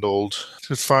not handled.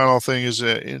 The final thing is,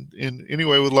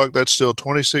 anyway, with luck, that's still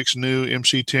 26 new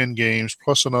MC10 games,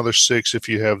 plus another 6 if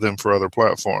you have them for other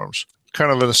platforms.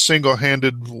 Kind of in a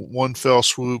single-handed, one fell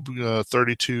swoop,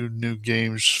 32 new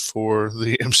games for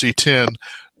the MC10.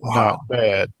 Wow. Not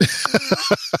bad.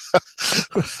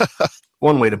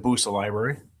 One way to boost the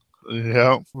library.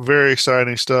 Yeah, very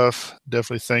exciting stuff.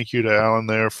 Definitely thank you to Alan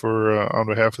there for on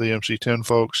behalf of the MC10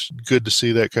 folks. Good to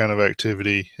see that kind of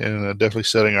activity, and definitely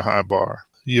setting a high bar.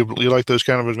 You like those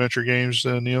kind of adventure games,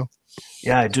 Neil?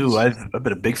 Yeah, I do. I've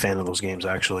been a big fan of those games,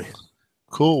 actually.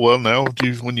 Cool. Well, now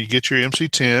when you get your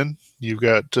MC10, you've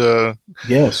got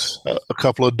yes, a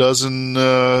couple of dozen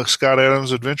Scott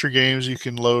Adams adventure games you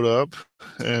can load up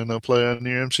and play on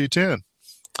your MC10.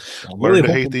 Learn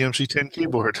to hate the MC10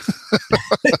 keyboard.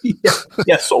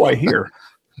 yeah, so I hear.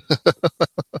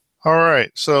 All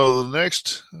right. So the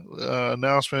next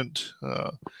announcement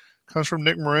comes from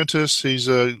Nick Morentis. He's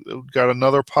got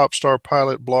another Popstar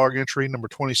Pilot blog entry, number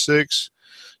 26.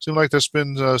 Seems like that's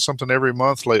been something every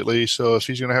month lately. So if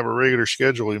he's going to have a regular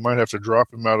schedule, you might have to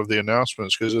drop him out of the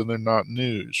announcements because then they're not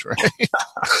news, right?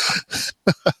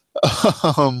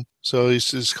 So he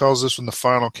calls this one the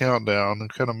final countdown.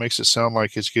 It kind of makes it sound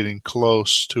like it's getting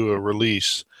close to a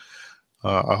release.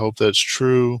 I hope that's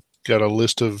true. Got a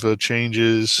list of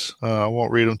changes. I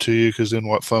won't read them to you because then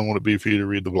what fun would it be for you to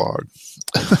read the blog?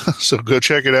 So go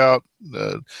check it out.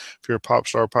 If you're a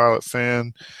Popstar Pilot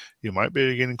fan, you might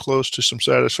be getting close to some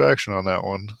satisfaction on that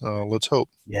one. Let's hope.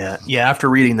 Yeah. After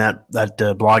reading that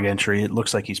blog entry, it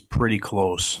looks like he's pretty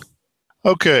close.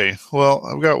 Okay. Well,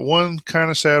 I've got one kind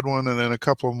of sad one, and then a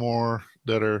couple more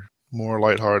that are more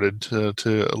lighthearted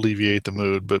to alleviate the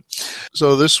mood. But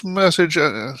so this message,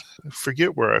 I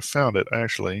forget where I found it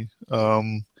actually.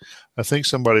 I think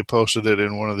somebody posted it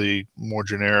in one of the more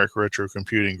generic retro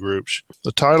computing groups.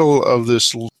 The title of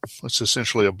this, it's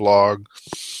essentially a blog,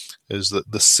 is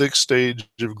that the sixth stage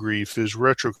of grief is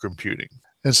retro computing.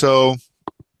 And so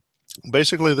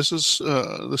basically this is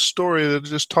the story that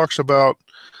just talks about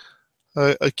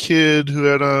a kid who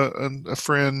had a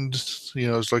friend, it's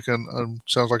like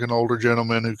sounds like an older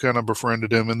gentleman who kind of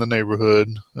befriended him in the neighborhood,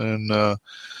 and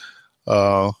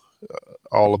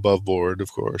all above board,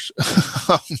 of course.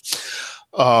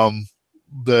 Someone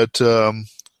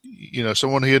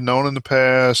he had known in the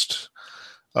past,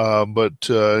 but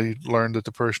he learned that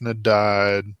the person had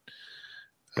died,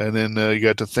 and then he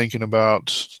got to thinking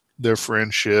about their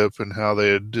friendship and how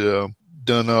they had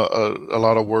done a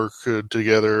lot of work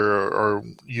together, or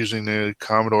using the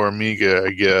Commodore Amiga,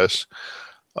 I guess,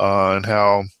 and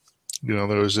how there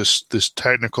was this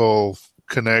technical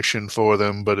connection for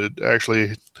them, but it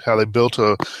actually how they built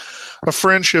a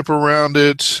friendship around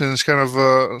it, and it's kind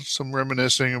of some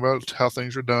reminiscing about how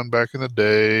things were done back in the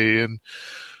day and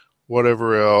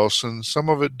whatever else, and some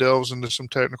of it delves into some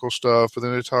technical stuff, but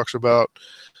then it talks about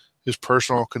his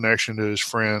personal connection to his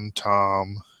friend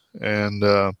Tom, and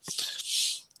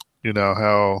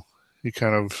how he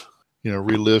kind of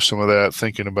relived some of that,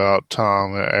 thinking about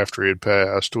Tom after he had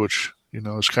passed, which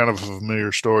it's kind of a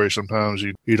familiar story. Sometimes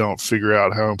you don't figure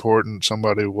out how important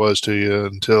somebody was to you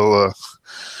until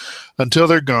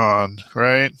they're gone,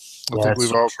 right? I think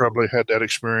we've all probably had that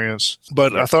experience.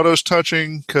 But I thought it was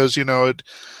touching because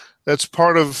that's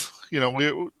part of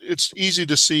it's easy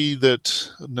to see that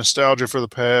nostalgia for the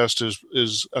past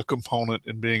is a component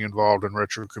in being involved in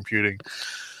retro computing.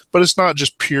 But it's not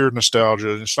just pure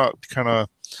nostalgia. It's not kind of,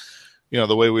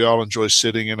 the way we all enjoy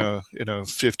sitting in a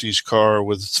 50s car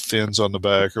with fins on the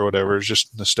back or whatever. It's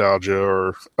just nostalgia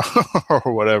or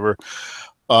or whatever.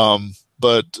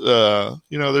 But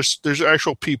there's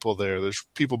actual people there. There's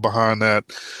people behind that.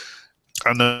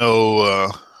 I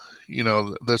know,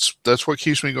 that's what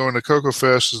keeps me going to Cocoa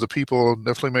Fest is the people.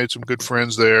 Definitely made some good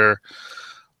friends there.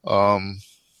 I've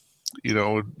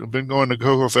been going to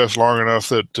Cocoa Fest long enough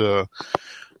that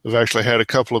I've actually had a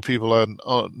couple of people I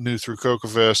knew through Cocoa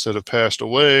Fest that have passed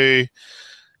away.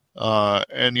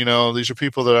 And these are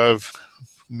people that I've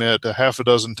met a half a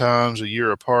dozen times a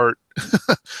year apart.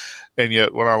 And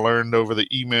yet when I learned over the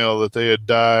email that they had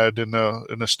died in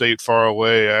a state far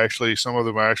away, some of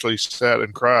them actually sat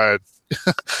and cried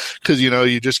because,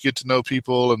 you just get to know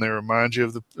people and they remind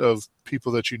you of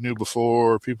people that you knew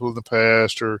before or people in the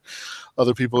past or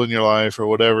other people in your life or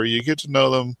whatever. You get to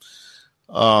know them.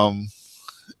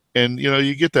 And,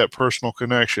 you get that personal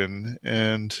connection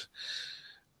and,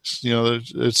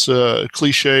 it's a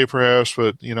cliche perhaps,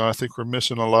 but, I think we're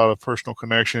missing a lot of personal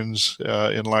connections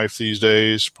in life these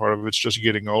days. Part of it's just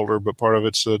getting older, but part of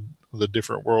it's the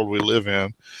different world we live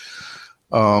in.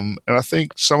 And I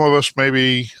think some of us,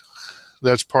 maybe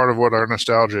that's part of what our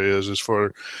nostalgia is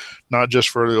for not just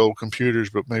for the old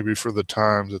computers, but maybe for the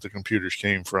times that the computers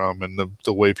came from and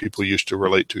the way people used to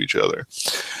relate to each other.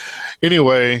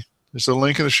 Anyway, there's a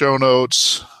link in the show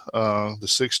notes, the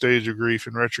 6 Stage of Grief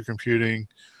in Retrocomputing.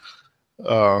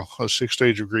 A 6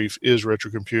 Stage of Grief is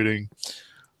retrocomputing.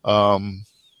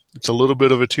 It's a little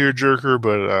bit of a tearjerker,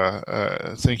 but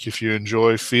I think if you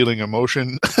enjoy feeling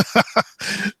emotion,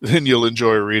 then you'll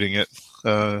enjoy reading it.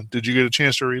 Did you get a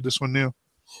chance to read this one, Neil?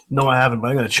 No, I haven't, but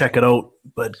I'm going to check it out.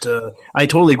 But I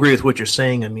totally agree with what you're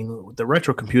saying. I mean, the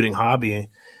retrocomputing hobby,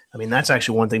 that's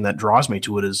actually one thing that draws me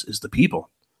to it is the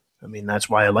people. That's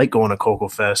why I like going to Cocoa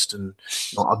Fest and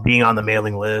being on the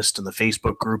mailing list and the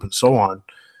Facebook group and so on.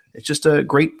 It's just a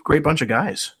great bunch of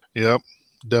guys. Yep,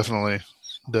 definitely.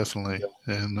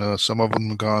 And some of them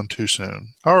have gone too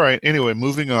soon. All right. Anyway,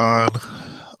 moving on.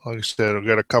 Like I said, I've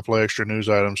got a couple of extra news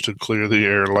items to clear the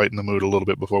air, lighten the mood a little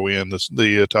bit before we end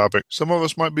the topic. Some of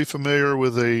us might be familiar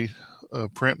with a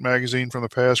print magazine from the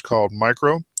past called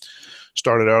Micro.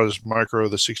 Started out as Micro,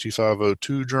 the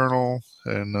 6502 journal,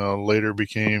 and later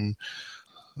became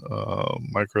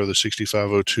Micro, the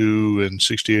 6502 and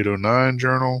 6809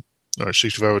 journal. Or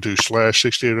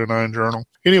 6502/6809 journal.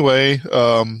 Anyway,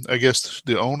 I guess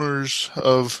the owners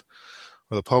or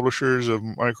the publishers of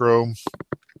Micro,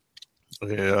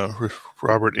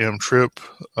 Robert M. Tripp,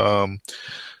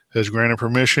 has granted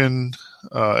permission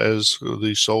as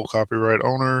the sole copyright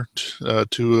owner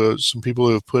to some people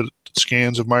who have put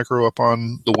scans of Micro up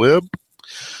on the web,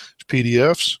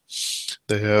 PDFs.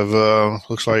 They have,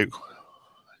 looks like,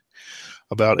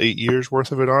 about 8 years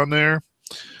worth of it on there.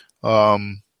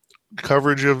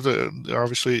 Coverage of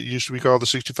obviously it used to be called the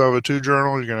 6502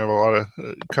 journal. You're going to have a lot of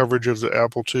coverage of the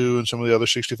Apple II and some of the other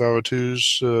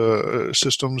 6502's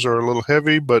systems are a little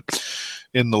heavy, but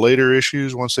in the later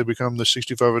issues, once they become the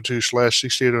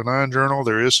 6502/6809 journal,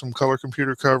 there is some color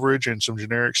computer coverage and some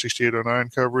generic 6809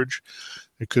 coverage.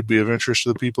 It could be of interest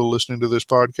to the people listening to this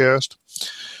podcast.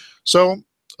 So,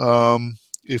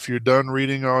 if you're done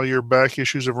reading all your back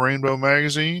issues of Rainbow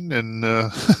Magazine and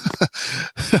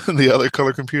the other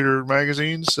color computer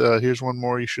magazines, here's one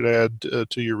more you should add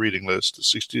to your reading list: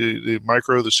 the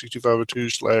Micro, the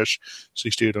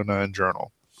 6502/6809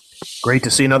 journal. Great to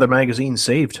see another magazine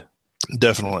saved.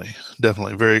 Definitely,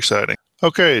 very exciting.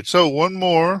 Okay, so one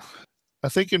more. I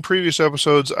think in previous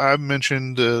episodes I've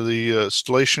mentioned the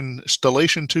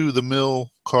Stellation 2 the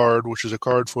Mill card, which is a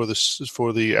card for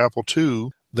the Apple II.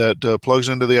 That plugs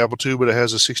into the Apple II, but it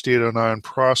has a 6809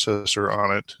 processor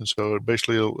on it. And so it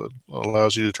basically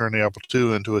allows you to turn the Apple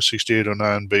II into a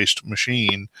 6809-based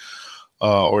machine,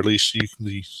 or at least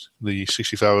the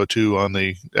 6502 on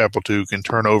the Apple II can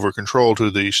turn over control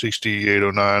to the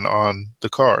 6809 on the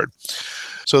card.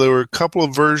 So there were a couple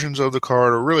of versions of the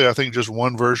card, or really I think just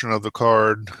one version of the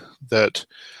card that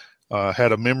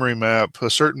had a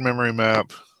certain memory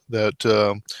map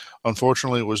that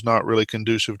unfortunately was not really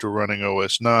conducive to running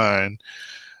OS 9.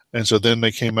 And so then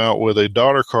they came out with a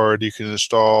daughter card you can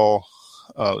install.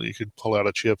 You could pull out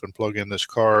a chip and plug in this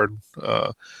card,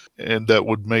 and that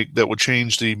would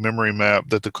change the memory map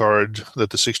that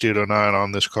the 6809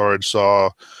 on this card saw,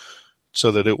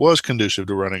 so that it was conducive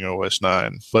to running OS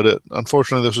 9. But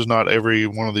unfortunately, this was not every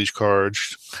one of these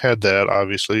cards had that.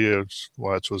 Obviously, it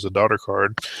was a daughter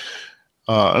card.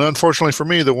 And unfortunately for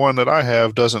me, the one that I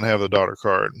have doesn't have the daughter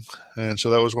card. And so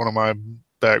that was one of my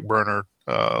back burner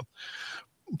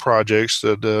projects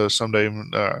that someday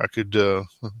I could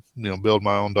build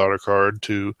my own daughter card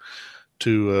to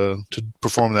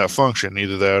perform that function.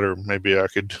 Either that, or maybe I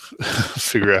could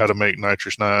figure out how to make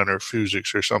Nitrous 9 or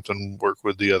Phuzix or something work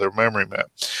with the other memory map.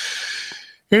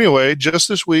 Anyway, just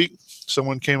this week,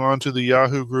 someone came onto the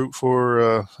Yahoo group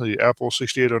for the Apple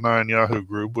 6809 Yahoo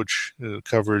group, which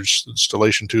covers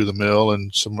installation to the mill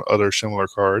and some other similar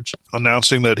cards,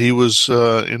 announcing that he was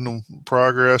in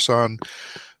progress on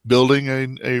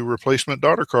building a replacement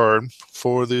daughter card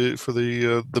for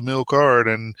the mill card.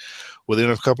 And within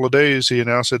a couple of days, he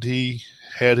announced that he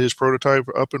had his prototype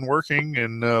up and working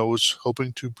and was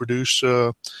hoping to produce,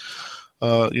 go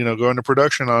into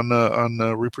production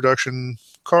on reproduction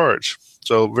cards.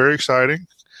 So very exciting.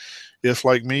 If,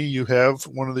 like me, you have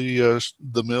one of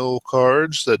the mill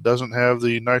cards that doesn't have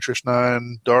the Nitrous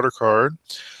 9 daughter card,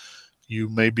 you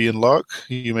may be in luck.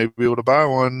 You may be able to buy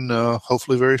one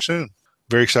hopefully very soon.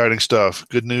 Very exciting stuff.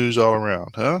 Good news all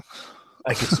around, huh?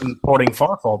 I can see porting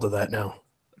Farfall to that now.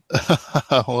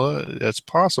 Well, that's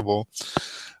possible.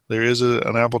 There is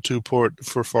an Apple II port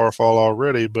for Farfall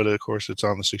already, but of course it's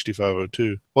on the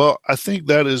 6502. Well, I think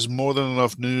that is more than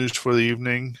enough news for the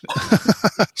evening.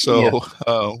 So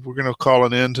we're going to call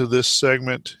an end to this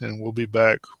segment, and we'll be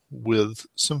back with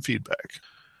some feedback.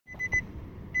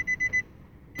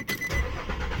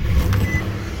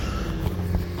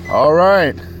 All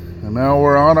right. And now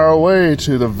we're on our way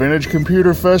to the Vintage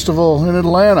Computer Festival in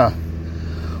Atlanta.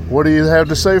 What do you have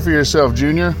to say for yourself,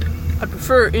 Junior? I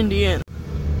prefer Indiana.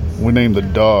 We named the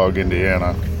dog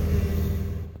Indiana.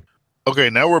 Okay,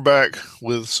 now we're back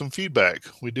with some feedback.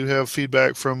 We do have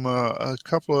feedback from a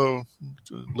couple of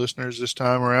listeners this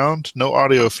time around. No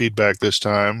audio feedback this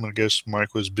time. I guess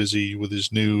Mike was busy with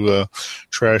his new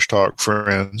Trash Talk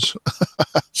friends.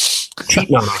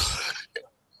 Cheating on us.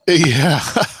 Yeah,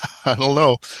 I don't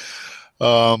know.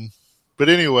 But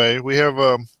anyway, we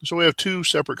have two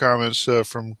separate comments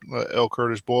from L.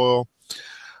 Curtis Boyle.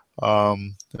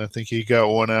 I think he got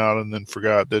one out and then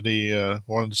forgot that he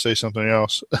wanted to say something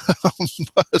else.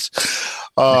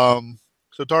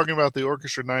 So talking about the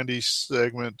Orchestra 90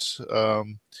 segment,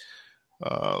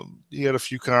 he had a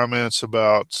few comments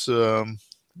about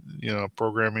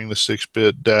programming the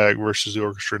 6-bit DAG versus the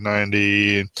Orchestra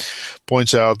 90, and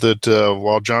points out that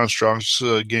while John Strong's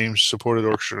games supported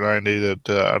Orchestra 90, that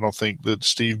I don't think that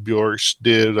Steve Bjork's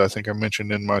did. I think I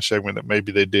mentioned in my segment that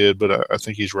maybe they did, but I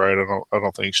think he's right. I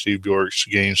don't think Steve Bjork's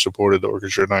games supported the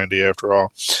Orchestra 90 after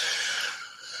all.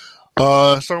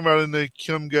 Talking about in the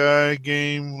Kim Guy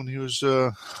game when he was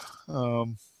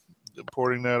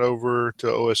porting that over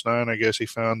to OS 9, I guess he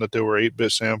found that there were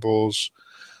 8-bit samples.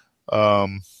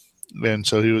 And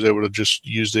so he was able to just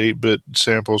use the 8-bit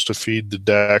samples to feed the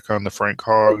DAC on the Frank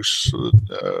Hogg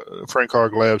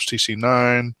Labs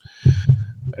TC9,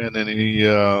 and then he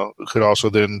could also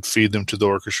then feed them to the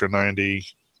Orchestra 90.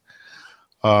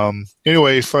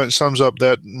 Anyway, sums up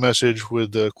that message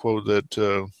with the quote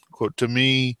that, quote, "To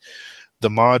me, the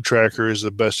mod tracker is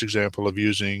the best example of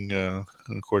using," and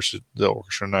of course, the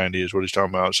Orchestra 90 is what he's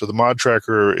talking about. So the mod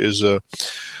tracker is an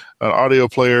audio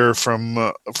player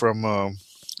from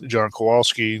John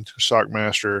Kowalski,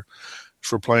 Sockmaster,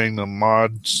 for playing the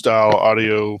mod-style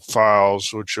audio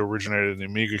files, which originated in the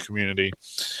Amiga community.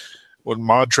 What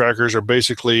mod trackers are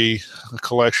basically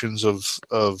collections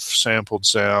of sampled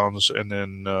sounds and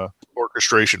then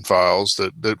orchestration files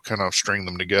that kind of string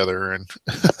them together, and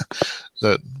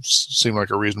that seemed like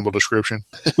a reasonable description.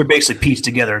 They're basically pieced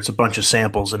together. It's a bunch of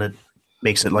samples, and it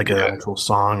makes it like an actual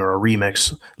song or a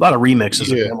remix. A lot of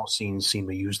remixes of demo scenes seem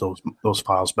to use those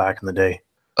files back in the day.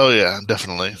 Oh yeah,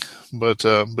 definitely. But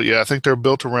yeah, I think they're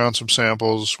built around some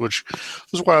samples, which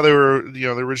is why they were, they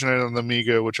originated on the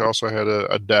Amiga, which also had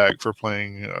a DAC for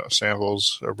playing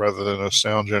samples rather than a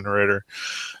sound generator.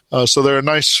 So they're a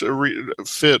nice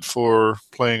fit for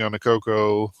playing on the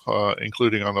Coco,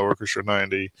 including on the Orchestra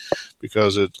 90,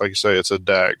 because like you say, it's a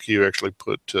DAC. You actually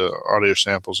put audio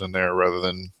samples in there rather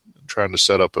than trying to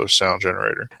set up a sound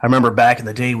generator. I remember back in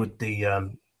the day with the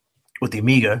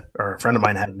Amiga, or a friend of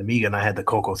mine had an Amiga and I had the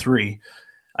Coco 3,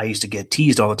 I used to get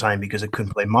teased all the time because it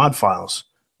couldn't play mod files.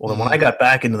 Well, then when I got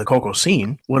back into the Coco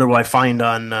scene, what do I find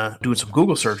on doing some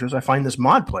Google searches? I find this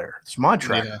mod player, this mod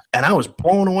tracker, and I was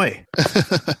blown away.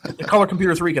 The Color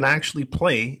Computer 3 can actually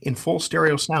play in full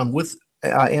stereo sound with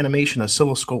animation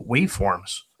oscilloscope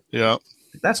waveforms. Yeah.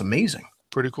 That's amazing.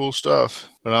 Pretty cool stuff.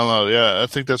 But I don't know. Yeah, I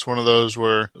think that's one of those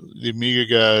where the Amiga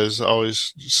guys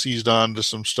always seized on to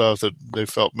some stuff that they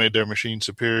felt made their machine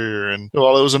superior. And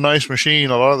while it was a nice machine,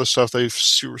 a lot of the stuff they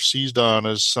seized on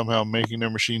as somehow making their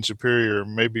machine superior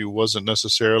maybe wasn't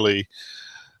necessarily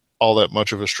all that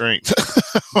much of a strength.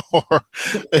 Or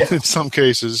in some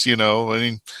cases,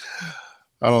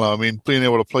 I don't know. I mean, being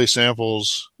able to play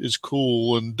samples is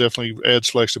cool and definitely adds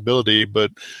flexibility,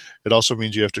 but it also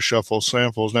means you have to shuffle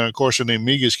samples. Now, of course, in the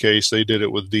Amiga's case, they did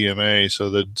it with DMA, so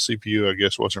the CPU, I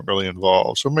guess, wasn't really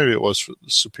involved. So maybe it was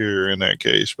superior in that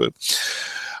case, but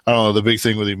I don't know. The big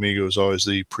thing with the Amiga was always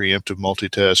the preemptive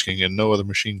multitasking, and no other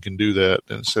machine can do that.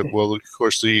 And said, well, of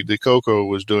course, the Coco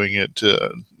was doing it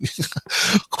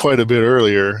quite a bit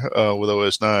earlier with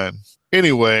OS 9.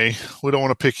 Anyway, we don't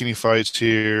want to pick any fights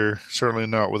here. Certainly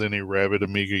not with any rabid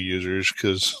Amiga users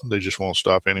because they just won't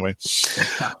stop anyway.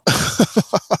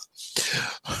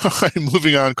 All right,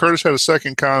 moving on. Curtis had a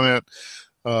second comment.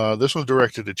 This one's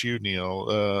directed at you,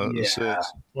 Neil.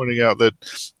 Says, pointing out that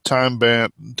Time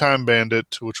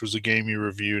Bandit, which was the game you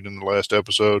reviewed in the last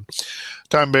episode,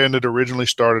 Time Bandit originally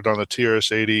started on the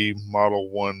TRS-80 Model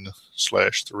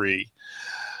 1/3.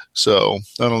 So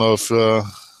I don't know if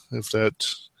that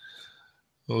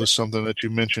was something that you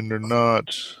mentioned or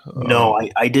not. No,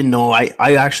 I didn't know. I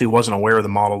actually wasn't aware of the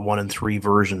Model 1 and 3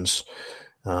 versions.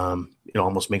 It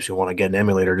almost makes me want to get an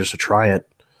emulator just to try it.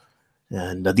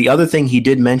 And the other thing he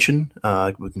did mention,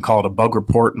 we can call it a bug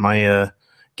report in my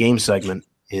game segment,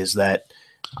 is that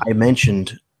I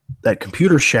mentioned that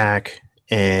Computer Shack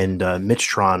and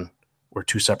Mitchtron were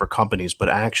two separate companies, but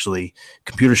actually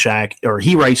Computer Shack, or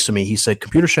he writes to me, he said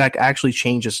Computer Shack actually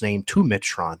changed its name to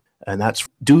Mitchtron, and that's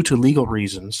due to legal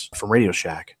reasons from Radio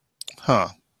Shack. Huh.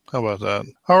 How about that?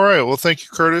 All right. Well, thank you,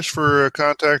 Curtis, for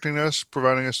contacting us,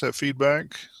 providing us that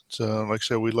feedback. So, like I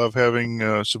said, we love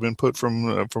having some input from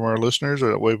our listeners.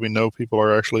 That way we know people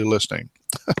are actually listening.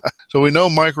 So we know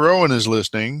Mike Rowan is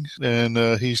listening, and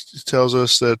he tells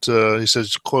us that, he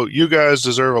says, quote, "You guys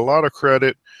deserve a lot of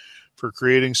credit for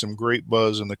creating some great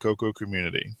buzz in the Coco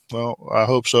community." Well, I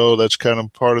hope so. That's kind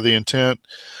of part of the intent,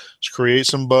 is create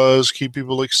some buzz, keep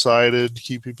people excited,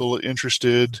 keep people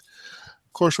interested.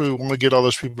 Of course, we want to get all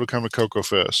those people to come to Coco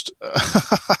Fest.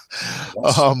 That's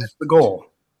the goal.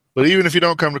 But even if you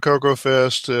don't come to Coco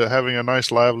Fest, having a nice,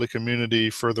 lively community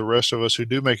for the rest of us who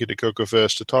do make it to Coco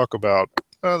Fest to talk about,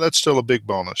 that's still a big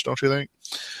bonus, don't you think?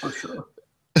 For sure.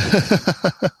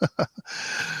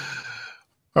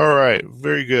 All right.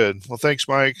 Very good. Well, thanks,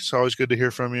 Mike. It's always good to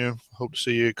hear from you. Hope to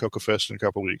see you at Coco Fest in a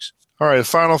couple of weeks. All right.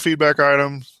 Final feedback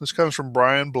item. This comes from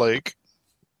Brian Blake.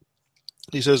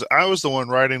 He says, I was the one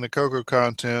writing the Coco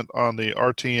content on the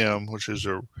RTM, which is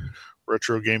a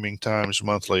Retro Gaming Times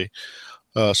monthly.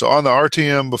 So on the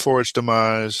RTM before its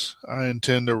demise, I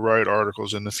intend to write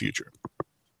articles in the future.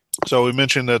 So we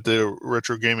mentioned that the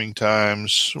Retro Gaming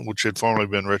Times, which had formerly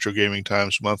been Retro Gaming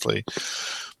Times Monthly,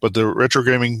 but the Retro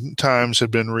Gaming Times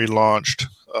had been relaunched.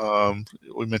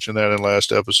 We mentioned that in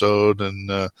last episode. And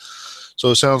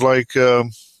so it sounds like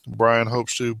Brian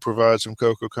hopes to provide some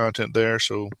Coco content there.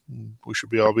 So we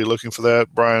should all be looking for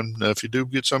that. Brian, if you do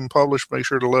get something published, make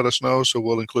sure to let us know. So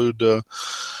we'll include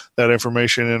that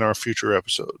information in our future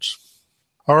episodes.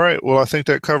 All right. Well, I think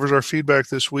that covers our feedback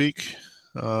this week.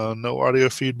 No audio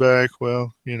feedback.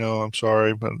 Well, I'm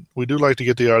sorry, but we do like to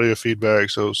get the audio feedback.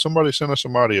 So somebody send us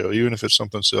some audio, even if it's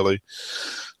something silly.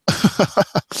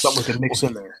 Something we can mix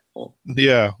in there.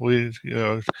 Yeah,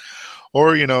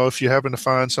 or if you happen to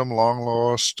find some long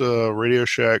lost Radio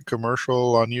Shack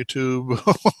commercial on YouTube,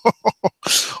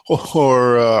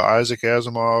 or Isaac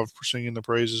Asimov singing the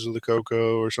praises of the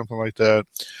Coco or something like that,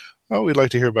 we'd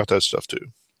like to hear about that stuff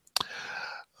too.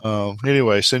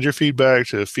 Anyway, send your feedback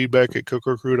to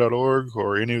feedback@cococrew.org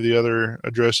or any of the other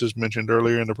addresses mentioned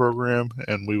earlier in the program,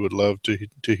 and we would love to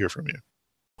hear from you.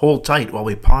 Hold tight while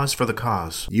we pause for the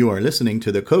cause. You are listening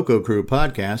to the Coco Crew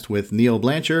podcast with Neil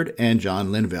Blanchard and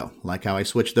John Linville. Like how I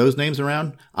switched those names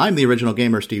around? I'm the original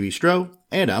gamer Stevie Stroh,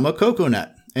 and I'm a Coco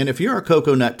Nut. And if you're a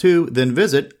Coco Nut too, then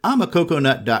visit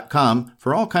I'mACoconut.com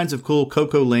for all kinds of cool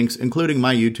Coco links, including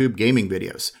my YouTube gaming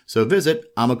videos. So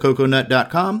visit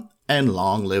I'mACoconut.com, and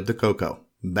long live the Coco.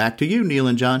 Back to you, Neil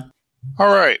and John. All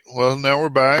right. Well, now we're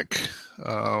back.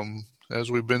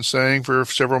 As we've been saying for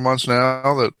several months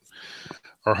now, that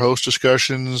our host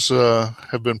discussions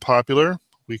have been popular.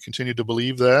 We continue to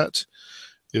believe that.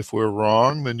 If we're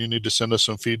wrong, then you need to send us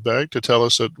some feedback to tell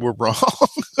us that we're wrong.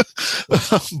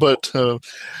 But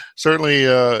certainly,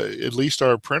 at least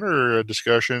our printer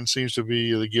discussion seems to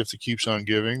be the gift that keeps on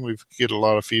giving. We get a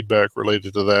lot of feedback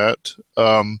related to that.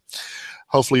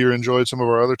 Hopefully you enjoyed some of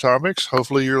our other topics.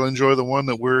 Hopefully you'll enjoy the one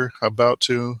that we're about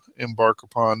to embark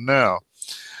upon now.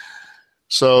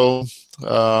 So,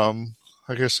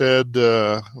 like I said,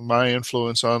 my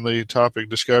influence on the topic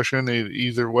discussion,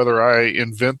 either whether I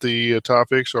invent the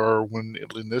topics or when,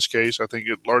 in this case, I think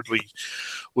it largely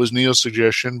was Neil's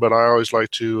suggestion, but I always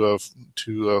like to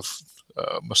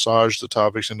massage the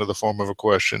topics into the form of a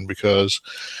question because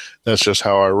that's just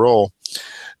how I roll.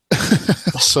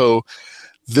 So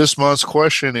this month's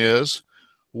question is,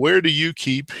 where do you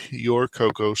keep your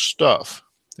cocoa stuff?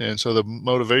 And so the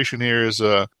motivation here is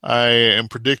I am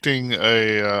predicting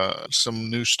some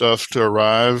new stuff to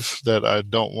arrive that I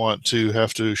don't want to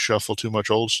have to shuffle too much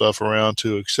old stuff around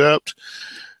to accept.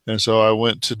 And so I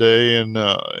went today and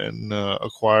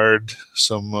acquired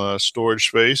some storage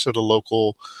space at a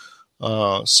local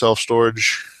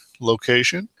self-storage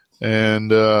location. And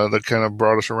that kind of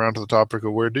brought us around to the topic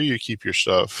of where do you keep your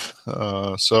stuff?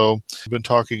 So I've been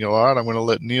talking a lot. I'm going to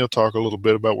let Neil talk a little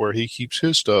bit about where he keeps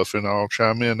his stuff, and I'll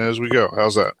chime in as we go.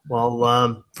 How's that?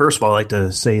 Well, first of all, I'd like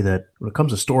to say that when it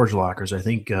comes to storage lockers, I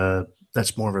think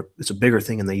that's it's a bigger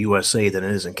thing in the USA than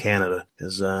it is in Canada.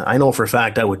 Because I know for a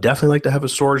fact I would definitely like to have a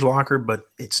storage locker, but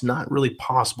it's not really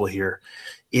possible here.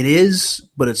 It is,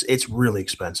 but it's really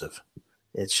expensive.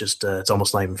 It's just, it's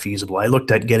almost not even feasible. I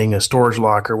looked at getting a storage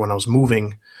locker when I was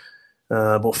moving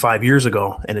about 5 years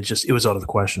ago, and it was out of the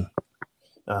question.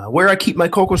 Where I keep my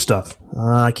cocoa stuff,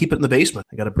 I keep it in the basement.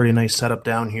 I got a pretty nice setup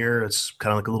down here. It's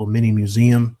kind of like a little mini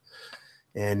museum.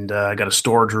 And I got a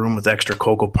storage room with extra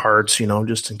cocoa parts,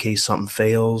 just in case something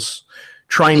fails.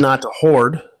 Trying not to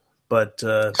hoard, but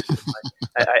I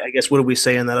guess what did we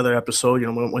say in that other episode?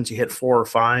 Once you hit 4 or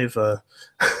 5.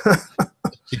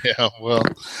 Yeah, well,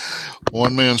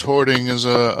 one man's hoarding is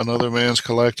another man's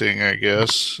collecting, I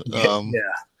guess. Yeah.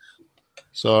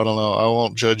 So I don't know. I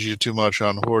won't judge you too much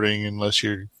on hoarding unless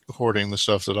you're hoarding the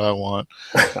stuff that I want,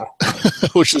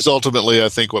 which is ultimately, I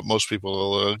think, what most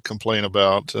people complain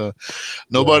about.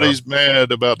 Nobody's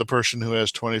mad about the person who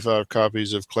has 25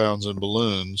 copies of Clowns and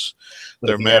Balloons.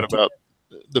 They're mad about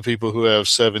the people who have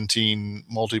 17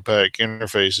 multi-pack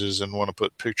interfaces and want to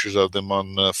put pictures of them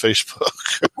on Facebook.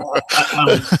 I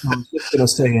was just going to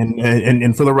say,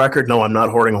 and for the record, no, I'm not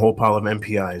hoarding a whole pile of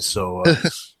MPIs, so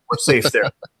we're safe there.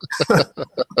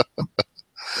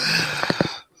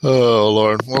 Oh,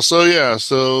 Lord. Well,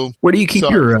 so where do you keep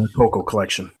your cocoa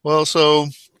collection? Well, so,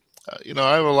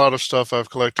 I have a lot of stuff I've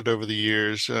collected over the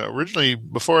years. Originally,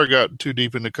 before I got too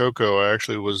deep into cocoa, I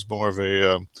actually was more of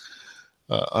an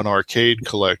arcade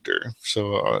collector.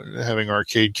 So having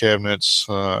arcade cabinets,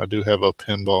 I do have a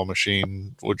pinball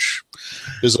machine, which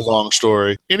is a long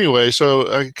story. Anyway,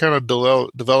 so I kind of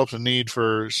developed a need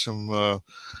for some,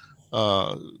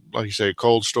 like you say,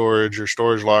 cold storage or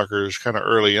storage lockers kind of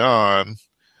early on.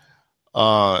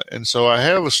 And so I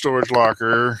have a storage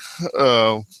locker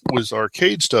with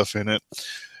arcade stuff in it.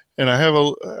 And I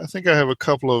think I have a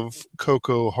couple of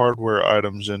cocoa hardware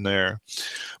items in there,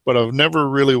 but I've never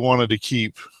really wanted to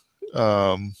keep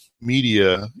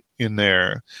media in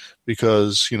there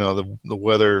because, the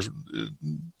weather,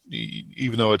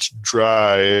 even though it's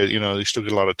dry, you still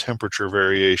get a lot of temperature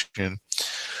variation.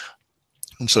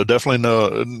 And so definitely no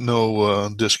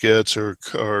diskettes or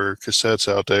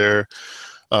cassettes out there.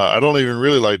 I don't even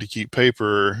really like to keep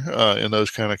paper in those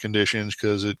kind of conditions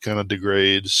because it kind of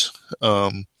degrades.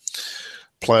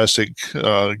 Plastic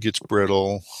gets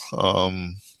brittle.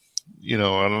 I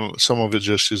don't. Some of it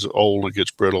just is old. It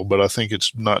gets brittle, but I think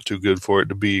it's not too good for it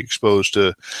to be exposed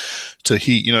to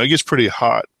heat. It gets pretty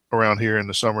hot around here in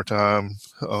the summertime.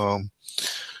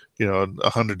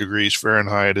 100 degrees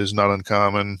Fahrenheit is not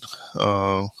uncommon.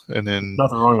 And then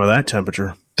nothing wrong with that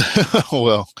temperature.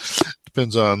 Well,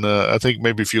 depends on. I think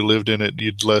maybe if you lived in it,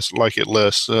 you'd like it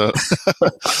less.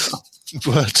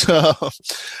 But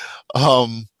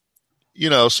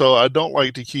so I don't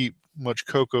like to keep much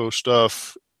cocoa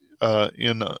stuff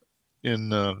in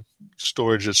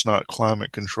storage that's not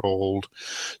climate controlled.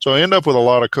 So I end up with a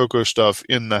lot of cocoa stuff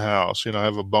in the house. I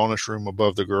have a bonus room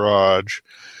above the garage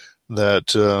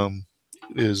that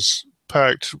is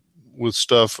packed with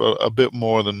stuff a bit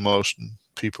more than most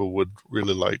people would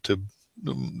really like to.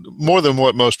 More than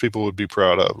what most people would be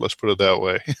proud of. Let's put it that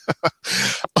way.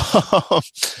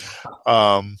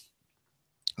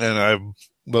 And I have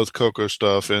both cocoa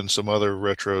stuff and some other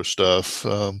retro stuff.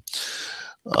 Well,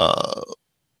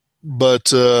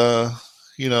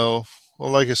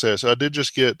 like I said, so I did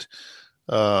just get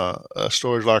a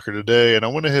storage locker today, and I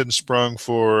went ahead and sprung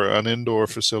for an indoor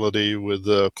facility with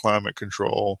climate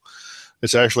control.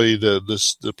 It's actually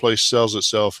the place sells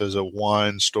itself as a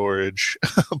wine storage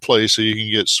place, so you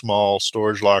can get small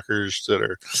storage lockers that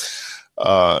are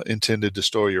intended to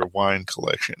store your wine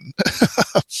collection.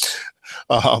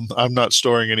 I'm not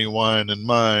storing any wine in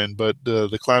mine, but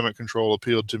the climate control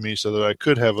appealed to me so that I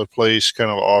could have a place kind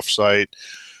of off-site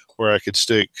where I could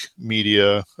stick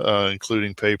media,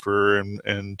 including paper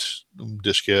and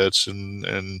diskettes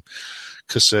and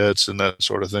cassettes and that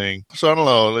sort of thing. So I don't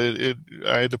know.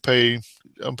 I had to pay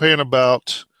I'm paying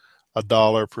about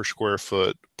 $1 per square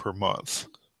foot per month.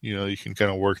 You can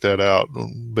kind of work that out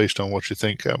based on what you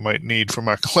think I might need for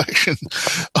my collection.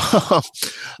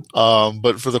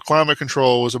 But for the climate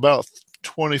control, it was about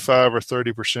 25 or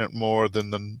 30% more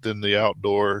than the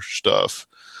outdoor stuff,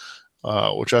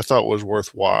 which I thought was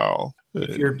worthwhile.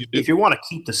 If you want to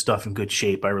keep the stuff in good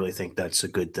shape, I really think that's a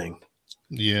good thing.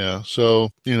 Yeah.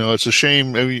 So, it's a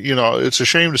shame. It's a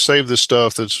shame to save this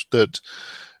stuff that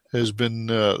has been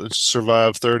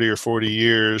survived 30 or 40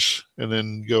 years and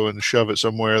then go and shove it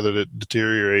somewhere that it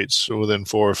deteriorates within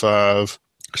 4 or 5.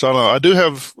 So I don't know. I do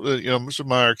have, most of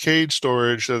my arcade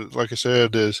storage that, like I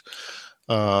said, is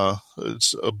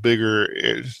it's a bigger.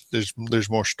 There's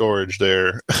more storage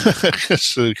there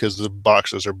because the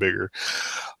boxes are bigger.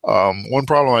 One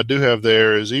problem I do have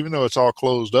there is even though it's all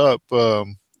closed up,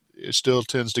 it still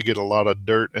tends to get a lot of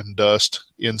dirt and dust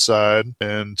inside.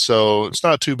 And so it's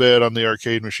not too bad on the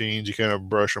arcade machines. You kind of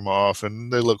brush them off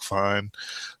and they look fine.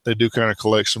 They do kind of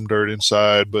collect some dirt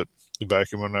inside, but you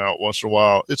vacuum them out once in a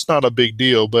while. It's not a big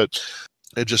deal, but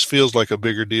it just feels like a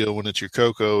bigger deal when it's your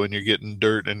Coco and you're getting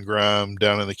dirt and grime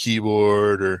down in the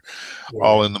keyboard or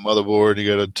all in the motherboard.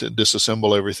 You got to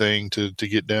disassemble everything to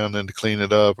get down and to clean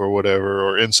it up or whatever,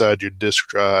 or inside your disk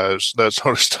drives, that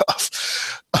sort of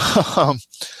stuff.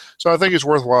 So I think it's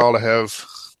worthwhile to have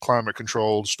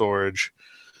climate-controlled storage,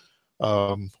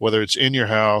 whether it's in your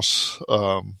house.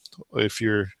 If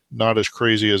you're not as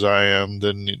crazy as I am,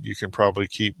 then you can probably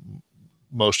keep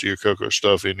most of your Coco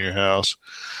stuff in your house.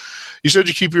 You said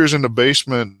you keep yours in the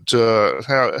basement.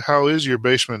 How is your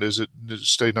basement? Does it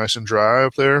stay nice and dry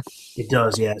up there? It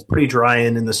does, yeah. It's pretty dry,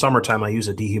 and in the summertime I use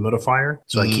a dehumidifier,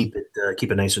 so I keep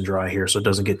it nice and dry here so it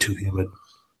doesn't get too humid.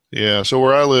 Yeah, so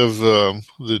where I live,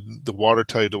 the water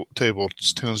table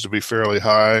tends to be fairly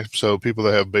high. So people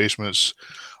that have basements,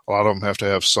 a lot of them have to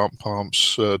have sump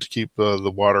pumps to keep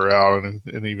the water out,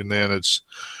 and even then, it's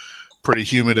pretty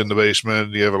humid in the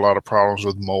basement. You have a lot of problems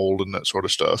with mold and that sort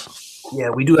of stuff.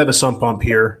 Yeah, we do have a sump pump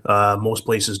here. Most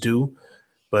places do,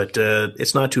 but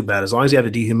it's not too bad as long as you have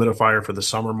a dehumidifier for the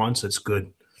summer months. It's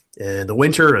good. In the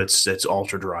winter, it's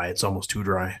ultra dry. It's almost too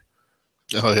dry.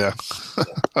 Oh yeah.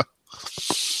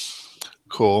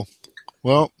 Cool.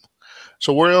 Well,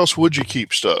 so where else would you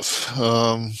keep stuff?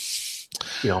 A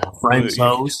friend's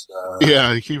house.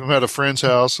 Yeah, you keep them at a friend's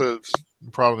house. The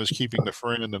problem is keeping the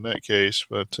friend in that case.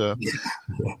 But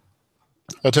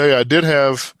I'll tell you, I did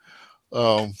have,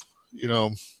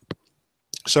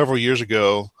 several years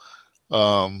ago,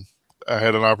 I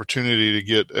had an opportunity to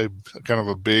get a kind of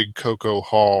a big Coco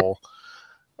haul.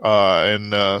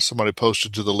 And somebody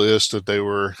posted to the list that they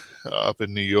were up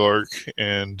in New York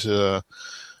and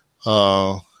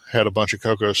had a bunch of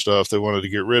Coco stuff they wanted to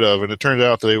get rid of. And it turned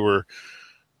out they were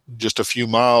just a few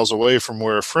miles away from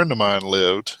where a friend of mine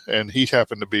lived. And he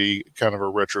happened to be kind of a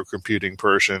retro computing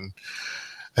person.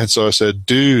 And so I said,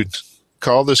 dude,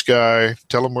 call this guy,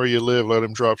 tell him where you live, let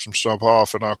him drop some stuff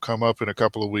off, and I'll come up in a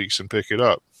couple of weeks and pick it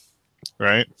up.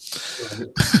 Right?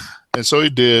 And so he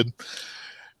did.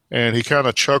 And he kind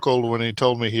of chuckled when he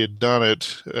told me he had done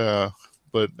it,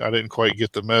 but I didn't quite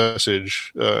get the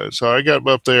message. So I got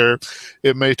up there.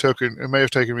 It may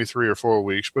have taken me 3 or 4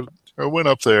 weeks, but I went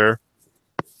up there,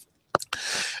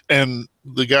 and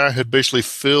the guy had basically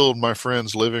filled my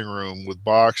friend's living room with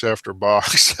box after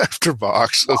box after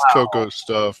box of Coco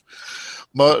stuff.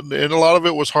 And a lot of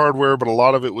it was hardware, but a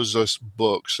lot of it was just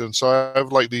books. And so I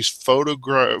have like these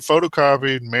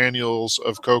photocopied manuals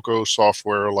of Coco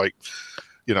software, like,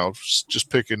 just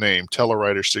pick a name,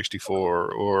 Telewriter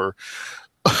 64 or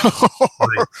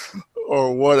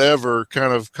or whatever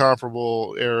kind of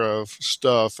comparable era of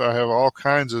stuff. I have all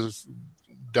kinds of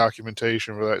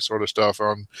documentation for that sort of stuff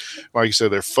on, like you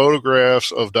said, they're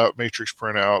photographs of dot matrix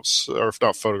printouts, or if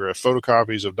not photographs,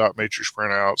 photocopies of dot matrix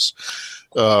printouts,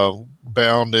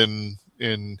 bound in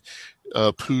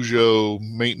Peugeot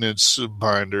maintenance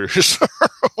binders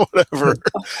or whatever.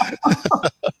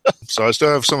 So I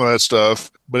still have some of that stuff.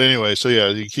 But anyway, so yeah,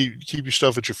 you keep your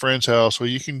stuff at your friend's house. Well,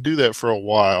 you can do that for a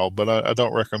while, but I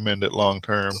don't recommend it long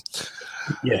term.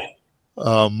 Yeah.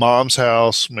 Mom's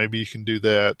house, maybe you can do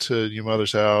that. Your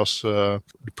mother's house, it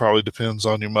probably depends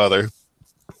on your mother.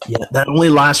 Yeah, that only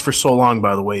lasts for so long,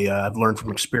 by the way. I've learned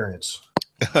from experience.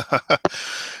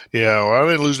 Yeah, well, I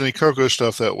didn't lose any Coco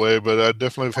stuff that way, but I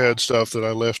definitely have had stuff that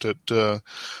I left at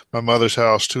my mother's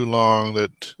house too long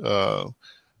that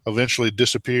eventually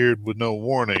disappeared with no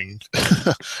warning.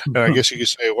 And I guess you could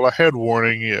say, well, I had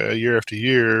warning year after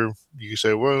year. You could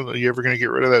say, well, are you ever going to get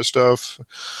rid of that stuff?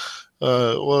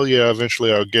 Well, yeah,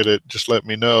 eventually I'll get it. Just let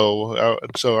me know.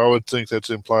 So I would think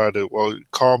that's implied that, well,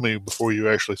 call me before you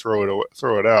actually throw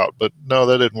it out. But no,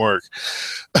 that didn't work.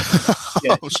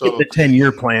 Yeah, So the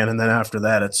 10-year plan, and then after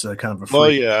that, it's kind of a free.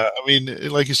 well, yeah, I mean,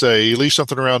 like you say, you leave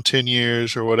something around 10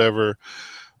 years or whatever.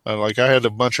 Like I had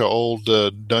a bunch of old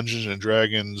Dungeons and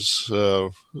Dragons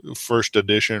first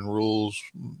edition rules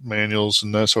manuals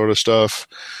and that sort of stuff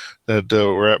that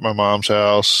were at my mom's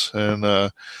house,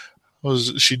 and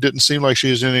she didn't seem like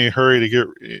she was in any hurry to get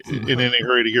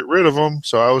rid of them.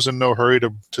 So I was in no hurry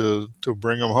to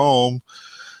bring them home.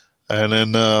 And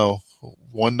then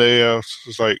one day I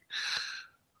was like,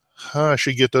 I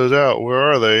should get those out. Where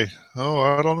are they? Oh,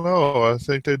 I don't know. I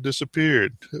think they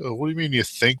disappeared. What do you mean you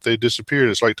think they disappeared?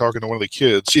 It's like talking to one of the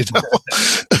kids, you know?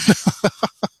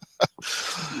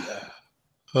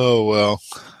 Oh, well.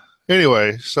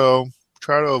 Anyway, so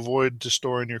try to avoid just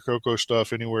storing your cocoa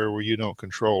stuff anywhere where you don't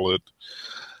control it.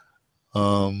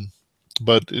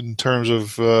 But in terms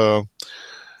of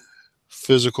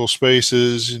physical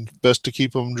spaces, best to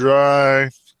keep them dry.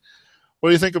 What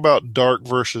do you think about dark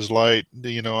versus light,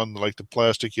 on like the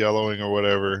plastic yellowing or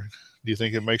whatever? Do you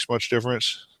think it makes much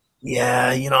difference? Yeah,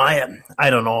 I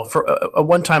don't know. For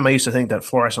one time, I used to think that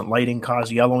fluorescent lighting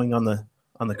caused yellowing on the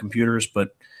computers,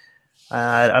 but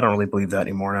I don't really believe that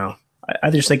anymore now. I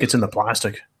just think it's in the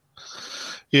plastic.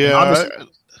 Yeah,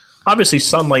 obviously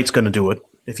sunlight's going to do it.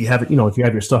 If you have it, if you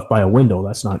have your stuff by a window,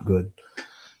 that's not good.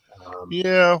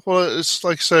 Yeah, well, it's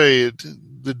like say,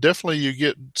 definitely you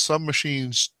get some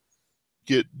machines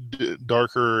get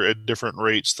darker at different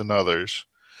rates than others.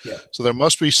 Yeah. So there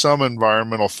must be some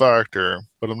environmental factor,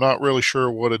 but I'm not really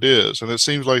sure what it is. And it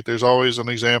seems like there's always an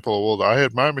example. Well, I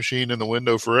had my machine in the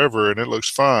window forever and it looks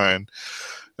fine.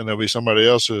 And there'll be somebody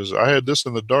else's. I had this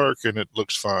in the dark and it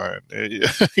looks fine.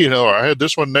 I had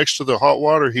this one next to the hot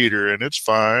water heater and it's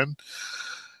fine.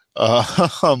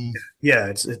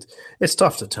 Yeah, it's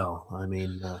tough to tell. I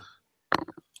mean,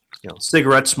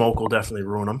 cigarette smoke will definitely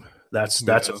ruin them. That's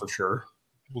it for sure.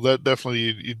 Well, that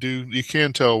definitely you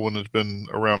can tell when it's been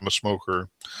around the smoker.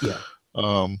 Yeah.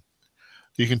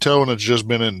 You can tell when it's just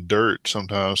been in dirt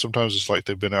sometimes. Sometimes it's like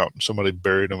they've been out and somebody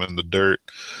buried them in the dirt.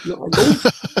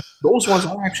 Those ones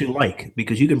I actually like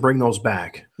because you can bring those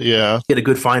back. Yeah. Get a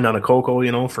good find on a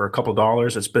cocoa, for a couple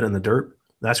 $. It's been in the dirt.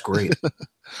 That's great.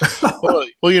 Well,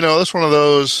 that's one of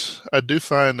those. I do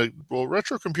find that,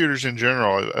 retro computers in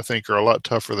general, I think, are a lot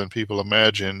tougher than people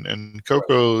imagine. And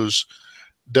Cocos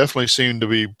definitely seem to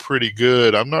be pretty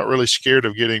good. I'm not really scared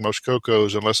of getting most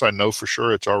Cocos unless I know for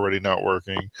sure it's already not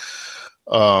working.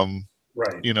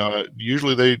 Right.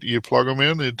 Usually you plug them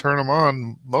in, they turn them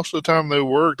on. Most of the time they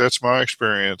work. That's my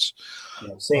experience.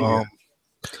 Yeah, same here.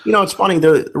 It's funny.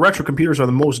 The retro computers are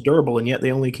the most durable, and yet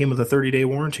they only came with a 30-day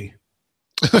warranty.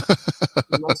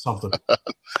 That's something.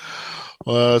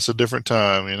 Well, it's a different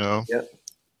time, Yeah.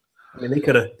 I mean, they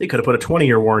could have put a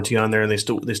 20-year warranty on there, and they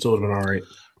still would have been all right.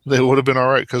 They would have been all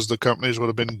right because the companies would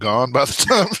have been gone by the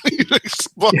time it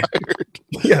expired.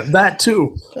 Yeah, that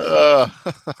too.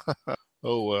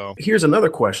 Oh, well. Here's another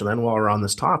question then while we're on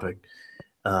this topic.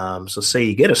 So say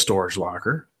you get a storage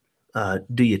locker.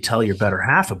 Do you tell your better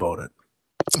half about it?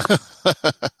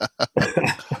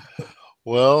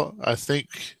 Well, I think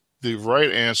the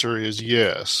right answer is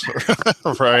yes.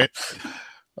 Right?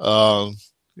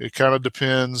 It kind of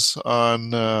depends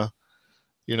on,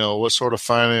 what sort of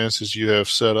finances you have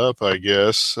set up, I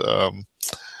guess.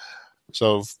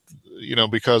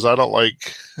 Because I don't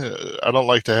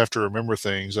like to have to remember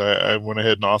things. I went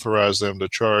ahead and authorized them to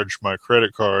charge my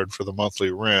credit card for the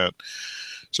monthly rent.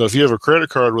 So if you have a credit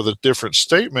card with a different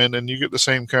statement and you get the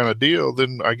same kind of deal,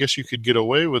 then I guess you could get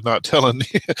away with not telling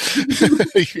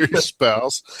your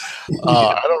spouse.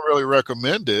 I don't really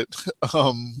recommend it.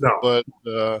 No. But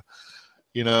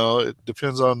it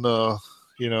depends on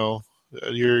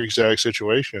your exact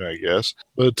situation, I guess.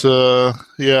 But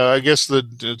I guess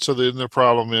the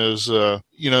problem is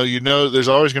there's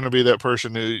always going to be that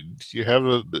person who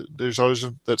there's always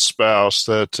that spouse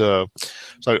that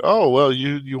it's like, oh well,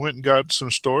 you went and got some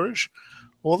storage.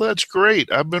 Well, that's great.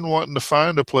 I've been wanting to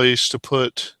find a place to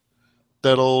put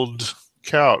that old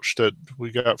couch that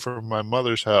we got from my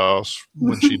mother's house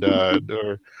when she died,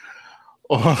 or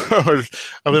I've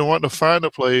been wanting to find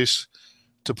a place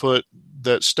to put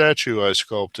that statue I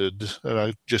sculpted and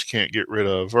I just can't get rid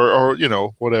of, or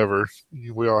whatever.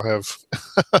 We all have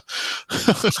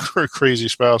crazy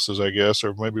spouses, I guess,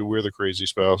 or maybe we're the crazy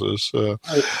spouses.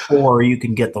 Or you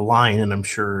can get the line, and I'm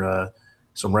sure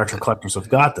some retro collectors have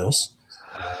got this.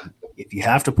 If you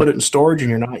have to put it in storage and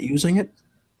you're not using it,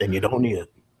 then you don't need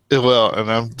it. Well,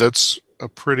 and that's a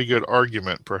pretty good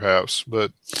argument, perhaps,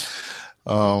 but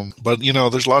But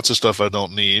there's lots of stuff I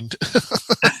don't need.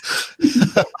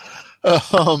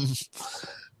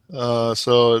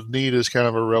 So need is kind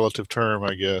of a relative term,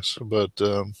 I guess. But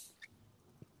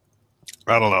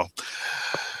I don't know.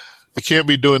 I can't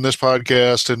be doing this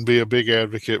podcast and be a big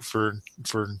advocate for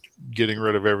getting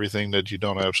rid of everything that you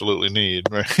don't absolutely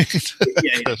need, right?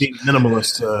 Yeah, being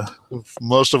minimalist.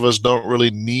 Most of us don't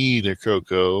really need a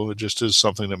Coco. It just is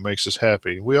something that makes us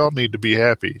happy. We all need to be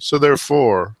happy. So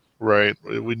therefore, right,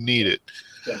 we need it.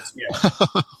 Yes, yeah.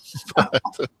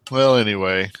 Well,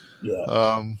 anyway.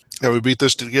 Yeah. Have we beat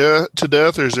this to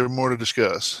death, or is there more to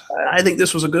discuss? I think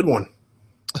this was a good one.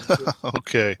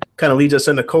 Okay. Kind of leads us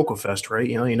into Coco Fest, right?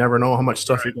 You never know how much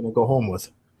stuff you're going to go home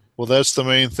with. Well, that's the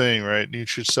main thing, right? You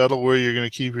should settle where you're going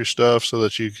to keep your stuff so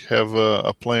that you have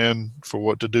a plan for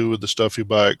what to do with the stuff you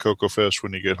buy at Coco Fest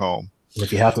when you get home.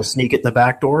 If you have to sneak it in the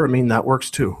back door, that works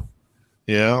too.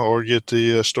 Yeah, or get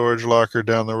the storage locker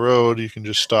down the road. You can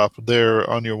just stop there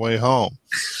on your way home.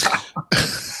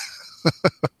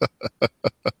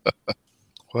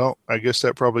 Well, I guess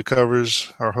that probably covers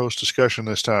our host discussion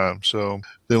this time. So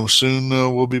then soon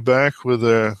we'll be back with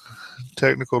a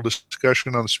technical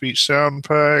discussion on the Speech Sound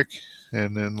Pack,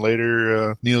 and then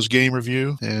later Neil's game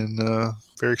review, and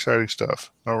very exciting stuff.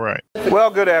 All right.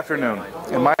 Well, good afternoon.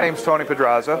 And my name's Tony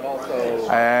Pedraza,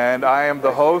 and I am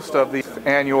the host of the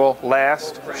annual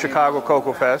last Chicago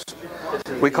Coco Fest.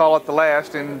 We call it the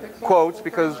last in quotes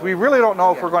because we really don't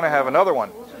know if we're going to have another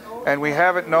one. And we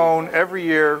haven't known every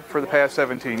year for the past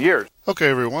 17 years. Okay,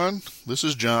 everyone. This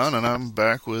is John, and I'm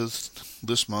back with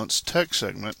this month's tech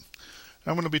segment.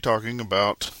 I'm going to be talking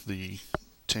about the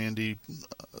Tandy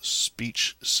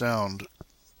Speech Sound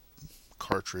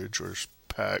cartridge or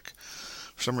pack.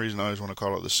 For some reason, I always want to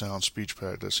call it the Sound Speech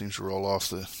Pack. That seems to roll off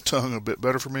the tongue a bit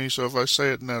better for me, so if I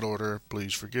say it in that order,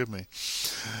 please forgive me.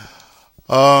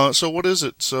 So what is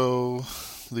it? So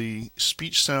the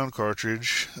Speech Sound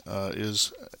cartridge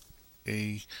is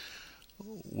a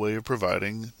way of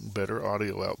providing better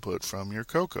audio output from your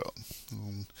Coco.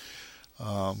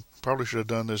 Probably should have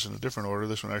done this in a different order.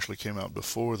 This one actually came out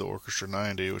before the Orchestra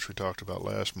 90, which we talked about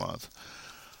last month.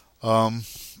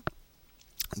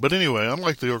 But anyway,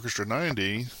 unlike the Orchestra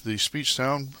 90, the Speech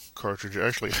Sound cartridge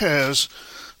actually has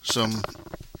some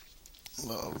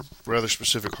rather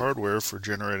specific hardware for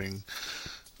generating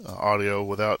audio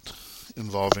without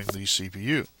involving the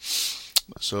CPU.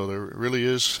 So there really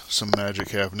is some magic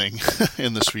happening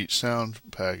in the Speech Sound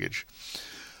package.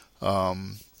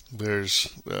 There's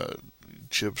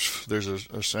chips. There's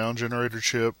a sound generator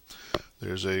chip.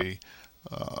 There's a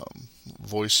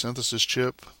voice synthesis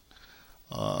chip.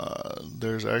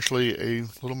 There's actually a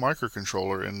little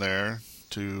microcontroller in there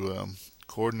to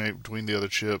coordinate between the other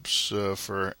chips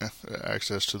for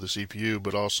access to the CPU,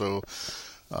 but also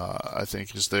I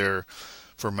think is there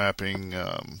for mapping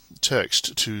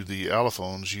text to the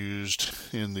allophones used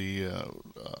in the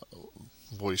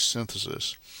voice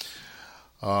synthesis.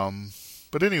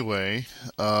 But anyway,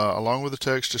 along with the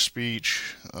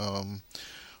text-to-speech,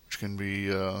 which can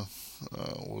be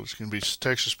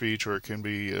text-to-speech, or it can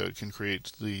be can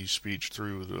create the speech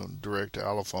through the direct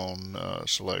allophone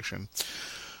selection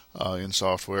in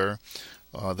software.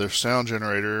 The sound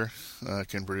generator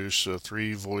can produce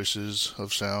 3 voices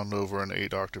of sound over an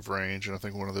 8-octave range, and I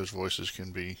think one of those voices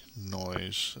can be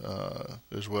noise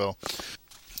as well.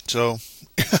 So,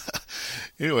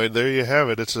 anyway, there you have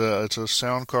it. It's a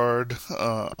sound card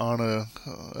on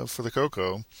for the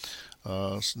Coco.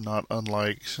 It's not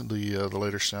unlike the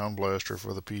later Sound Blaster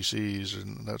for the PCs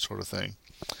and that sort of thing.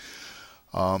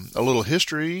 A little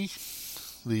history: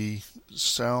 the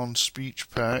Sound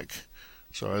Speech Pack.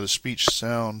 The Speech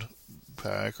Sound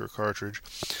Pack or cartridge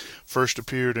first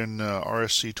appeared in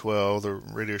RSC-12, the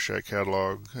Radio Shack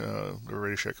catalog, the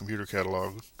Radio Shack computer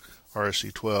catalog,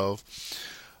 RSC-12.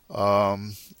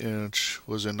 It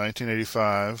was in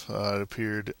 1985. It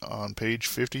appeared on page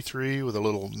 53 with a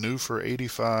little new for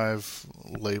 85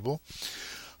 label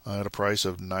at a price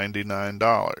of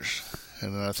 $99.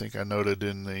 And then I think I noted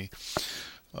in the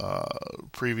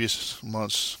previous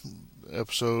month's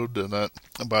episode that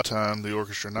by the time the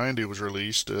Orchestra 90 was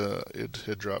released, it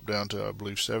had dropped down to, I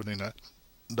believe, $79,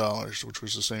 which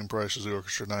was the same price as the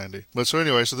Orchestra 90. But so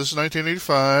anyway, so this is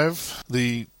 1985.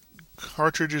 The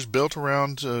cartridge is built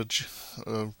around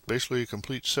basically a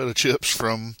complete set of chips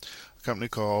from a company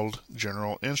called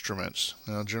General Instruments.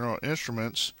 Now, General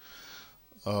Instruments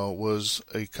was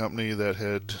a company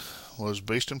that was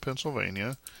based in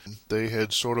Pennsylvania. They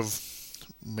had sort of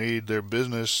made their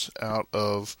business out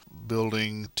of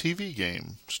building TV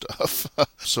game stuff.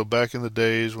 So back in the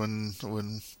days when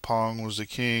Pong was the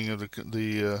king of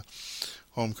the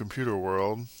home computer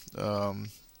world,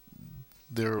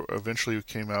 there eventually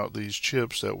came out these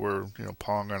chips that were,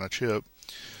 Pong on a chip,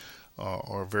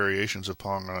 or variations of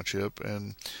Pong on a chip,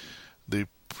 and the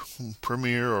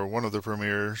premier, or one of the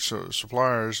premier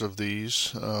suppliers of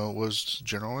these was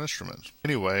General Instruments.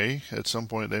 Anyway, at some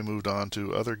point they moved on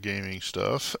to other gaming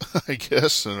stuff, I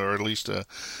guess, or at least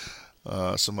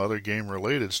some other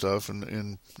game-related stuff,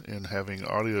 in having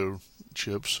audio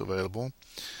chips available.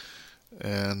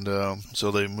 And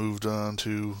so they moved on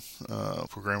to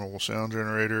programmable sound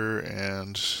generator,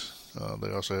 and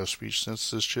they also have speech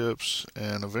synthesis chips,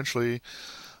 and eventually,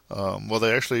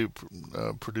 they actually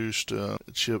produced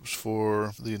chips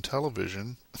for the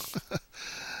Intellivision,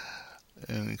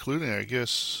 and including, I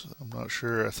guess, I'm not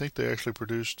sure, I think they actually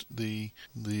produced the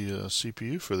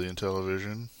CPU for the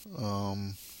Intellivision.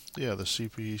 The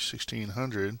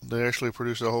CP1600. They actually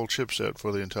produced a whole chipset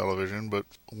for the Intellivision, but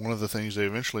one of the things they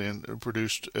eventually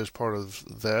produced as part of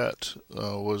that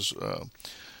was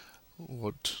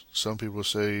what some people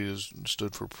say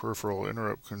stood for Peripheral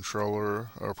Interrupt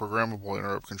Controller, or Programmable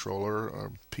Interrupt Controller,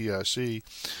 or PIC,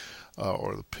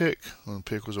 or the PIC. And the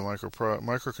PIC was a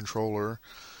microcontroller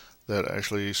that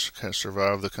actually has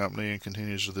survived the company and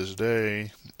continues to this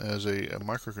day as a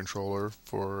microcontroller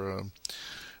for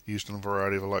used in a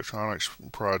variety of electronics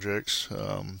projects,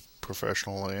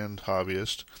 professional and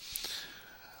hobbyist.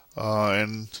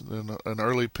 And then an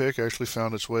early PIC actually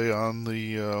found its way on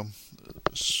the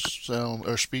sound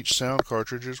or speech sound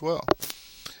cartridge as well.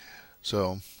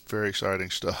 So, very exciting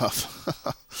stuff.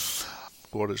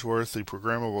 For what it's worth, the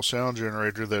programmable sound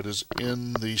generator that is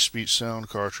in the speech sound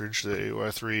cartridge, the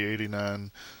AY3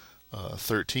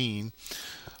 8913,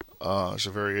 is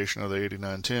a variation of the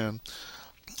 8910.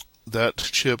 That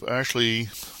chip actually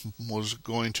was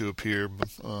going to appear in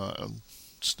a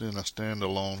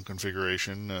standalone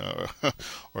configuration,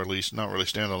 or at least not really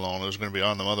standalone. It was going to be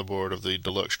on the motherboard of the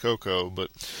Deluxe Coco,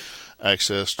 but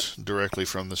accessed directly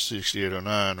from the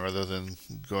 6809 rather than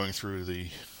going through the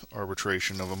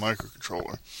arbitration of a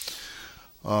microcontroller.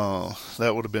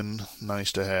 That would have been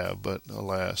nice to have, but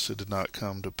alas, it did not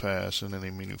come to pass in any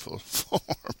meaningful form.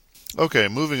 Okay,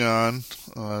 moving on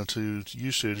to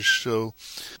usage. So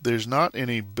there's not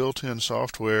any built-in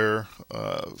software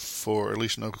for, at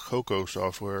least no Coco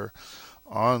software,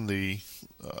 on the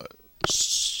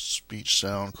speech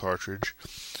sound cartridge.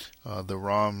 The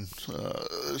ROM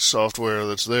software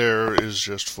that's there is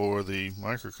just for the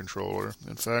microcontroller.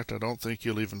 In fact, I don't think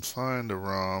you'll even find a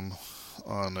ROM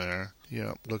on there.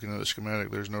 Yeah, looking at the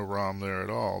schematic, there's no ROM there at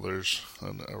all. There's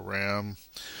a RAM,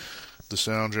 the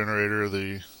sound generator,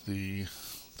 the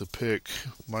PIC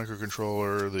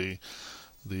microcontroller,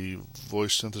 the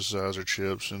voice synthesizer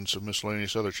chips, and some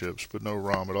miscellaneous other chips, but no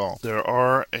ROM at all. There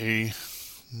are a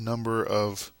number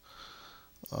of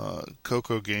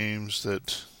Coco games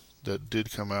that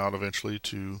did come out eventually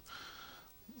to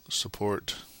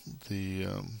support the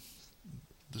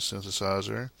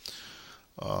synthesizer.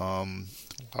 A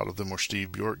lot of them were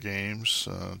Steve Bjork games,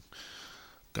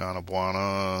 Gana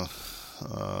Buana,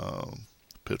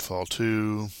 Pitfall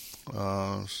 2,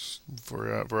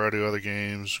 variety of other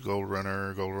games, Gold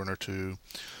Runner 2.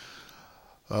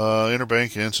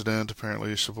 Interbank Incident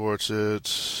apparently supports it,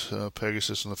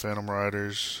 Pegasus and the Phantom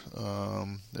Riders,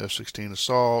 F-16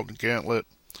 Assault, Gantlet.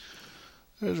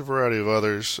 There's a variety of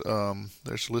others.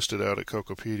 There's listed out at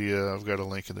Cocopedia. I've got a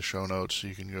link in the show notes so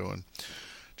you can go and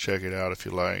check it out if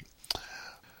you like.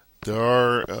 There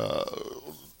are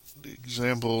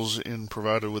examples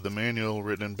provided with the manual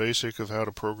written in BASIC of how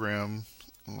to program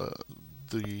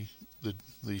the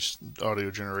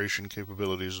audio generation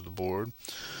capabilities of the board.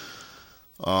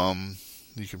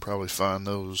 You can probably find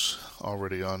those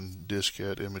already on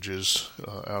diskette images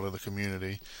out in the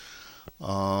community.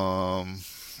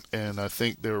 And I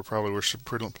think there probably were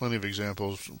plenty of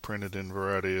examples printed in a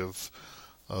variety of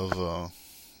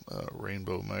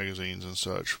Rainbow magazines and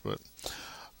such, but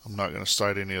I'm not going to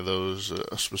cite any of those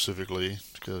specifically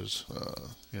because,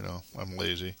 I'm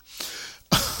lazy.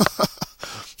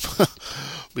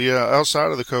 But yeah,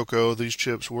 outside of the Coco, these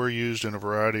chips were used in a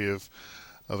variety of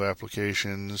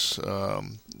applications,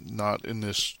 not in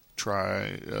this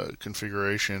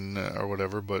configuration or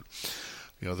whatever, but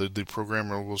the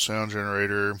programmable sound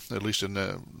generator, at least in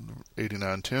the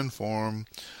 8910 form,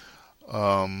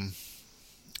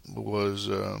 was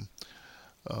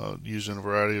used in a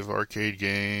variety of arcade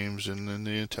games and in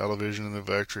the Intellivision and the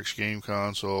Vectrex game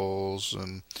consoles,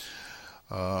 and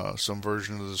some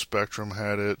version of the Spectrum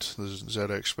had it, the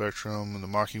ZX Spectrum, and the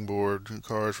Mockingbird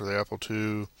cards for the Apple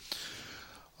II.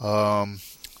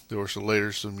 There were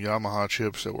some Yamaha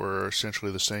chips that were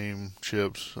essentially the same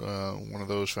chips. One of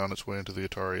those found its way into the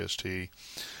Atari ST.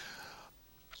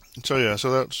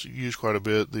 So that's used quite a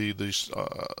bit.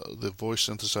 The voice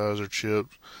synthesizer chip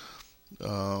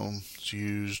is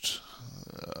used.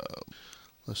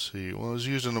 Let's see. Well, it's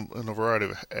used in a variety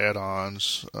of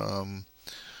add-ons.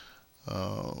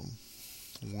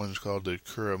 One's called the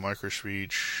Kura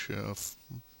Microspeech,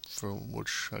 from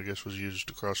which I guess was used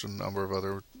across a number of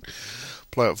other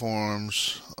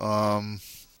platforms. There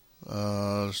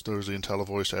was the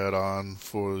IntelliVoice add-on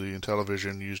for the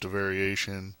Intellivision, used a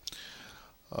variation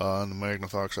on the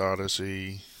Magnavox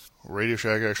Odyssey. Radio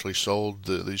Shack actually sold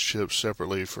these chips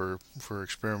separately for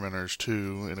experimenters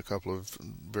too, in a couple of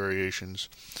variations.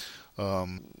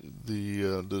 The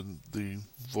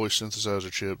voice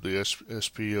synthesizer chip, the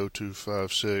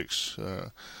SP0256,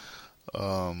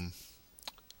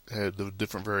 had the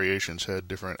different variations had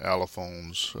different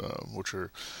allophones, which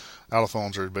are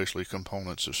allophones are basically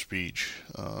components of speech,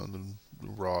 the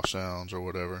raw sounds or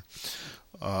whatever.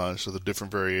 So the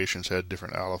different variations had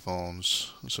different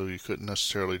allophones, so you couldn't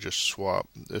necessarily just swap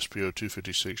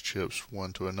SP0256 chips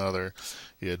one to another.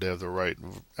 You had to have the right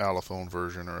allophone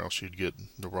version, or else you'd get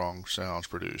the wrong sounds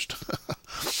produced.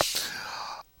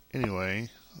 Anyway,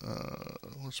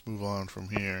 let's move on from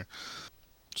here.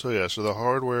 So the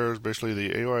hardware is basically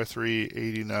the AY3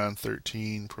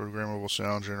 8913 programmable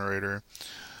sound generator.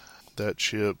 That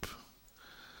chip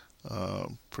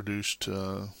produced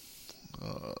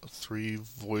 3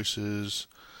 voices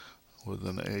with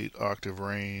an 8-octave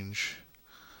range.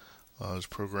 Is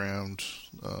programmed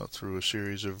through a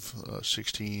series of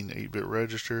 16 8-bit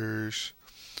registers.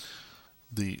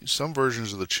 Some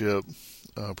versions of the chip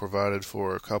provided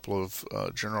for a couple of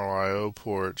general I/O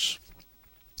ports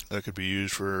that could be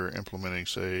used for implementing,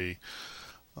 say,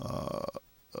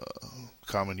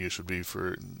 common use would be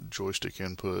for joystick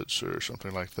inputs or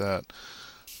something like that.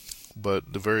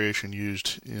 But the variation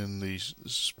used in the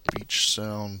speech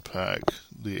sound pack,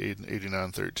 the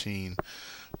 8913,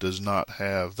 does not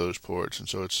have those ports, and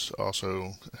so it's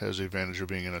also has the advantage of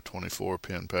being in a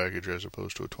 24-pin package as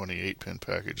opposed to a 28-pin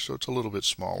package. So it's a little bit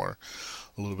smaller,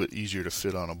 a little bit easier to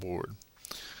fit on a board.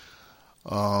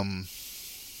 The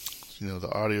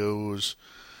audio is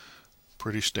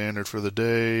pretty standard for the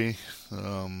day.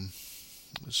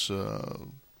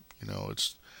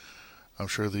 I'm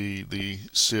sure the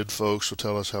SID folks will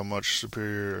tell us how much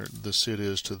superior the SID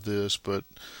is to this, but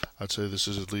I'd say this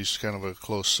is at least kind of a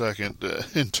close second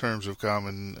in terms of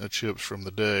common chips from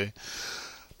the day.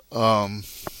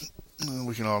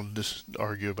 We can all just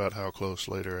argue about how close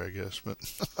later, I guess, but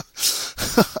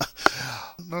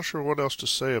I'm not sure what else to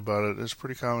say about it. It's a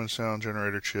pretty common sound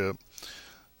generator chip.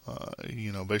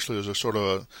 Basically it was a sort of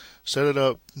a set it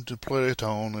up to play a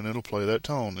tone and it'll play that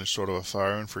tone. It's sort of a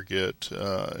fire and forget,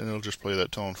 and it'll just play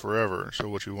that tone forever. So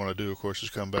what you want to do, of course, is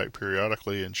come back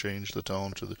periodically and change the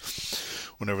tone to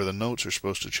whenever the notes are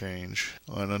supposed to change.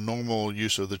 In a normal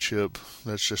use of the chip,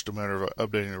 that's just a matter of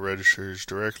updating the registers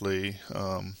directly.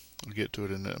 I'll get to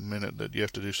it in a minute, that you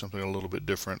have to do something a little bit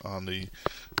different on the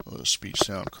speech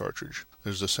sound cartridge.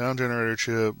 There's the sound generator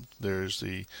chip, there's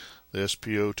the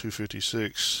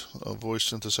SP0256 voice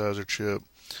synthesizer chip,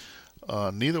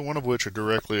 neither one of which are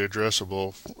directly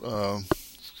addressable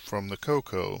from the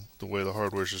Coco, the way the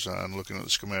hardware is designed, looking at the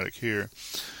schematic here.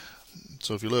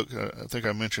 So if you look, I think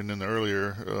I mentioned in the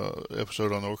earlier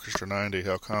episode on the Orchestra 90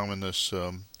 how common this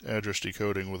address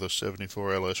decoding with a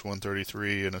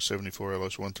 74LS133 and a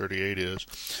 74LS138 is.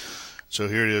 So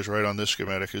here it is right on this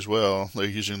schematic as well. They're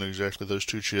using exactly those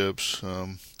two chips.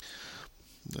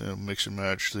 Mix and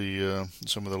match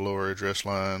some of the lower address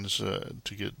lines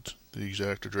to get the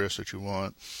exact address that you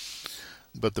want.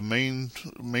 But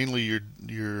mainly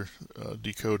you're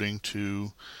decoding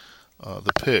to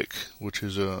the PIC, which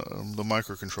is the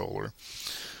microcontroller.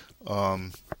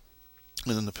 And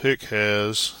then the PIC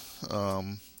has,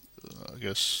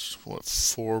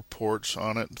 4 ports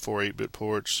on it, 4 8-bit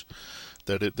ports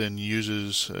that it then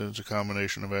uses as a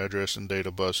combination of address and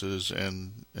data buses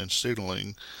and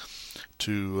signaling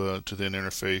to then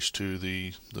interface to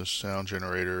the sound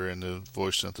generator and the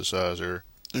voice synthesizer.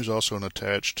 There's also an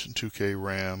attached 2K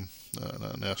RAM,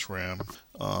 an SRAM,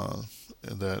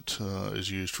 that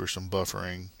is used for some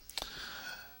buffering.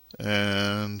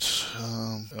 And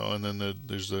then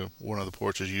there's one of the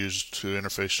ports is used to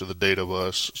interface to the data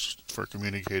bus for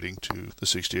communicating to the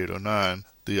 6809.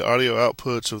 The audio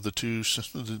outputs of the two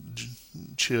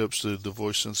chips, the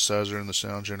voice synthesizer and the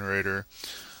sound generator,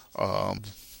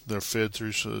 they're fed through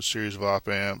a series of op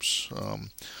amps.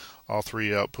 All 3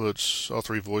 outputs, all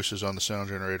 3 voices on the sound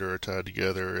generator are tied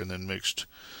together and then mixed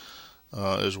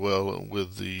as well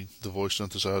with the voice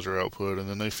synthesizer output, and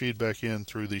then they feed back in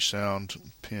through the sound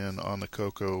pin on the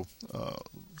Coco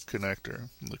connector,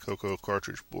 the Coco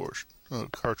cartridge bus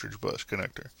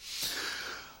connector.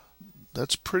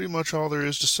 That's pretty much all there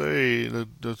is to say.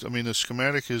 The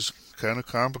schematic is kind of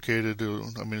complicated.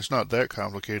 It's not that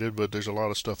complicated, but there's a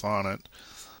lot of stuff on it.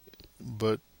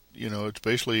 But, it's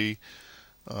basically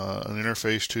an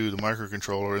interface to the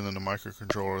microcontroller, and then the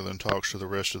microcontroller then talks to the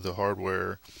rest of the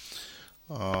hardware.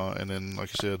 And then,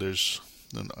 like I said, there's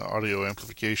an audio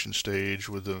amplification stage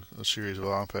with a series of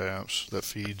op amps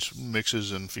that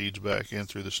mixes and feeds back in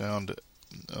through the sound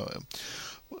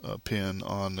pin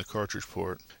on the cartridge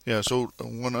port. Yeah, so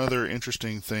one other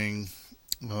interesting thing,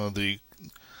 the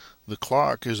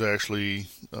clock is actually,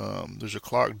 there's a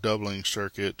clock doubling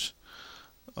circuit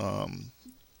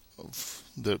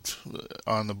that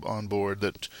on board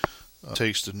that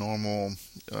takes the normal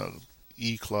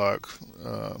E clock,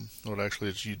 actually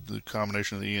it's the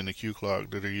combination of the E and the Q clock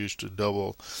that are used to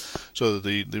double, so that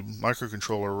the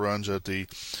microcontroller runs at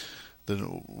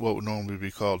what would normally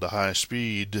be called the high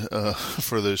speed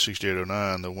for the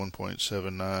 6809, the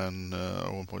 1.79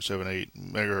 or 1.78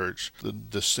 megahertz.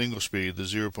 The single speed, the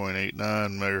 0.89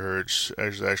 megahertz,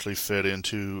 is actually fed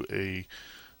into a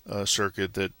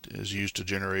circuit that is used to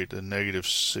generate a negative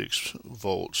 6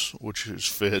 volts, which is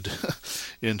fed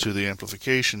into the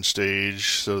amplification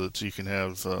stage so that you can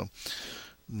have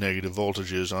negative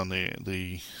voltages on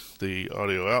the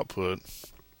audio output.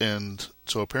 And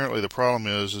so apparently the problem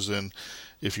is then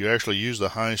if you actually use the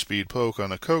high-speed poke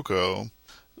on the Coco,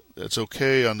 it's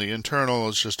okay on the internal.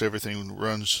 It's just everything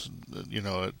runs,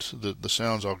 the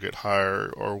sounds all get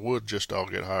higher, or would just all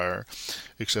get higher,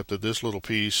 except that this little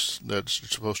piece that's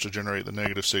supposed to generate the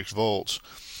negative 6 volts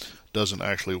doesn't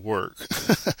actually work.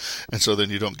 And so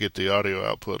then you don't get the audio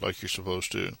output like you're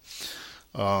supposed to.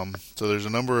 So there's a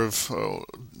number of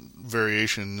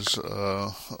variations,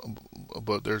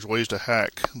 but there's ways to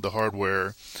hack the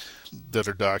hardware that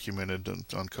are documented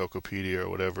on Cocopedia or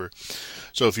whatever.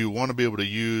 So if you want to be able to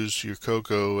use your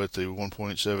Coco at the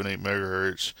 1.78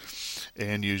 megahertz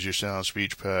and use your sound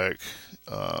speech pack,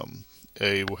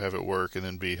 A, will have it work, and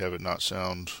then B, have it not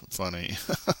sound funny.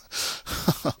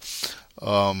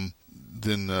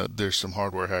 Then there's some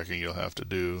hardware hacking you'll have to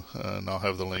do, and I'll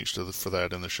have the links for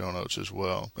that in the show notes as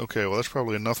well. Okay, well that's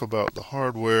probably enough about the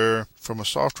hardware. From a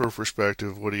software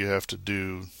perspective, what do you have to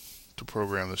do to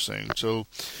program this thing? So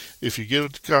if you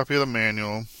get a copy of the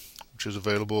manual, which is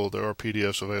available, there are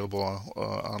PDFs available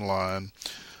online.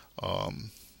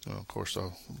 Of course,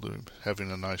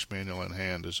 having a nice manual in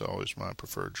hand is always my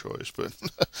preferred choice. But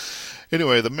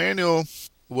anyway, the manual,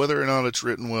 whether or not it's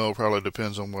written well, probably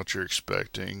depends on what you're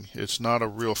expecting. It's not a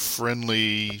real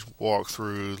friendly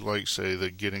walkthrough, like, say,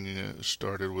 the getting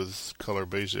started with Color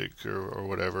Basic or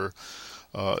whatever.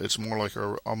 It's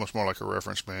almost more like a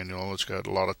reference manual. It's got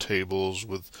a lot of tables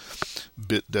with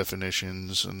bit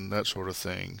definitions and that sort of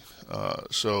thing.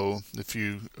 So if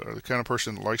you are the kind of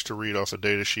person that likes to read off a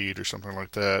data sheet or something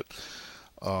like that,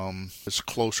 it's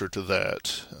closer to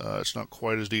that. It's not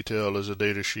quite as detailed as a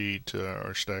data sheet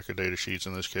or a stack of data sheets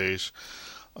in this case.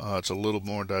 It's a little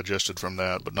more digested from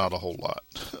that, but not a whole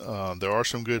lot. There are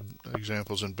some good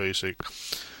examples in BASIC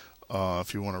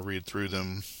if you want to read through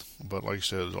them. But like I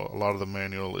said, a lot of the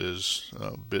manual is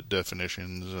bit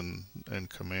definitions and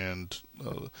command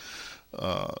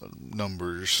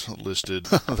numbers listed,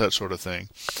 that sort of thing.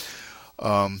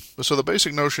 So the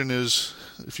basic notion is,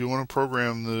 if you want to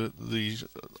program the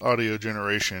audio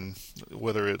generation,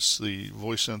 whether it's the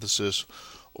voice synthesis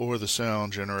or the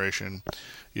sound generation,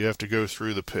 you have to go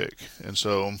through the PIC. And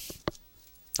so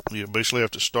you basically have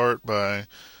to start by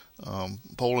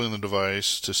polling the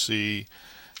device to see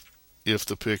if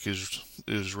the PIC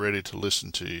is ready to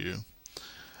listen to you.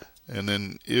 And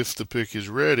then if the PIC is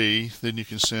ready, then you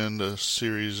can send a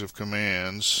series of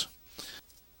commands,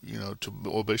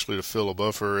 basically to fill a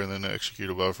buffer and then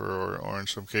execute a buffer, or in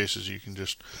some cases you can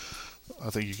just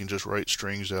write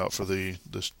strings out for the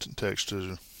text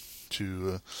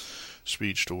to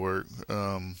speech to work.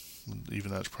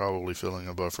 Even that's probably filling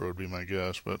a buffer would be my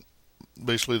guess, but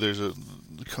basically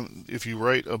if you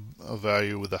write a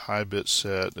value with a high bit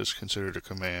set, it's considered a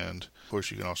command. Of course,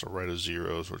 you can also write a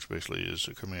zeros, which basically is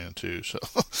a command too. So,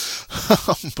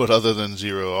 but other than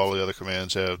 0, all the other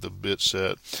commands have the bit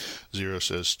set. 0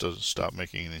 says to stop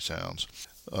making any sounds.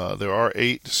 There are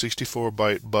 8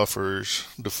 64-byte buffers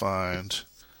defined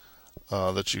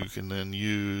that you can then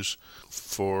use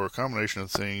for a combination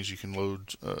of things. You can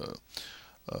load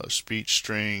speech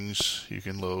strings, you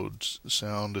can load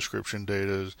sound description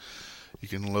data, you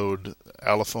can load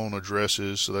allophone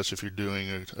addresses, so that's if you're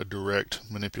doing a direct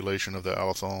manipulation of the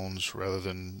allophones rather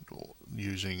than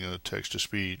using a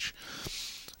text-to-speech.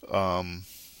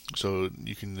 So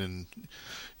you can then,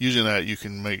 using that, you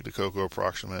can make the Coco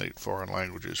approximate foreign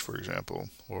languages, for example,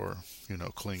 or,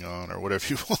 Klingon or whatever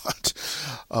you want.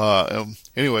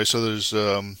 Anyway, so there's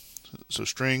so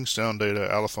strings, sound data,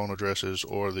 allophone addresses,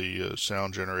 or the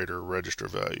sound generator register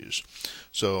values.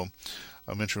 So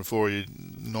I mentioned before,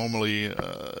 normally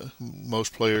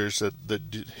most players that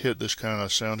hit this kind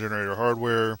of sound generator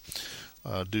hardware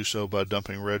do so by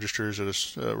dumping registers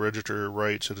at register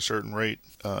writes at a certain rate.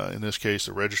 In this case,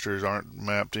 the registers aren't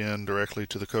mapped in directly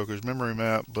to the Coco's memory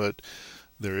map, but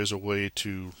there is a way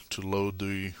to load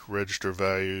the register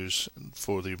values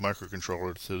for the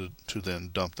microcontroller to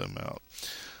then dump them out.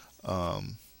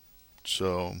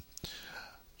 So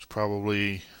it's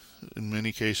probably, in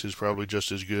many cases, probably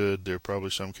just as good. There are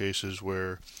probably some cases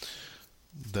where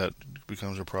that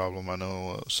becomes a problem. I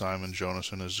know Simon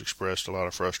Jonason has expressed a lot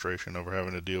of frustration over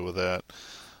having to deal with that.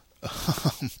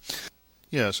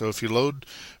 Yeah, so if you load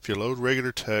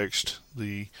regular text,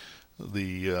 the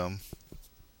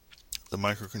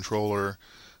microcontroller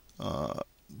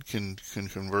can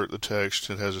convert the text.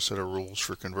 It has a set of rules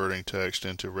for converting text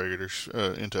into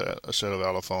into a set of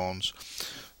allophones.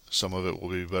 Some of it will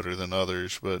be better than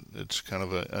others, but it's kind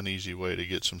of an easy way to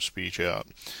get some speech out.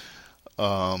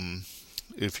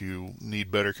 If you need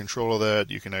better control of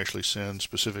that, you can actually send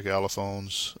specific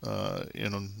allophones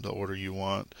in the order you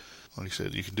want. Like I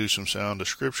said, you can do some sound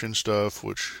description stuff,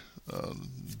 which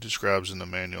describes in the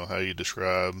manual how you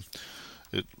describe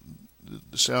it.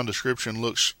 The sound description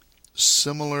looks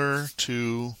similar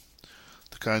to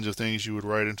the kinds of things you would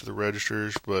write into the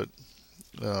registers, but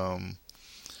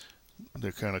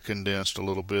they're kind of condensed a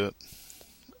little bit.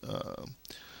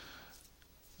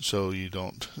 So you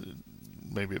don't...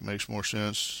 Maybe it makes more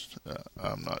sense.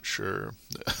 I'm not sure.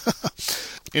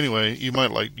 Anyway, you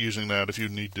might like using that if you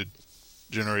need to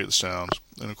generate the sounds.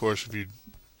 And of course, if you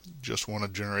just want to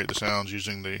generate the sounds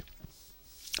using the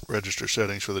register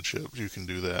settings for the chip, you can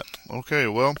do that. Okay,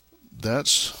 well,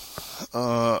 that's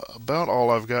about all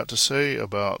I've got to say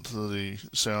about the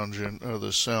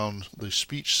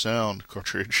speech sound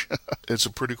cartridge. It's a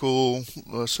pretty cool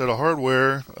set of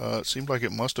hardware. It seemed like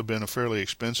it must have been a fairly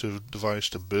expensive device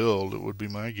to build. It would be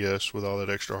my guess with all that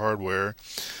extra hardware.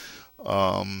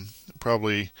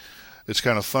 Probably, it's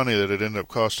kind of funny that it ended up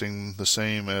costing the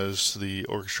same as the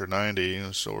Orchestra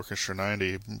 90. So Orchestra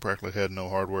 90 practically had no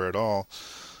hardware at all.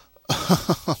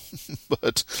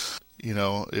 But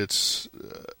it's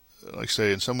like I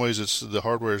say, in some ways, the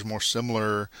hardware is more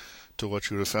similar to what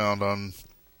you would have found on,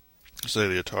 say,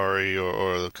 the Atari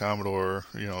or the Commodore,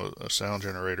 a sound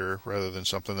generator, rather than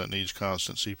something that needs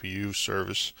constant CPU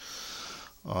service.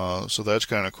 So that's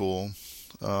kind of cool.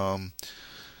 I'm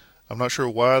not sure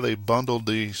why they bundled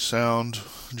the sound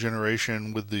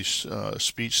generation with the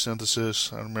speech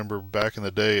synthesis. I remember back in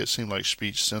the day, it seemed like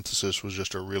speech synthesis was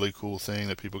just a really cool thing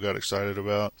that people got excited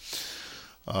about.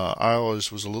 I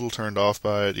always was a little turned off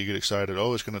by it. You get excited,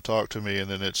 oh, it's going to talk to me, and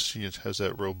then it has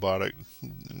that robotic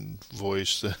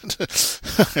voice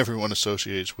that everyone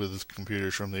associates with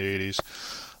computers from the 80s.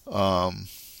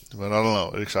 But I don't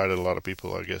know. It excited a lot of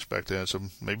people, I guess, back then. So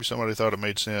maybe somebody thought it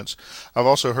made sense. I've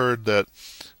also heard that,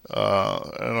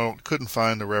 I couldn't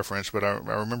find the reference, but I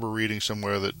remember reading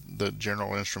somewhere that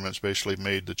General Instruments basically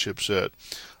made the chipset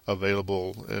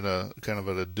available in a kind of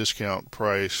at a discount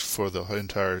price for the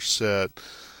entire set.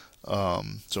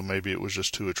 So maybe it was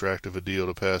just too attractive a deal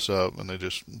to pass up, and they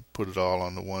just put it all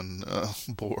on the one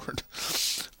board.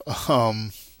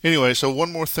 Anyway, so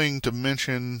one more thing to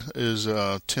mention is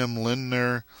Tim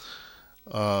Lindner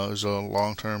is a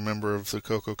long-term member of the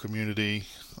Coco community.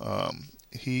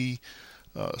 He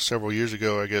several years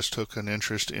ago, I guess, took an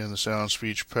interest in the Sound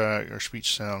Speech Pack or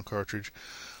Speech Sound cartridge.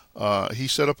 He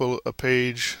set up a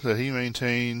page that he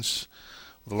maintains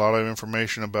with a lot of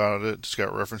information about it. It's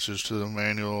got references to the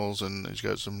manuals, and he's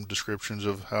got some descriptions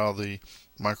of how the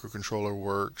microcontroller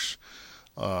works.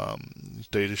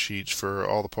 Data sheets for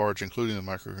all the parts, including the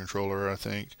microcontroller, I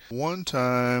think. One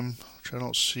time, which I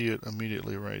don't see it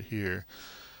immediately right here.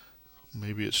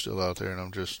 Maybe it's still out there and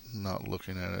I'm just not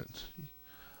looking at it.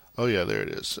 Oh yeah, there it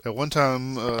is. At one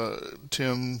time,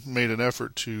 Tim made an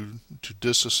effort to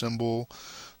disassemble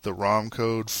the ROM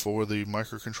code for the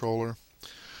microcontroller,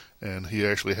 and he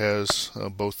actually has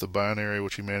both the binary,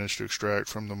 which he managed to extract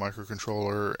from the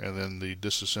microcontroller, and then the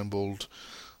disassembled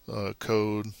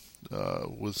code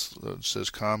with says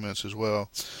comments as well.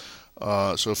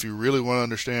 So if you really want to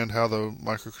understand how the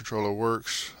microcontroller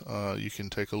works, you can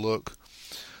take a look.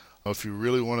 If you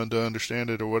really wanted to understand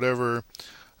it or whatever,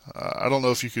 I don't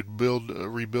know if you could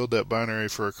rebuild that binary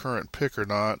for a current PIC or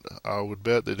not. I would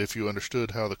bet that if you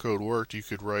understood how the code worked, you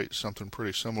could write something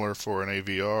pretty similar for an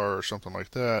AVR or something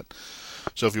like that.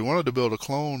 So if you wanted to build a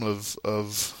clone of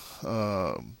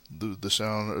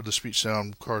the speech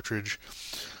sound cartridge,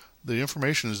 the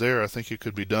information is there. I think it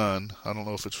could be done. I don't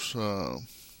know if it's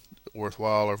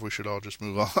worthwhile or if we should all just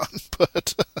move on,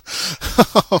 but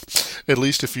at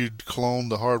least if you clone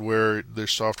the hardware,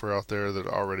 there's software out there that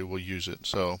already will use it.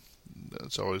 So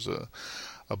that's always a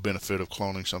benefit of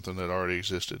cloning something that already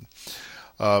existed.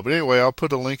 But anyway, I'll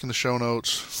put a link in the show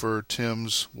notes for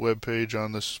Tim's webpage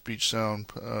on the speech sound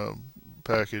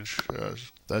package.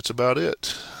 That's about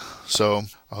it. So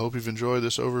I hope you've enjoyed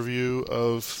this overview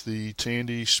of the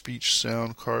Tandy speech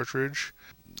sound cartridge.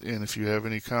 And if you have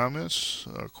any comments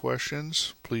or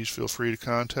questions, please feel free to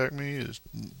contact me. It's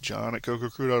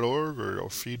john@cococrew.org or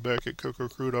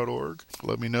feedback@cococrew.org.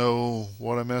 Let me know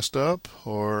what I messed up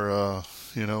or,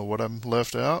 what I'm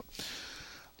left out.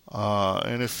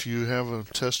 And if you have a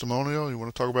testimonial, you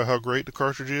want to talk about how great the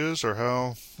cartridge is or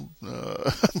how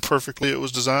perfectly it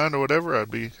was designed or whatever, I'd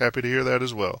be happy to hear that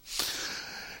as well.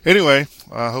 Anyway,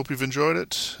 I hope you've enjoyed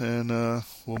it, and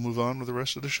we'll move on with the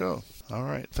rest of the show. All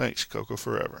right, thanks, Coco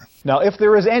Forever. Now, if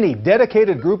there is any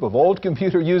dedicated group of old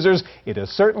computer users, it is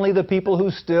certainly the people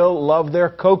who still love their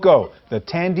Coco, the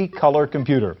Tandy Color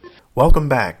computer. Welcome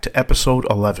back to episode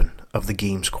 11 of the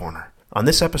Games Corner. On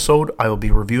this episode, I will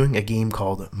be reviewing a game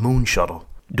called Moon Shuttle.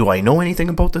 Do I know anything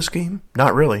about this game?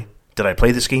 Not really. Did I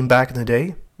play this game back in the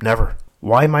day? Never.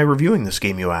 Why am I reviewing this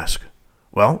game, you ask?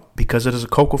 Well, because it is a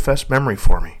CocoFest memory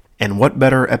for me. And what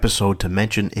better episode to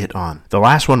mention it on? The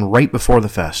last one right before the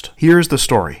fest. Here's the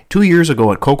story. 2 years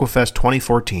ago at CocoFest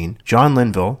 2014, John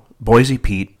Linville, Boise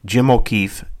Pete, Jim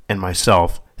O'Keefe, and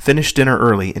myself finished dinner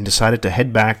early and decided to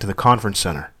head back to the conference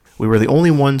center. We were the only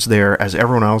ones there as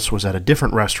everyone else was at a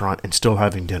different restaurant and still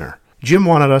having dinner. Jim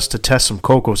wanted us to test some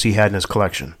Cocos he had in his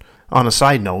collection. On a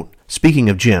side note, speaking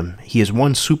of Jim, he is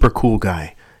one super cool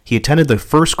guy. He attended the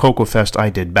first CocoFest I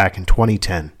did back in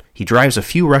 2010. He drives a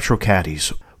few retro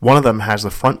caddies. One of them has the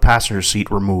front passenger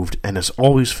seat removed and is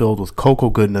always filled with Coco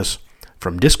goodness,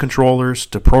 from disc controllers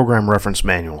to program reference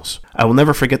manuals. I will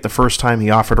never forget the first time he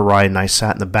offered a ride and I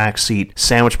sat in the back seat,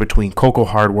 sandwiched between Coco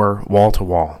hardware wall to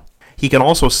wall. He can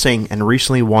also sing and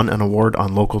recently won an award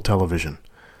on local television.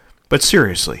 But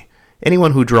seriously,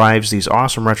 anyone who drives these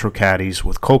awesome retro caddies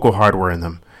with Coco hardware in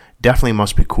them definitely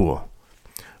must be cool.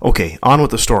 Okay, on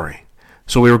with the story.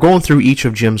 So we were going through each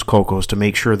of Jim's Cocos to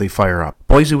make sure they fire up.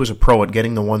 Boise was a pro at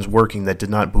getting the ones working that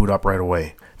did not boot up right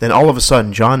away. Then all of a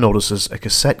sudden, John notices a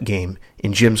cassette game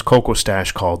in Jim's Coco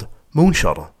stash called Moon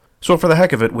Shuttle. So for the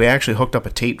heck of it, we actually hooked up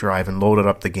a tape drive and loaded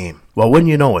up the game. Well,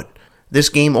 wouldn't you know it, this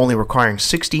game only requiring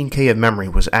 16K of memory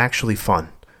was actually fun.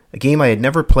 A game I had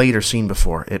never played or seen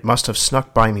before. It must have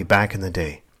snuck by me back in the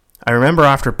day. I remember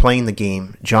after playing the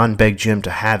game, John begged Jim to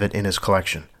have it in his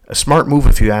collection. A smart move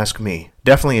if you ask me.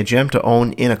 Definitely a gem to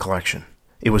own in a collection.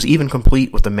 It was even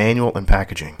complete with the manual and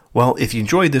packaging. Well, if you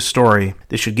enjoyed this story,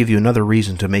 this should give you another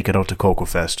reason to make it out to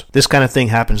CocoFest. This kind of thing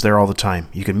happens there all the time.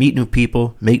 You can meet new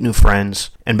people, make new friends,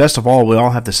 and best of all, we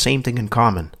all have the same thing in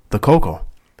common, the Coco.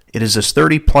 It is this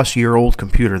 30-plus-year-old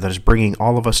computer that is bringing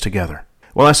all of us together.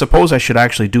 Well, I suppose I should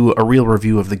actually do a real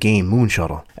review of the game Moon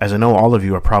Shuttle, as I know all of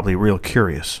you are probably real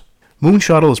curious. Moon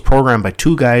Shuttle is programmed by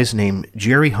two guys named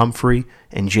Jerry Humphrey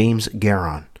and James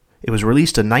Garon. It was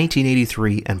released in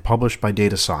 1983 and published by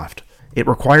Datasoft. It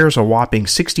requires a whopping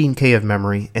 16K of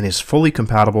memory and is fully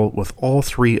compatible with all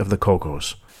three of the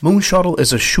Cocos. Moon Shuttle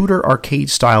is a shooter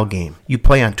arcade-style game. You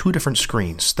play on two different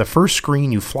screens. The first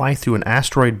screen, you fly through an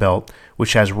asteroid belt,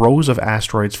 which has rows of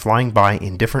asteroids flying by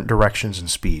in different directions and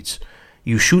speeds.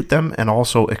 You shoot them and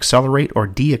also accelerate or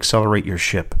deaccelerate your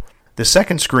ship. The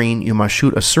second screen, you must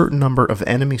shoot a certain number of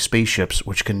enemy spaceships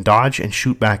which can dodge and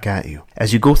shoot back at you.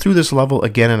 As you go through this level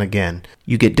again and again,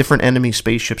 you get different enemy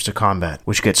spaceships to combat,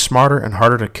 which get smarter and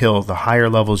harder to kill the higher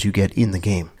levels you get in the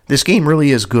game. This game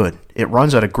really is good. It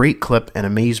runs at a great clip and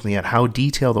amazed me at how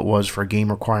detailed it was for a game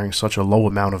requiring such a low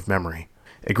amount of memory.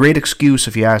 A great excuse,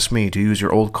 if you ask me, to use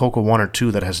your old Coco 1 or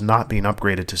 2 that has not been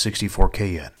upgraded to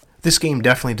 64K yet. This game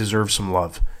definitely deserves some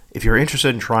love. If you're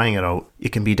interested in trying it out,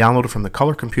 it can be downloaded from the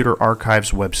Color Computer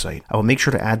Archives website. I will make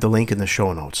sure to add the link in the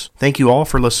show notes. Thank you all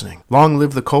for listening. Long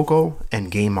live the Coco, and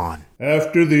game on.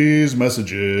 After these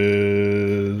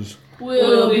messages,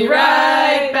 we'll be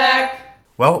right back.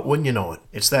 Well, wouldn't you know it,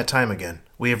 it's that time again.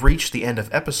 We have reached the end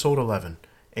of episode 11,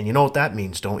 and you know what that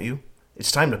means, don't you?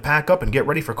 It's time to pack up and get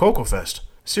ready for CocoFest.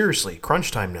 Seriously,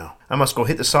 crunch time now. I must go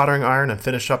hit the soldering iron and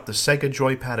finish up the Sega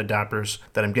Joypad adapters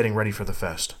that I'm getting ready for the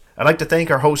fest. I'd like to thank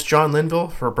our host John Linville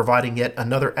for providing yet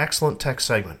another excellent tech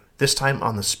segment, this time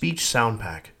on the Speech Sound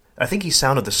Pack. I think he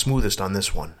sounded the smoothest on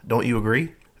this one, don't you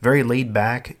agree? Very laid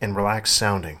back and relaxed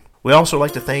sounding. We also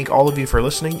like to thank all of you for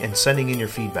listening and sending in your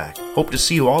feedback. Hope to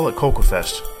see you all at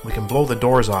CocoFest. We can blow the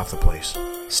doors off the place.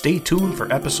 Stay tuned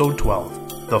for episode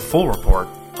 12, the full report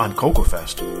on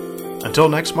CocoFest. Until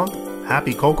next month,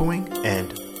 happy cocoing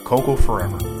and Coco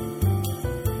forever.